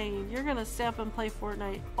lying. You're gonna stay up and play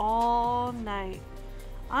Fortnite all night.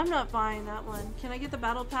 I'm not buying that one. Can I get the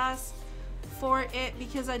battle pass for it,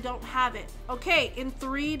 because I don't have it? Okay, in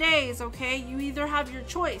 3 days, okay? You either have your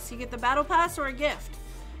choice. You get the battle pass or a gift.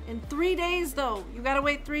 In 3 days, though. You gotta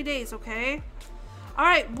wait 3 days, okay?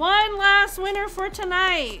 Alright, one last winner for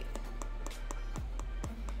tonight.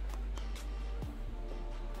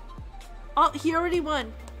 Oh, he already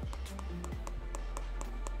won.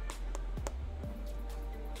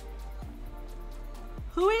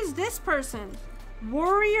 Who is this person?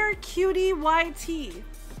 Warrior Cutie YT.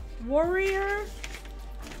 Warrior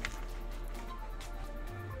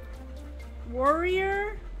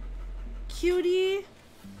Cutie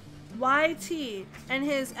YT. And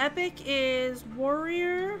his epic is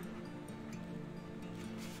Warrior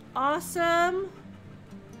Awesome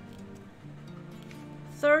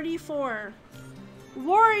 34.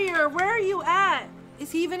 Warrior, where are you at?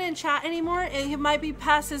 Is he even in chat anymore? It might be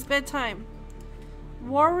past his bedtime.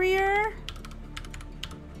 Warrior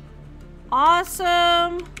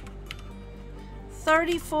Awesome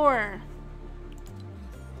 34.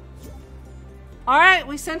 Alright,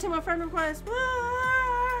 we sent him a friend request. Woo!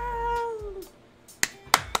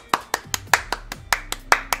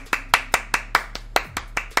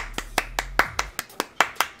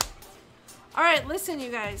 Alright, listen, you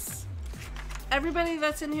guys. Everybody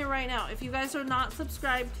that's in here right now, if you guys are not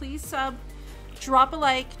subscribed, please sub, drop a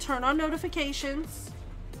like, turn on notifications.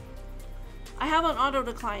 I have an auto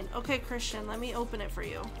decline. Okay, Christian, let me open it for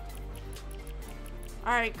you.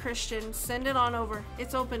 Alright, Christian, send it on over.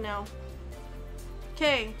 It's open now.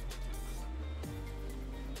 Okay.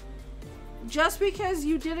 Just because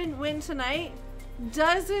you didn't win tonight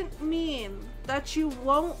doesn't mean that you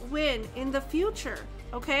won't win in the future.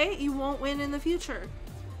 Okay? You won't win in the future.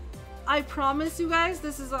 I promise you guys,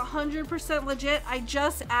 this is 100% legit. I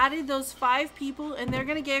just added those 5 people and they're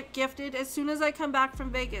gonna get gifted as soon as I come back from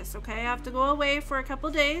Vegas, okay? I have to go away for a couple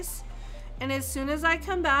days, and as soon as I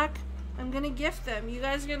come back, I'm gonna gift them. You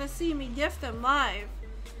guys are gonna see me gift them live.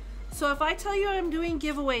 So if I tell you I'm doing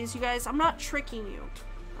giveaways, you guys, I'm not tricking you,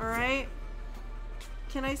 alright?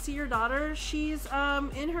 Can I see your daughter? She's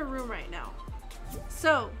in her room right now.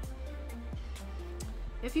 So,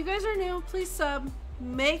 if you guys are new, please sub.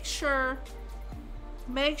 Make sure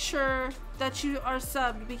that you are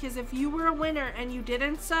subbed, because if you were a winner and you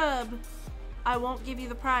didn't sub, I won't give you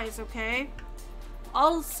the prize, okay?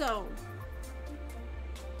 Also,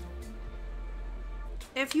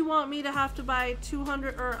 if you want me to have to buy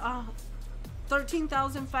 200 or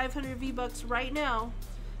 13,500 V-Bucks right now,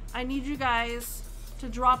 I need you guys to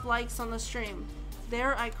drop likes on the stream.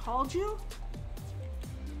 There, I called you?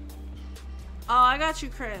 Oh, I got you,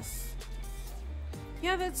 Chris.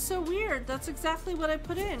 Yeah, that's so weird. That's exactly what I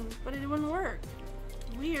put in, but it wouldn't work.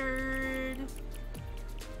 Weird.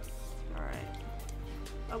 Alright.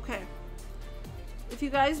 Okay. If you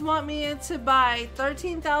guys want me to buy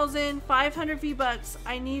 13,500 V-Bucks,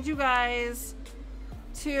 I need you guys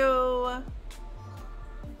to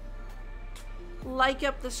like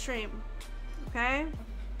up the stream. Okay?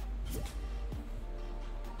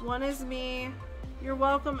 One is me. You're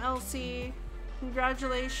welcome, Elsie.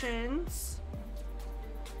 Congratulations.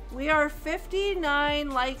 We are 59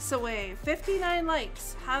 likes away. 59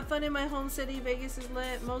 likes. Have fun in my home city. Vegas is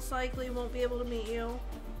lit. Most likely won't be able to meet you.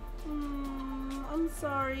 I'm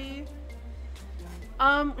sorry.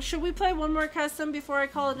 Should we play one more custom before I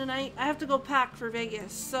call it a night? I have to go pack for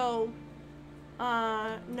Vegas. So,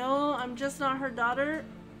 no, I'm just not her daughter.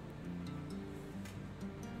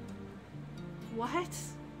 What?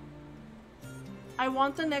 I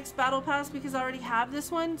want the next battle pass because I already have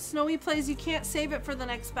this one. Snowy Plays, you can't save it for the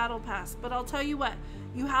next battle pass, but I'll tell you what,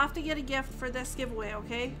 you have to get a gift for this giveaway,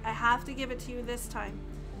 okay? I have to give it to you this time.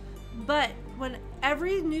 But when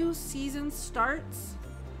every new season starts,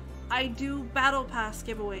 I do battle pass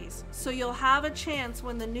giveaways. So you'll have a chance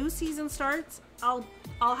when the new season starts. I'll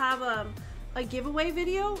have a giveaway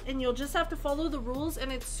video, and you'll just have to follow the rules,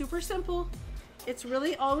 and it's super simple. It's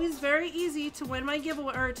really always very easy to win my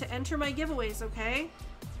giveaway or to enter my giveaways, okay?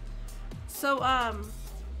 So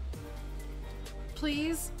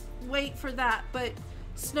please wait for that. But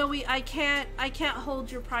Snowy, I can't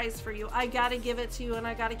hold your prize for you. I gotta give it to you, and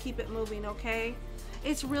I gotta keep it moving, okay?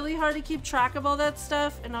 It's really hard to keep track of all that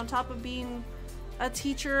stuff, and on top of being a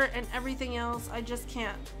teacher and everything else, I just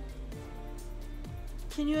can't.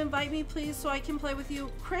 Can you invite me, please, so I can play with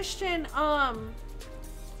you? Christian,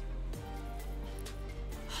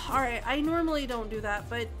 alright, I normally don't do that,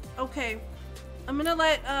 but okay. I'm gonna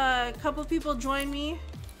let a couple people join me.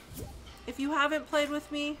 If you haven't played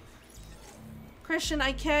with me, Christian,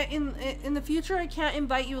 I can't, in the future, I can't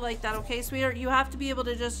invite you like that, okay, sweetheart? You have to be able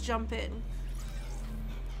to just jump in.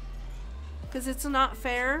 Because it's not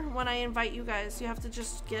fair when I invite you guys. You have to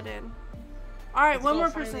just get in. Alright, one more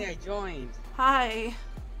person. Finally, I joined. Hi.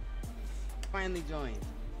 Finally joined.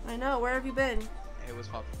 I know, where have you been? It was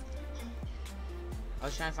popping. I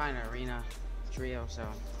was trying to find an arena trio, so.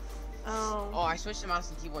 Oh. Oh, I switched the mouse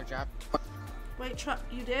and keyboard drop. Wait,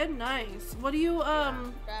 you did? Nice. What do you,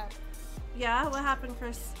 Yeah, what happened,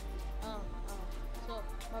 Chris? So,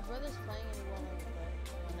 my brother's playing and he won't let me play.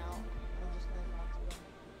 So now, I'm just gonna not to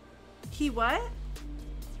him. He what?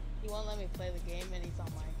 He won't let me play the game and he's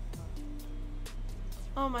on my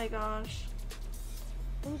Oh my gosh.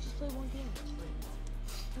 Let me just play one game.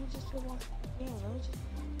 Let me just play one game. Let me just...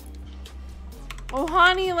 Oh,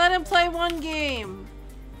 honey, let him play one game.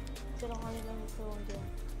 Let me play one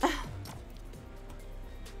game.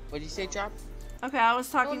 What did you say, Drop? Okay, I was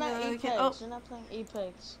talking no, to the other kid. Oh, you're not playing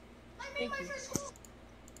Apex. Thank you.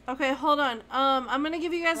 Okay, hold on. I'm gonna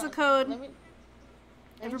give you guys the code.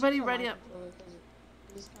 Everybody ready up.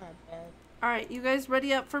 This is kind of bad. Alright, you guys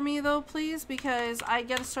ready up for me though, please? Because I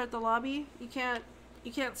gotta start the lobby. You can't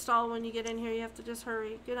stall when you get in here. You have to just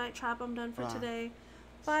hurry. Good night, Trap. I'm done for today.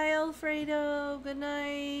 Bye, Alfredo. Good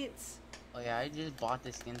night. Oh yeah, I just bought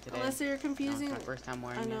this skin today. Alyssa, you're confusing. It's my first time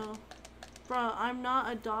wearing it. I know. Bruh, I'm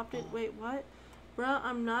not adopted. Wait, what? Bruh,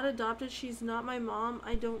 I'm not adopted. She's not my mom.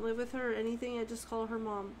 I don't live with her or anything. I just call her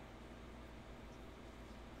mom.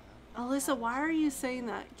 Alyssa, why are you saying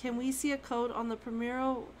that? Can we see a code on the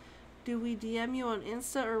Primero? Do we DM you on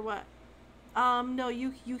Insta or what? No,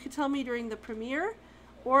 you could tell me during the premiere.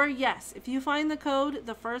 Or yes, if you find the code,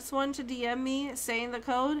 the first one to DM me saying the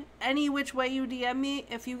code, any which way you DM me,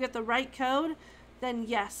 if you get the right code, then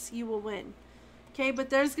yes, you will win. Okay,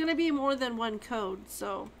 but there's gonna be more than one code,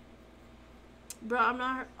 so. Bro, I'm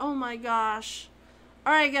not. Oh my gosh.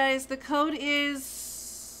 Alright, guys, the code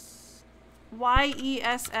is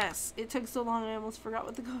YESS. It took so long, I almost forgot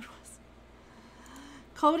what the code was.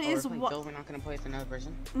 Code is what? We're not gonna play with another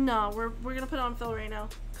person. No, we're gonna put on Phil right now.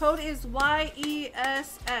 Code is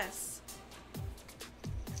YESS.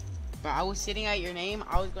 But I was sitting at your name.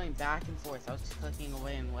 I was going back and forth. I was just clicking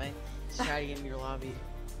away and away to try to get in your lobby.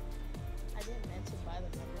 I didn't meant to buy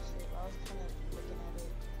the membership. I was kind of looking at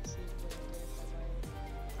it to see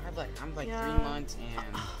what it is. I'm like Yeah. 3 months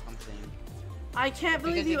and something. I can't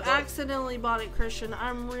believe you accidentally bought it, Christian.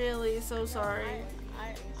 I'm really so sorry.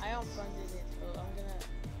 I unfunded it, so I'm gonna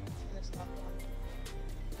stop on it.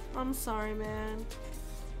 I'm sorry, man.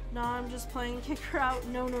 No, I'm just playing kick her out.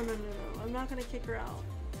 No. I'm not gonna kick her out.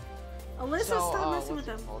 Alyssa, stop messing with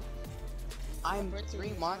them. I'm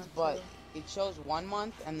 3 months, but it shows 1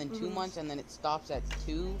 month and then 2 months and then it stops at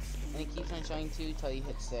 2 and it keeps on showing 2 till you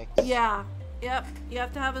hit 6. Yeah. Yep. You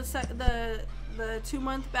have to have the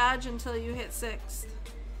 2-month badge until you hit 6.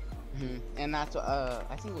 And that's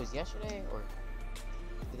I think it was yesterday or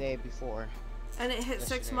the day before. And it hit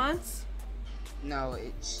yesterday. 6 months? No,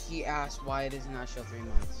 he asked why it does not show 3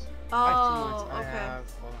 months. Oh, I have 2 months. okay.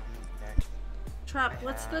 Hold on, okay. Trap,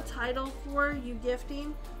 what's the title for you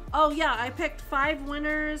gifting? Oh yeah, I picked 5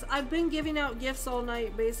 winners. I've been giving out gifts all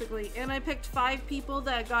night basically, and I picked 5 people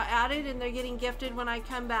that got added and they're getting gifted when I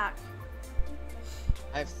come back.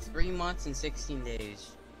 I have 3 months and 16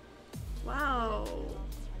 days. Wow.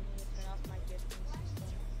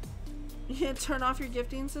 You turn off your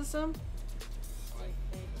gifting system?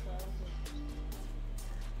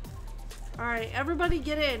 Alright, everybody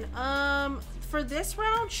get in. For this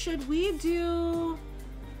round, should we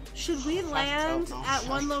land at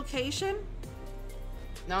one location?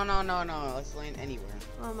 No. Let's land anywhere.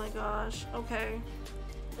 Oh my gosh. Okay.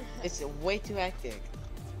 It's way too hectic.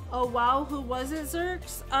 Oh wow, who was it,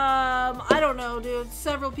 Zerks? I don't know, dude.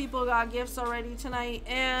 Several people got gifts already tonight,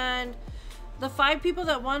 and the 5 people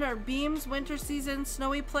that won are Beams, Winter Season,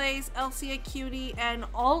 Snowy Plays, LCA Cutie, and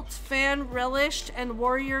Alt Fan Relished, and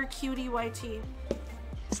Warrior Cutie YT.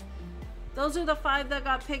 Those are the 5 that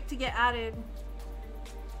got picked to get added.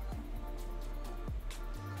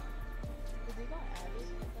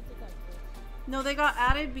 No, they got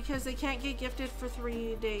added because they can't get gifted for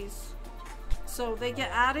 3 days. So they get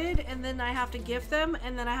added, and then I have to gift them,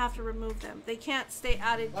 and then I have to remove them. They can't stay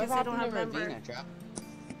added because they don't have member.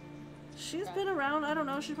 She's been around. I don't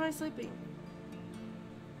know. She's probably sleeping.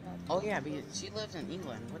 Oh yeah, because she lives in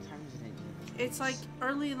England. What time is it in England? It's like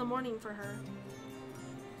early in the morning for her.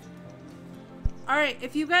 Alright,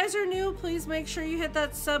 if you guys are new, please make sure you hit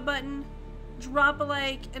that sub button, drop a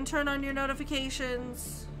like, and turn on your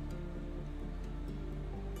notifications.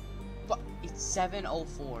 But it's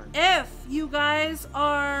 7:04. If you guys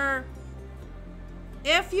are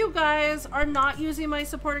not using my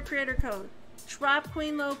supported creator code,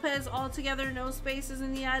 TRAPQUEENLOPEZ, all together, no spaces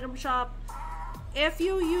in the item shop. If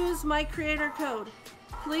you use my creator code,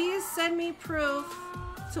 please send me proof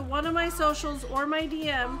to one of my socials or my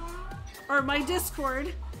DM or my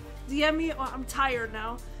Discord. DM me, oh, I'm tired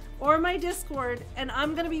now, or my Discord, and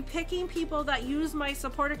I'm gonna be picking people that use my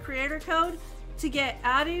supported creator code to get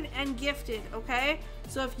added and gifted, okay?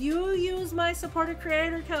 So if you use my supported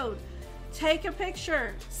creator code, take a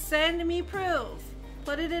picture, send me proof,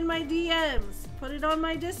 put it in my DMs, put it on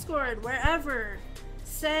my Discord, wherever.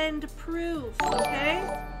 Send proof,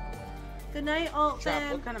 okay? Good night, Alt Trap,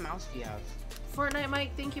 Fan. what kind of mouse do you have? Fortnite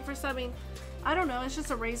Mike, thank you for subbing. I don't know, it's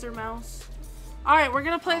just a Razer mouse. Alright, we're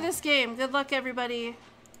gonna play this game. Good luck, everybody.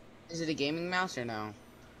 Is it a gaming mouse or no?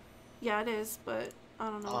 Yeah, it is, but I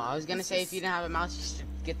don't know. Oh, I was gonna say if you didn't have a mouse, you should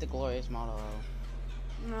get the glorious model.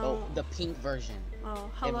 No. Oh, the pink version.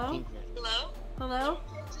 Oh, hello? Hello? Hello?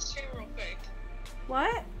 Talk to stream real quick.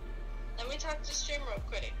 What? Let me talk to stream real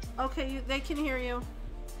quick. Okay, they can hear you.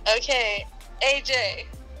 Okay, AJ.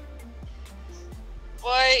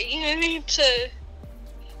 Boy, you need to...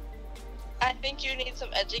 I think you need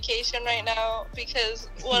some education right now, because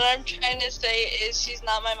what I'm trying to say is she's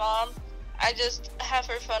not my mom. I just have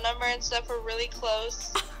her phone number and stuff. We're really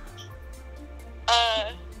close.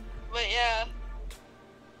 But yeah.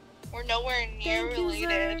 We're nowhere near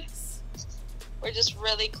related. We're just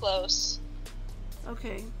really close.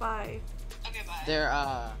 Okay, bye. Okay,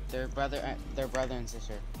 bye. They're brother and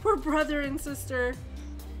sister. We're brother and sister.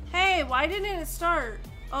 Hey, why didn't it start?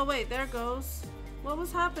 Oh wait, there it goes. What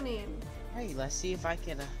was happening? Hey, let's see if I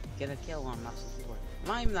can get a kill on mouse and keyboard.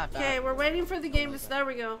 Not even that bad. Okay, we're waiting for the game to. There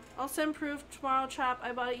we go. I'll send proof tomorrow, Trap.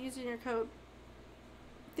 I bought it using your code.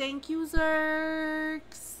 Thank you,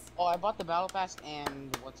 Zerks. Oh, I bought the battle pass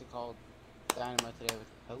and what's it called? Dynamo today with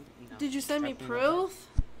code. You know, did you send me proof?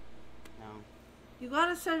 No. You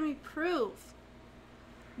gotta send me proof.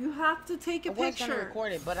 You have to take a picture. I was gonna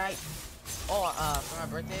record it, but for my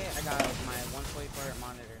birthday, I got my 144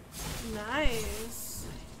 monitor. Nice.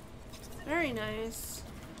 Very nice.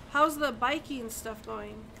 How's the biking stuff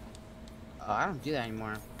going? I don't do that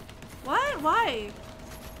anymore. What? Why?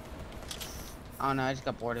 I don't know, I just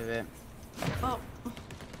got bored of it. Oh.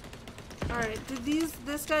 Alright, did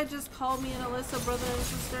this guy just call me and Alyssa brother and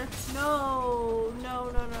sister? No.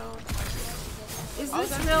 Is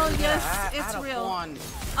this real? Yes, it's real.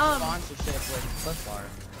 Sponsorship with Cliff Bar.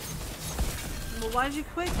 Well, why'd you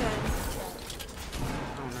quit then?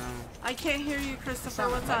 I don't know. I can't hear you, Christopher.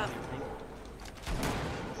 What's up?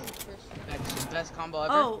 That's the best combo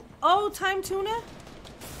ever. Oh, Time Tuna?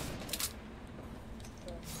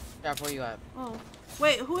 Yeah, where you at? Oh.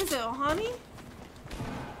 Wait, who is it? Ohani?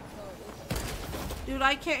 Dude,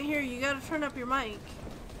 I can't hear you. You gotta turn up your mic.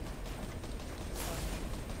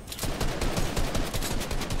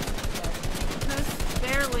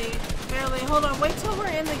 Barely. Hold on. Wait till we're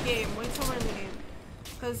in the game.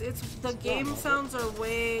 Because the game sounds are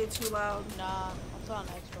way too loud. Nah, I'm still on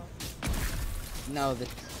Xbox. No,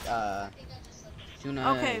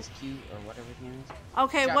 Tuna Okay. is cute or whatever his name is.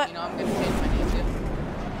 Okay, Chat, what? You know I'm gonna change my name too.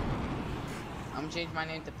 I'm gonna change my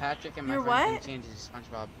name to Patrick, and my You're friend's what? gonna change it to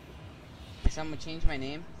SpongeBob. So I'm gonna change my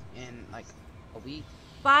name in like a week.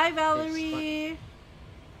 Bye, Valerie.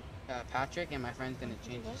 Patrick, and my friend's gonna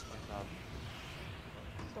change it to SpongeBob.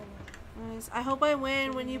 Nice. I hope I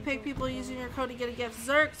win when you pick people using your code to get a gift.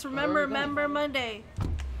 Zerks, remember, member Monday.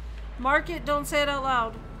 Mark it, don't say it out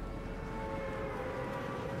loud.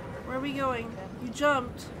 Where are we going? You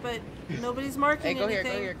jumped, but nobody's marking Hey, go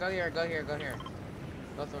anything. here, go here, go here, go here, go here.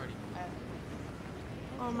 Go Authority.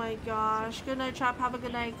 Oh my gosh. Good night, Trap. Have a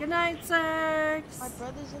good night. Good night, Zerks. My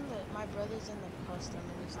brother's in the custom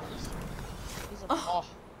and he's like, he's a Oh,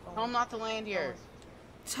 tell him not to land here.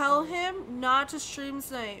 Tell him not to stream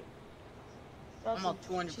snipe. I'm a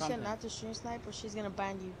 200 She pump said him. not to stream snipe or she's gonna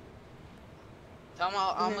ban you. Tell him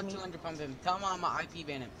I'm a 200 pump him. Tell him I'm a IP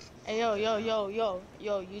ban him. Hey yo, you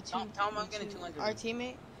two. Tell him I'm gonna 200 him. Our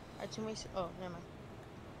teammate, oh, never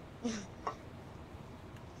mind.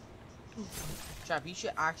 Trap, you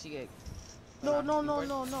should actually get. No. I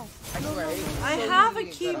swear, I so have a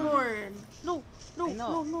easy to get good on. keyboard. No. I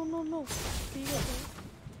know. No.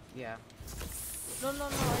 Yeah. No.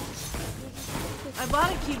 I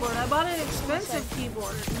bought a keyboard. I bought an expensive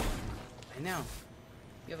keyboard. I know.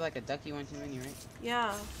 You have like a ducky one too many, right?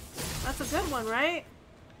 Yeah. That's a good one, right?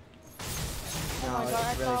 Oh No, my god,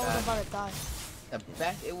 I it's thought really I was bad. about to die. The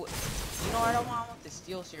best. You know what I don't want? I want the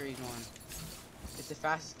Steel Series one. It's the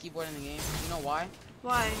fastest keyboard in the game. You know why?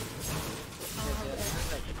 Why?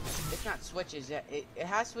 It's not switches. It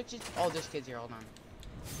has switches. Oh, there's kids here. Hold on.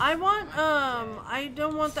 I want, I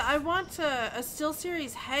don't want I want a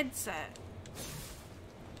SteelSeries headset.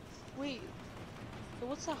 Wait, so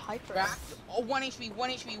what's a hyper? Oh, 1 HP, 1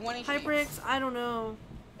 HP, 1 HP. HyperX, I don't know.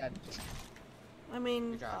 Yeah, I mean,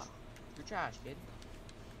 you're trash. You're trash, kid.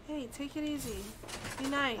 hey, take it easy. Be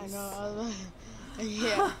nice. I know.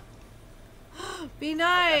 Yeah. Be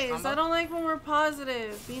nice. I don't like when we're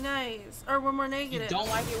positive. Be nice. Or when we're negative. You don't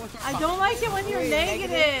like it when I don't like it when you're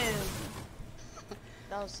negative.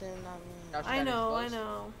 That was him, not me. I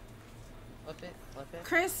know. Flip it.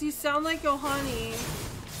 Chris, you sound like Yohani.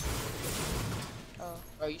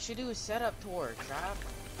 Oh, you should do a setup tour, Trap.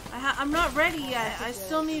 I'm not ready yet. I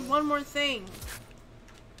still need one more thing.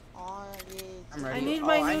 I'm ready. I need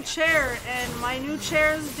my new chair, and my new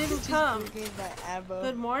chairs didn't come.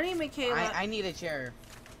 Good morning, Michaela. I need a chair.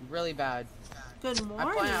 Really bad. Good morning.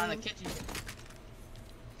 I'm playing on the kitchen.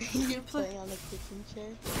 You're playing on the kitchen chair?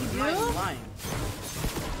 You do? I'm not lying.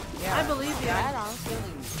 Yeah, I believe you.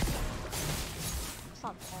 It's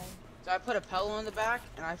not bad. So I put a pillow in the back,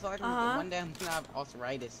 and I feel like one day I'm gonna have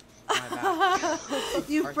arthritis in my back.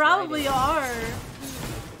 You probably are.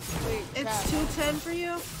 Wait, It's 2:10 for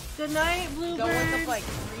you. Good night, Bluebird. Don't wake up like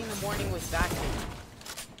 3 in the morning with back pain.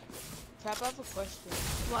 Trap, I have a question.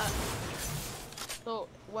 What? So,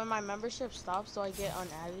 when my membership stops, do I get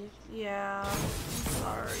unadded? Yeah. I'm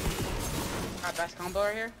sorry. Got best combo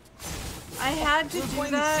right here. I had to do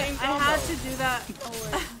that. I had to do that. Oh,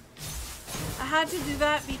 wait. I had to do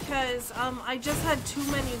that because I just had too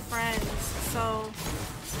many friends. So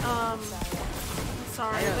I'm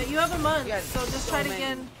sorry, but you have a month, so just try to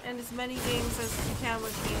get in as many games as you can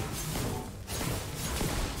with me.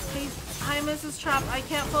 Hey, hi, Mrs. Trap. I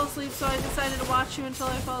can't fall asleep, so I decided to watch you until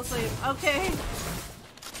I fall asleep. Okay.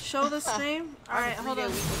 Show the stream. All right, hold on.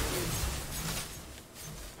 Let's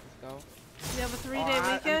go. You have a 3-day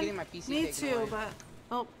weekend? I'm getting my PC Me taken too, away. but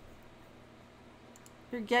oh,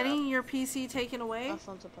 you're getting your PC taken away? My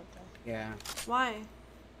phone's up there. Yeah. Why?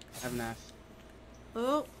 I have enough.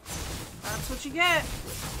 Oh, that's what you get.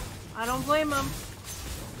 I don't blame them.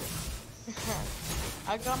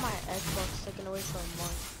 I got my Xbox taken away for a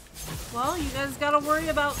month. Well, you guys gotta worry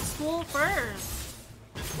about school first.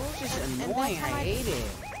 It's annoying. I hate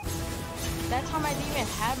it. That time I didn't even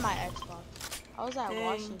have my Xbox. I was at Dang.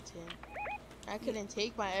 Washington. I couldn't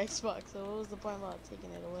take my Xbox, so what was the point about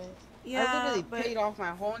taking it away? Yeah, I literally but paid off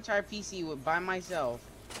my whole entire PC by myself.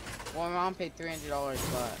 Well, my mom paid $300,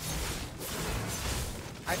 but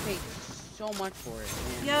I paid so much for it.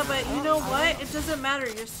 Man. yeah, but you know what? It doesn't matter.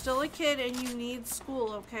 You're still a kid and you need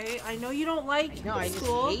school, okay? I know you don't like No, I just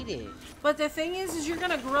school, hate it. but the thing is you're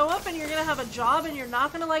gonna grow up and you're gonna have a job and you're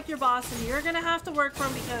not gonna like your boss and you're gonna have to work for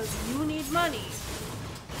him because you need money.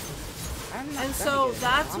 And so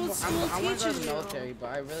that's what school I want to go to teaches the you. military, but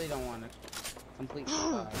I really don't want to complete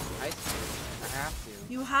high school. I have to.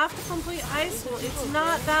 You have to complete high school. It's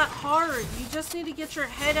not that hard. You just need to get your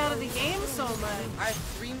head out of the game so much. I have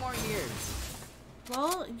 3 more years.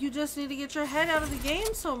 Well, you just need to get your head out of the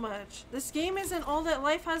game so much. This game isn't all that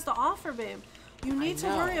life has to offer, babe. You need to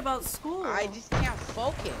worry about school. I just can't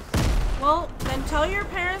focus. Well, then tell your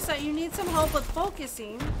parents that you need some help with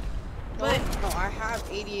focusing. No, I have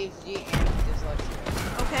ADHD and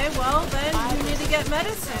dyslexia. Okay, well then you need to get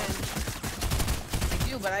medicine. I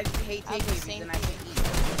do, but I just hate taking it because then I can eat.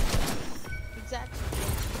 Exactly.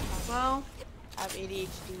 Well, I have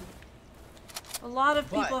ADHD. A lot of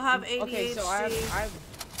people have ADHD. Okay, so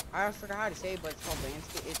I forgot how to say it, but it's called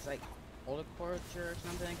landscape. It's like horticulture or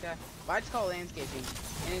something like that. But I just call it landscaping,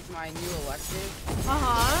 and it's my new elective.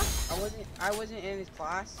 I wasn't in his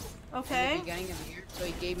class. Okay. In the beginning of the year, so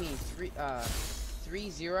he gave me three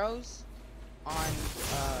zeros on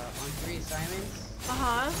 3 assignments.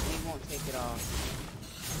 And he won't take it off.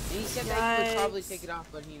 And he said that he would probably take it off,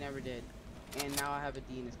 but he never did. And now I have a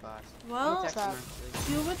D in his class. Well,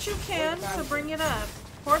 do what you can to bring it up.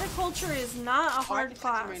 Horticulture is not a hard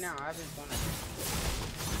class. Right now, I have his phone.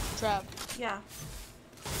 Trap. Yeah.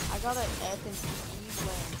 I got an F in PE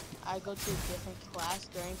when I go to a different class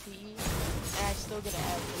during PE, and I still get an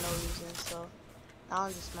F for no reason, so now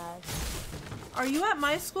I'm just mad. Are you at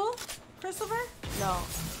my school, Christopher? No.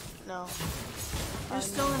 You're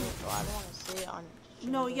still in... Well, I don't want to say it on...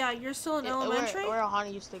 No, yeah, you're still in elementary? Where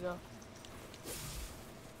Ahani used to go.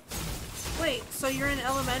 Wait, so you're in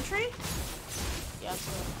elementary? Yeah,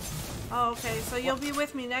 sure. Oh, okay, so you'll be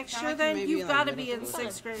with me next year then? You've got to be in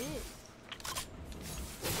 6th grade.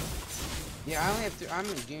 Yeah, I only have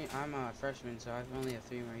I'm a freshman, so I only have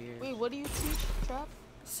 3 more years. Wait, what do you teach, Trap?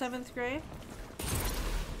 7th grade.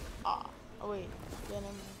 Oh wait. Yeah, never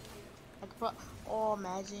mind. I could oh,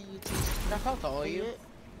 imagine you teach. How tall are you?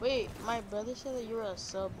 Wait, my brother said that you were a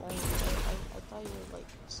sub only. I thought you were like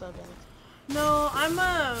sub anything. No, I'm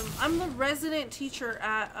the resident teacher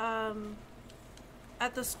at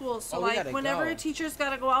the school. So like whenever a teacher's got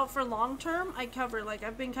to go out for long term, I cover. Like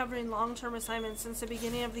I've been covering long term assignments since the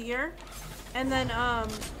beginning of the year, and then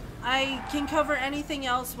I can cover anything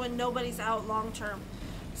else when nobody's out long term.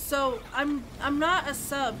 So I'm not a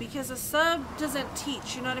sub because a sub doesn't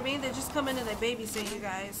teach. You know what I mean? They just come in and they babysit you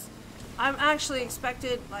guys. I'm actually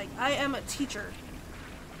expected. Like I am a teacher.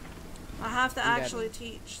 I have to actually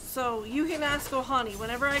teach. So you can ask Ohani.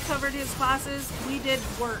 Whenever I covered his classes, we did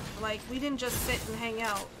work. Like we didn't just sit and hang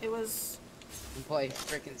out. It was. And play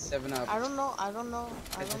freaking 7-Up. I don't know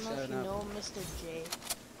if you know Mr. J.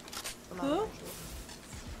 Who?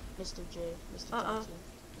 Mr. J. Mr. Johnson.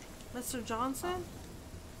 Mr. Johnson?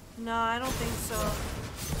 No, I don't think so.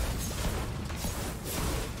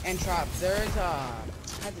 And Trop,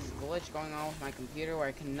 I had this glitch going on with my computer where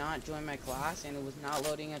I cannot join my class and it was not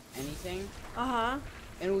loading up anything. And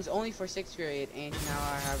it was only for 6th grade, and now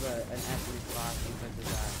I have an F in this class because of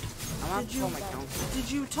that. I'm gonna have to call my counselor.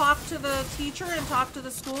 Did you talk to the teacher and talk to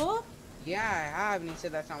the school? Yeah, I have, and he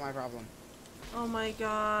said that's not my problem. Oh my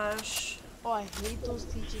gosh. Oh, I hate those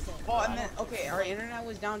teachers. And then, okay, our internet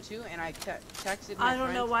was down too, and I texted my I don't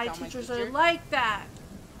friend know why to tell teachers my teacher, are like that.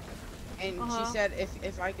 And she said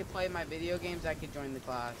if I could play my video games, I could join the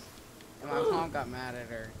class. And my mom got mad at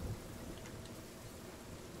her.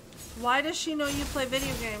 Why does she know you play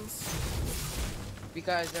video games?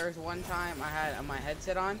 Because there was one time I had my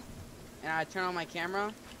headset on, and I turned on my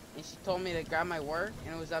camera, and she told me to grab my work,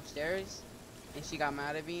 and it was upstairs. And she got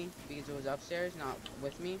mad at me because it was upstairs, not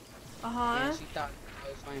with me. And she thought I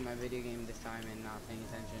was playing my video game this time and not paying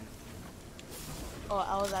attention. Oh,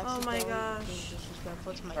 I was actually. Oh my gosh.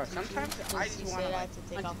 Disrespectful to my teacher. Sometimes I just want to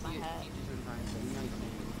take off my hat.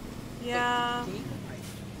 Yeah.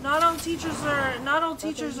 Not all teachers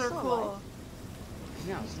are cool.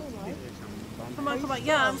 No. Come on.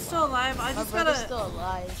 Yeah, I'm still alive. I just gotta. Still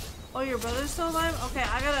alive. Oh, your brother's still alive? Okay,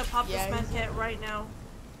 I gotta pop this med kit right now.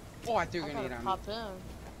 Oh, I threw a grenade on me.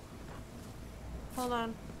 Hold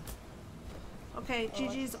on. Okay,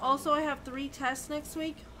 GG's. Also, I have 3 tests next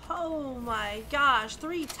week. Oh my gosh,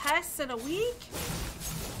 3 tests in a week?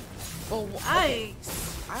 Well, okay.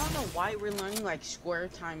 I don't know why we're learning like square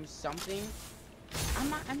times something. I'm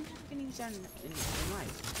not gonna use that in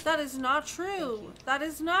life. That is not true. That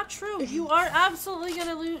is not true. You are absolutely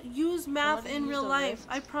gonna use math in real life.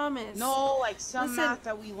 I promise. No, like some math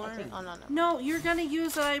that we learn. No, you're gonna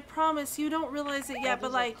use it. I promise. You don't realize it yet,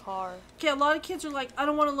 but like, okay, a lot of kids are like, I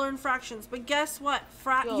don't want to learn fractions. But guess what?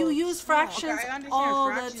 You use fractions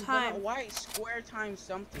all the time. But why square times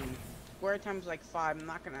something? Square times like 5. I'm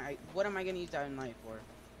not gonna. What am I gonna use that in life for?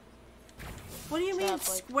 What do you mean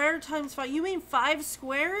square times 5? You mean 5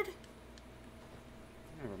 squared?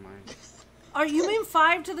 Never mind. You mean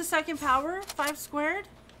 5 to the 2nd power? 5 squared?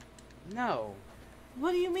 No.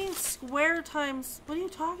 What do you mean square times? What are you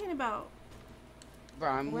talking about? Bro,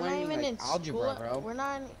 I'm learning like algebra, bro. We're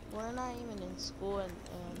not even in school and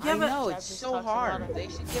Yeah, I but know, it's so hard. They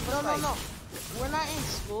should give us like... No. We're not in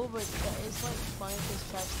school, but it's like funny because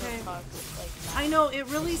Trap still talks like. I know it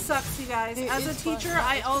really sucks, you guys. As a teacher,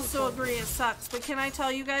 I also fun. agree it sucks. But can I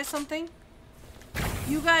tell you guys something?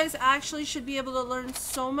 You guys actually should be able to learn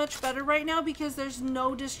so much better right now because there's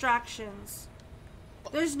no distractions.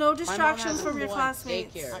 There's no distractions from your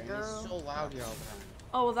classmates. Daycare, and it's so loud here all the time.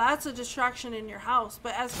 Oh, well, that's a distraction in your house.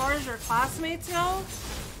 But as far as your classmates go,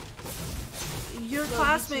 your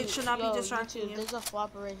classmates should not be distracting you. There's a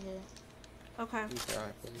flopper right here. Okay.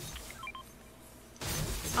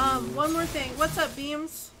 One more thing. What's up,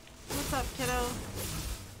 Beams? What's up, kiddo?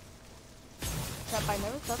 Trap, I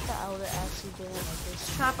never thought that I would have actually been like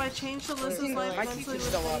this. Trap, I changed the list of life my eventually teacher's with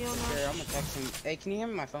still up video for sure. I'm gonna text him. Hey, can you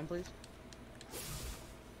hand me my phone, please?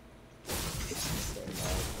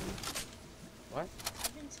 What?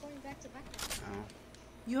 I've been scoring back to back now. Oh.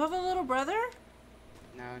 You have a little brother?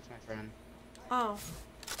 No, it's my friend. Oh.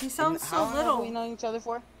 He sounds so How long little. have we known each other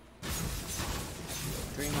for?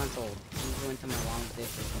 3 months old. We went to my mom's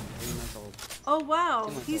daycare. 3 months old. Oh, wow.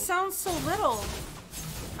 2 months He old. sounds so little.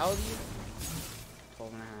 How old are you?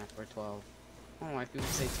 12 and a half or 12. I don't know why people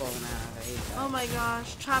say 12 and a half. I hate that. Oh my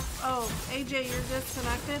gosh. Trap. Oh, AJ, you're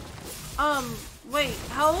disconnected. Wait.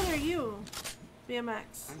 How old are you?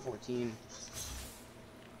 BMX. I'm 14.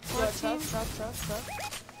 14?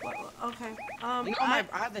 Okay. You know, I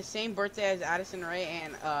have the same birthday as Addison Ray,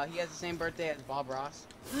 and he has the same birthday as Bob Ross.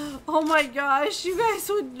 Oh my gosh, you guys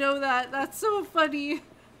would know that. That's so funny.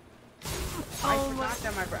 I forgot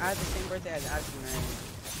that I have the same birthday as Addison Ray.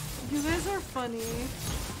 You guys are funny.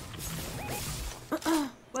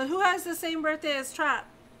 But who has the same birthday as Trap?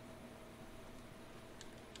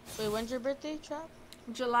 Wait, when's your birthday, Trap?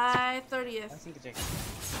 July I 30th. think it's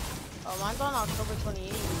Oh, mine's on October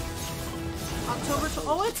 28th. October.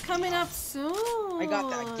 Oh, it's coming up soon. I got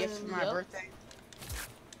that gift for my birthday.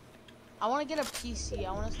 I want to get a PC.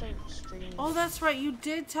 I want to start streaming. Oh, that's right. You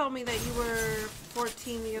did tell me that you were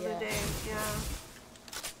 14 the other day. Yeah.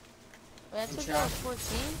 Wait, I told you I was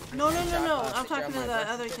 14? No. I'm talking to the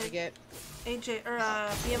other kid. AJ, or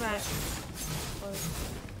BMX.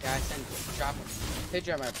 Yeah, I sent drop a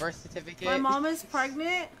picture of my birth certificate. My mom is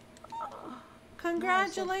pregnant.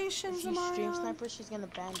 Congratulations, If you stream Sniper, she's gonna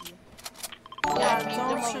ban you. Yeah,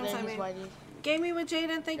 don't stream Sniper. Gaming with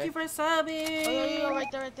Jaden, thank you for subbing. Oh, yeah,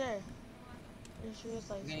 right there.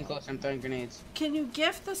 I'm getting close, I'm throwing grenades. Can you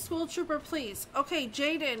gift the school trooper, please? Okay,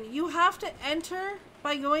 Jaden, you have to enter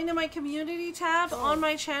by going to my community tab on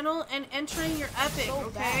my channel and entering your epic,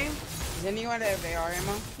 okay? Does anyone have AR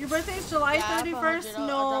ammo? Your birthday is July 31st?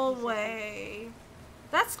 No way.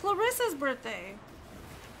 That's Clarissa's birthday.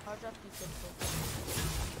 I'll drop you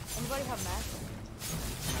 50. Anybody have math?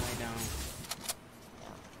 No, I don't.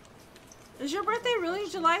 Yeah. Is your birthday really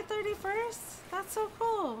July 31st? That's so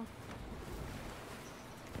cool.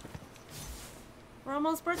 We're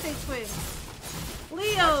almost birthday twins.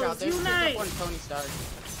 Leos, unite!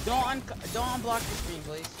 Don't unblock the screen,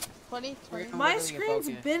 please. 20. My screen's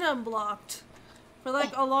been unblocked for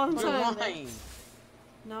like a long time. You're lying.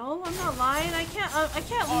 No, I'm not lying. I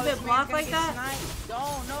can't leave it blocked like that.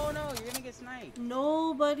 No, you're gonna get sniped.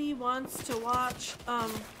 Nobody wants to watch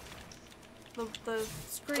the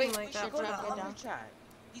screen like that. Go to the other chat.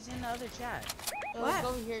 He's in the other chat. Let's go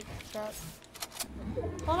over here, chat.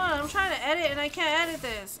 Hold on, I'm trying to edit and I can't edit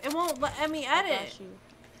this. It won't let me edit.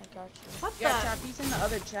 I got you. What the? Yeah, chat, he's in the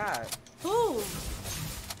other chat. Who?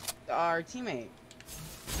 Our teammate.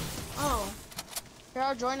 Oh. Here,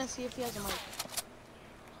 I'll join and see if he has a mic.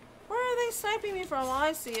 Where are they sniping me from? Oh,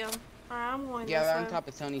 I see them. Alright, I'm going Yeah, this they're way. on top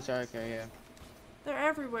of Tony Stark area. They're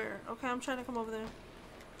everywhere. Okay, I'm trying to come over there.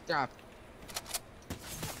 Drop.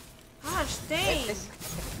 Gosh, dang.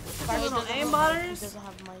 Little aimbotters.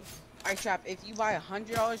 Alright, Trap, if you buy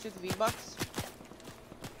 $100 worth of V-Bucks,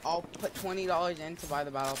 I'll put $20 in to buy the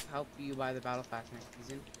battle, help you buy the battle pass next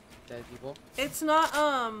season. The people. It's not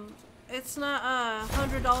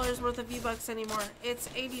 $100 worth of V-Bucks anymore. It's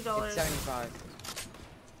 $80. It's 75.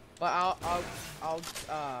 But I'll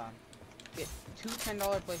get two $10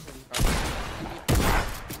 places.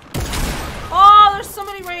 Oh, there's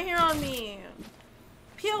somebody right here on me.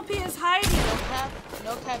 PLP is hiding.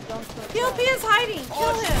 No cap, don't put PLP is hiding.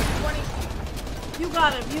 Kill him. You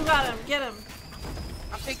got him. Get him.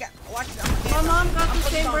 I'm taking. Watch it. My mom got the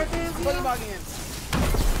same birthday as you.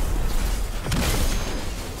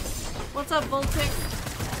 What's up, Voltic?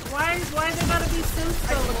 Why they gotta be Sims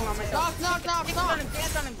so? Knock.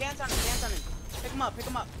 Dance on him. Pick him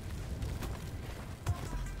up.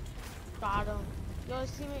 Got him. Yo,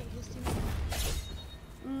 his teammate.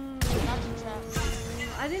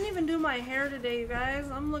 I didn't even do my hair today, you guys.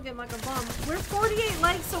 I'm looking like a bum. We're 48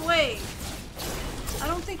 likes away. I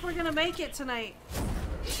don't think we're gonna make it tonight.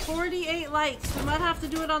 48 likes. We might have to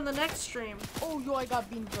do it on the next stream. Oh, yo, I got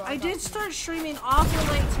Beam, bro. I did start streaming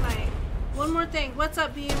awful late tonight. One more thing. What's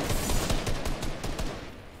up, Beam?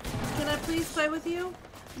 Can I please play with you?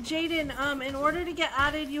 Jaden, in order to get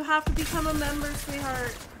added, you have to become a member,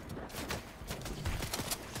 sweetheart.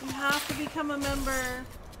 You have to become a member.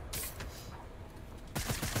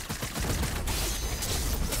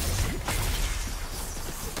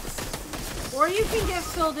 Or you can get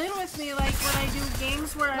filled in with me, like when I do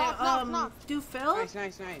games where I do fill.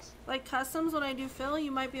 Nice. Like customs when I do fill,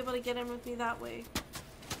 you might be able to get in with me that way.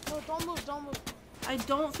 No, don't move. I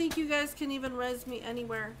don't think you guys can even res me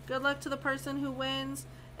anywhere. Good luck to the person who wins.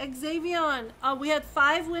 Xavion, we had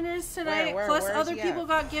 5 winners tonight, plus other people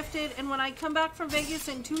got gifted. And when I come back from Vegas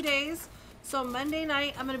in 2 days, so Monday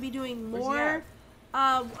night, I'm gonna be doing more.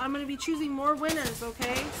 I'm gonna be choosing more winners.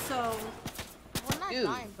 Okay, so. We're not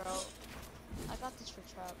dying, bro. I got this for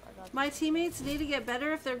Trap. My teammates need to get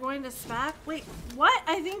better if they're going to smack. Wait, what?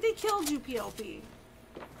 I think they killed you, PLP.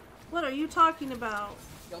 What are you talking about?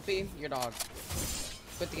 PLP, your dog.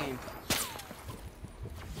 Quit the game.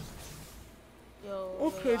 Yo,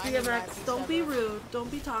 okay, DMX, don't be rude.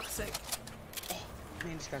 Don't be toxic.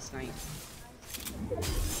 Man, just got sniped.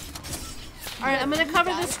 Alright, I'm gonna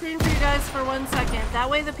cover the screen for you guys for 1 second. That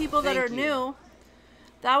way the people that are new,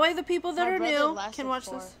 can watch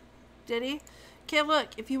this. Did he? Okay, look,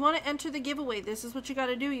 if you want to enter the giveaway, this is what you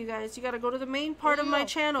gotta do, you guys. You gotta go to the main part of my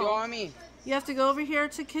channel. You have to go over here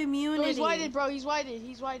to community. No, he's whited, bro. He's whited.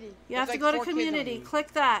 You have to go to community.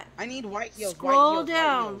 Click that. I need white heels. Scroll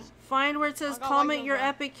down. Find where it says comment your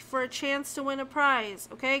epic for a chance to win a prize.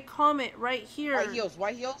 Okay? Comment right here.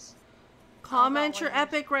 White heels? Comment your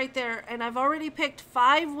epic right there. And I've already picked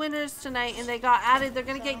 5 winners tonight and they got added. They're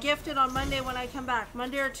gonna get gifted on Monday when I come back.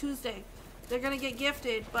 Monday or Tuesday. They're gonna get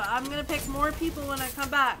gifted, but I'm gonna pick more people when I come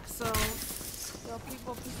back, so. Yo,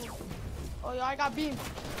 people. Oh, yo, I got Beam.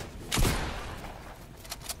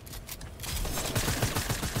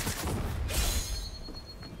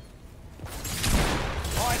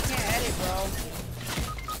 Oh, I can't edit, bro.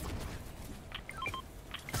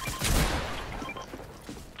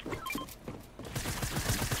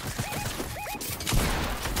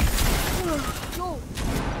 Yo.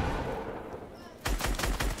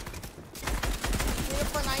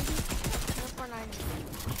 For 90. For 90.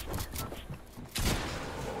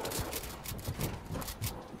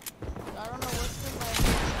 I don't know what's in my.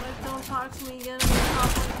 Like, don't talk to me again.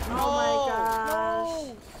 Oh my gosh.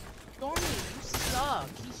 No. Stormy, you suck.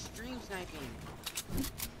 He's stream sniping.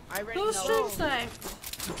 I already Who's know. stream sniped?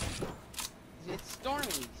 It's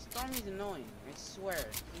Stormy. Stormy's annoying. I swear.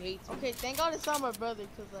 He hates me. Okay, thank God it's not my brother,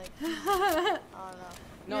 cause like. I don't know.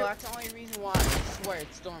 No, that's the only reason why. I swear,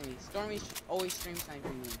 it's Stormy. Stormy's always stream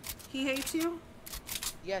sniping me. He hates you?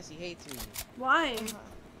 Yes, he hates me. Why?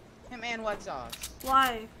 Him and Wet Sauce.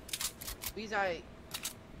 Why? Because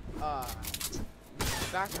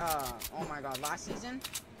oh my god, last season,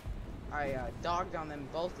 I dogged on them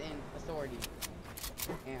both in Authority.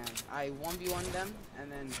 And I 1v1'd them,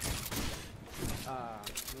 and then, me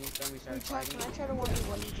and Stormy started fighting. Can I try to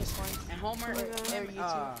 1v1 you just once? And Homer,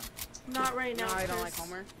 not right now. No, I don't like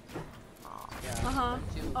Homer. Yeah,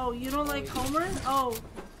 Oh, you don't like Homer? Oh.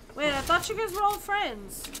 Wait, I thought you guys were all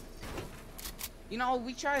friends. You know,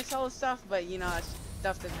 we try to sell stuff, but you know,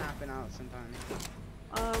 stuff doesn't happen out sometimes.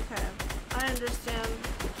 Okay. I understand.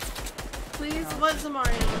 Please, what's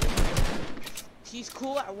Zamarian? He's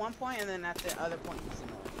cool at one point, and then at the other point, he's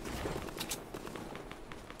annoying.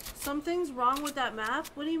 Something's wrong with that map?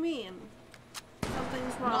 What do you mean?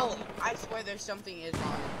 Something's wrong. No, I swear there's something is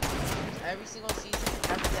wrong. Every single season,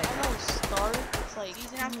 every day. I know start. It's like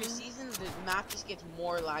season after season, the map just gets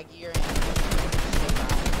more laggier and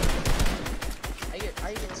I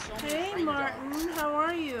get so many Hey Martin, how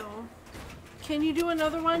are you? Can you do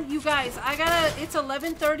another one? You guys, it's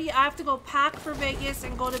 11:30. I have to go pack for Vegas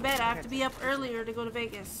and go to bed. I have to be up earlier to go to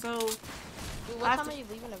Vegas. So dude, what time are you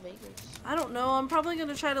leaving to Vegas? I don't know. I'm probably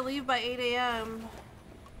gonna try to leave by 8 a.m.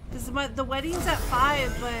 Because the wedding's at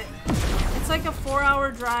 5, but it's like a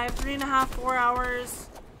 4-hour drive, 3.5, 4 hours.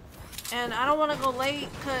 And I don't want to go late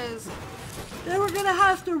because then we're gonna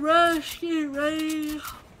have to rush, get ready.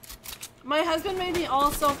 My husband made me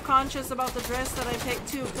all self-conscious about the dress that I picked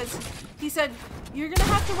too, because he said, you're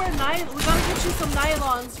gonna have to wear we gotta get you some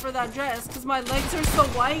nylons for that dress, because my legs are so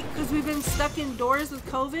white, because we've been stuck indoors with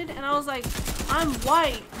COVID, and I was like, I'm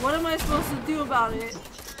white, what am I supposed to do about it?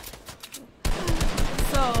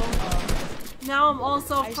 So, now I'm all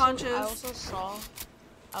self-conscious. I also saw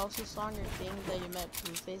I also saw on your thing that you met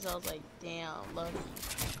Blueface. I was like, damn, lucky.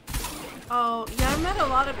 Oh, yeah, I've met a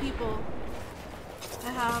lot of people.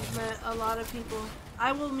 I have met a lot of people.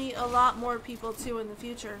 I will meet a lot more people too in the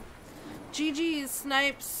future. GG,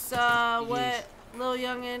 Snipes, what, Lil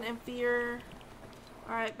Youngin, and Fear.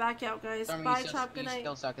 Alright, back out, guys. Stormy, Bye, Chop, good you night.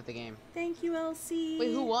 still suck at the game. Thank you, LC.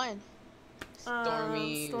 Wait, who won?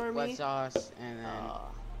 Stormy, Wet Sauce, and then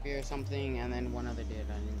Fear something, and then one other dude.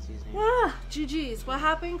 I didn't see his name. Ah, GG's. What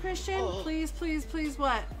happened, Christian? Oh. Please, please, please,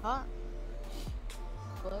 what? Huh?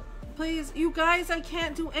 What? Please, you guys, I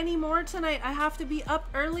can't do any more tonight. I have to be up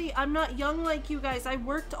early. I'm not young like you guys. I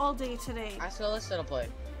worked all day today. I still listen to play.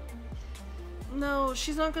 No,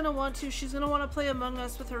 she's not gonna want to. She's gonna want to play Among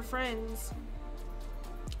Us with her friends.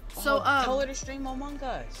 So, tell her to stream Among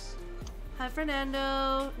Us. Hi,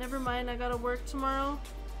 Fernando. Never mind, I gotta work tomorrow.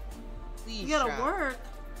 Please, you gotta work?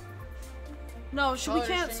 No, we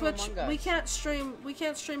can't switch. We can't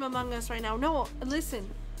stream Among Us right now. No, listen.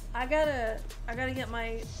 I gotta get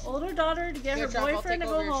my older daughter to get her boyfriend to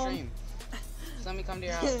go home. Just let me come to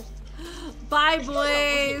your house. Bye,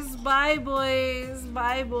 boys. Bye, boys.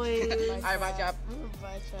 Bye, boys. Alright, bye, Chop.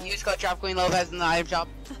 Use code TRAPQUEENLOPEZ in the item shop.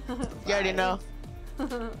 You already know.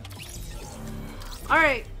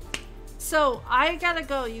 Alright. So, I gotta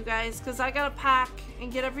go, you guys, because I gotta pack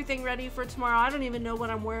and get everything ready for tomorrow. I don't even know what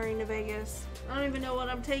I'm wearing to Vegas. I don't even know what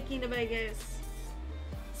I'm taking to Vegas.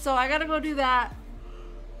 So, I gotta go do that.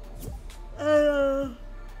 I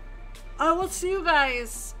will see you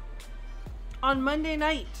guys on Monday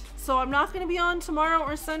night. So I'm not going to be on tomorrow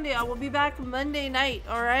or Sunday. I will be back Monday night,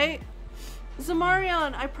 alright?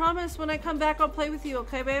 Zamarion, I promise when I come back I'll play with you,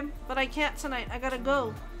 okay, babe? But I can't tonight. I gotta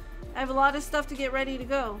go. I have a lot of stuff to get ready to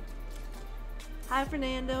go. Hi,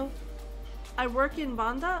 Fernando. I work in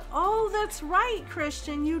Banda? Oh, that's right,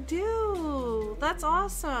 Christian. You do. That's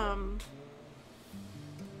awesome.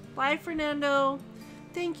 Bye, Fernando.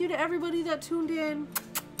 Thank you to everybody that tuned in.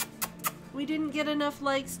 We didn't get enough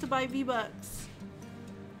likes to buy V-Bucks.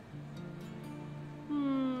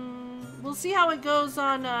 We'll see how it goes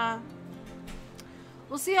on,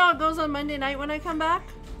 Monday night when I come back.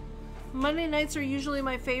 Monday nights are usually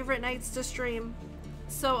my favorite nights to stream.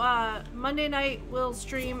 So, Monday night we'll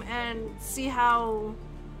stream and see how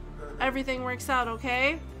everything works out,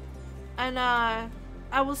 okay? And, I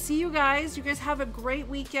will see you guys. You guys have a great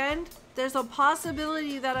weekend. There's a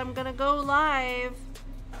possibility that I'm gonna go live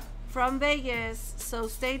from Vegas, so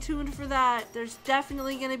stay tuned for that. There's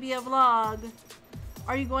definitely gonna be a vlog.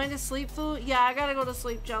 Are you going to sleep, Fu? Yeah, I gotta go to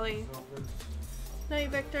sleep, Jelly. Night,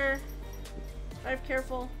 Victor. Drive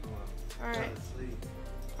careful. Alright.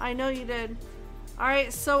 I know you did.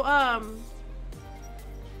 Alright, so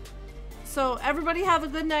everybody have a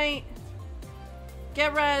good night.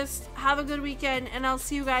 Get rest. Have a good weekend, and I'll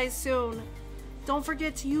see you guys soon. Don't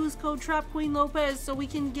forget to use code TRAPQUEENLOPEZ so we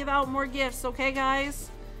can give out more gifts, okay, guys?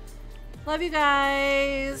 Love you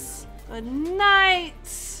guys. Good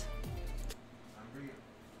night.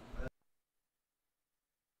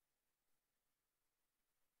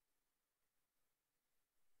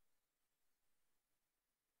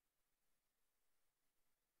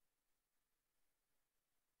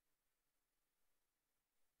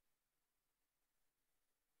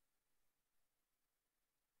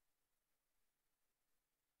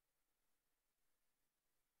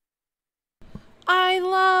 I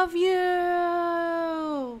love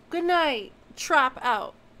you. Good night. Trap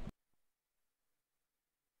out.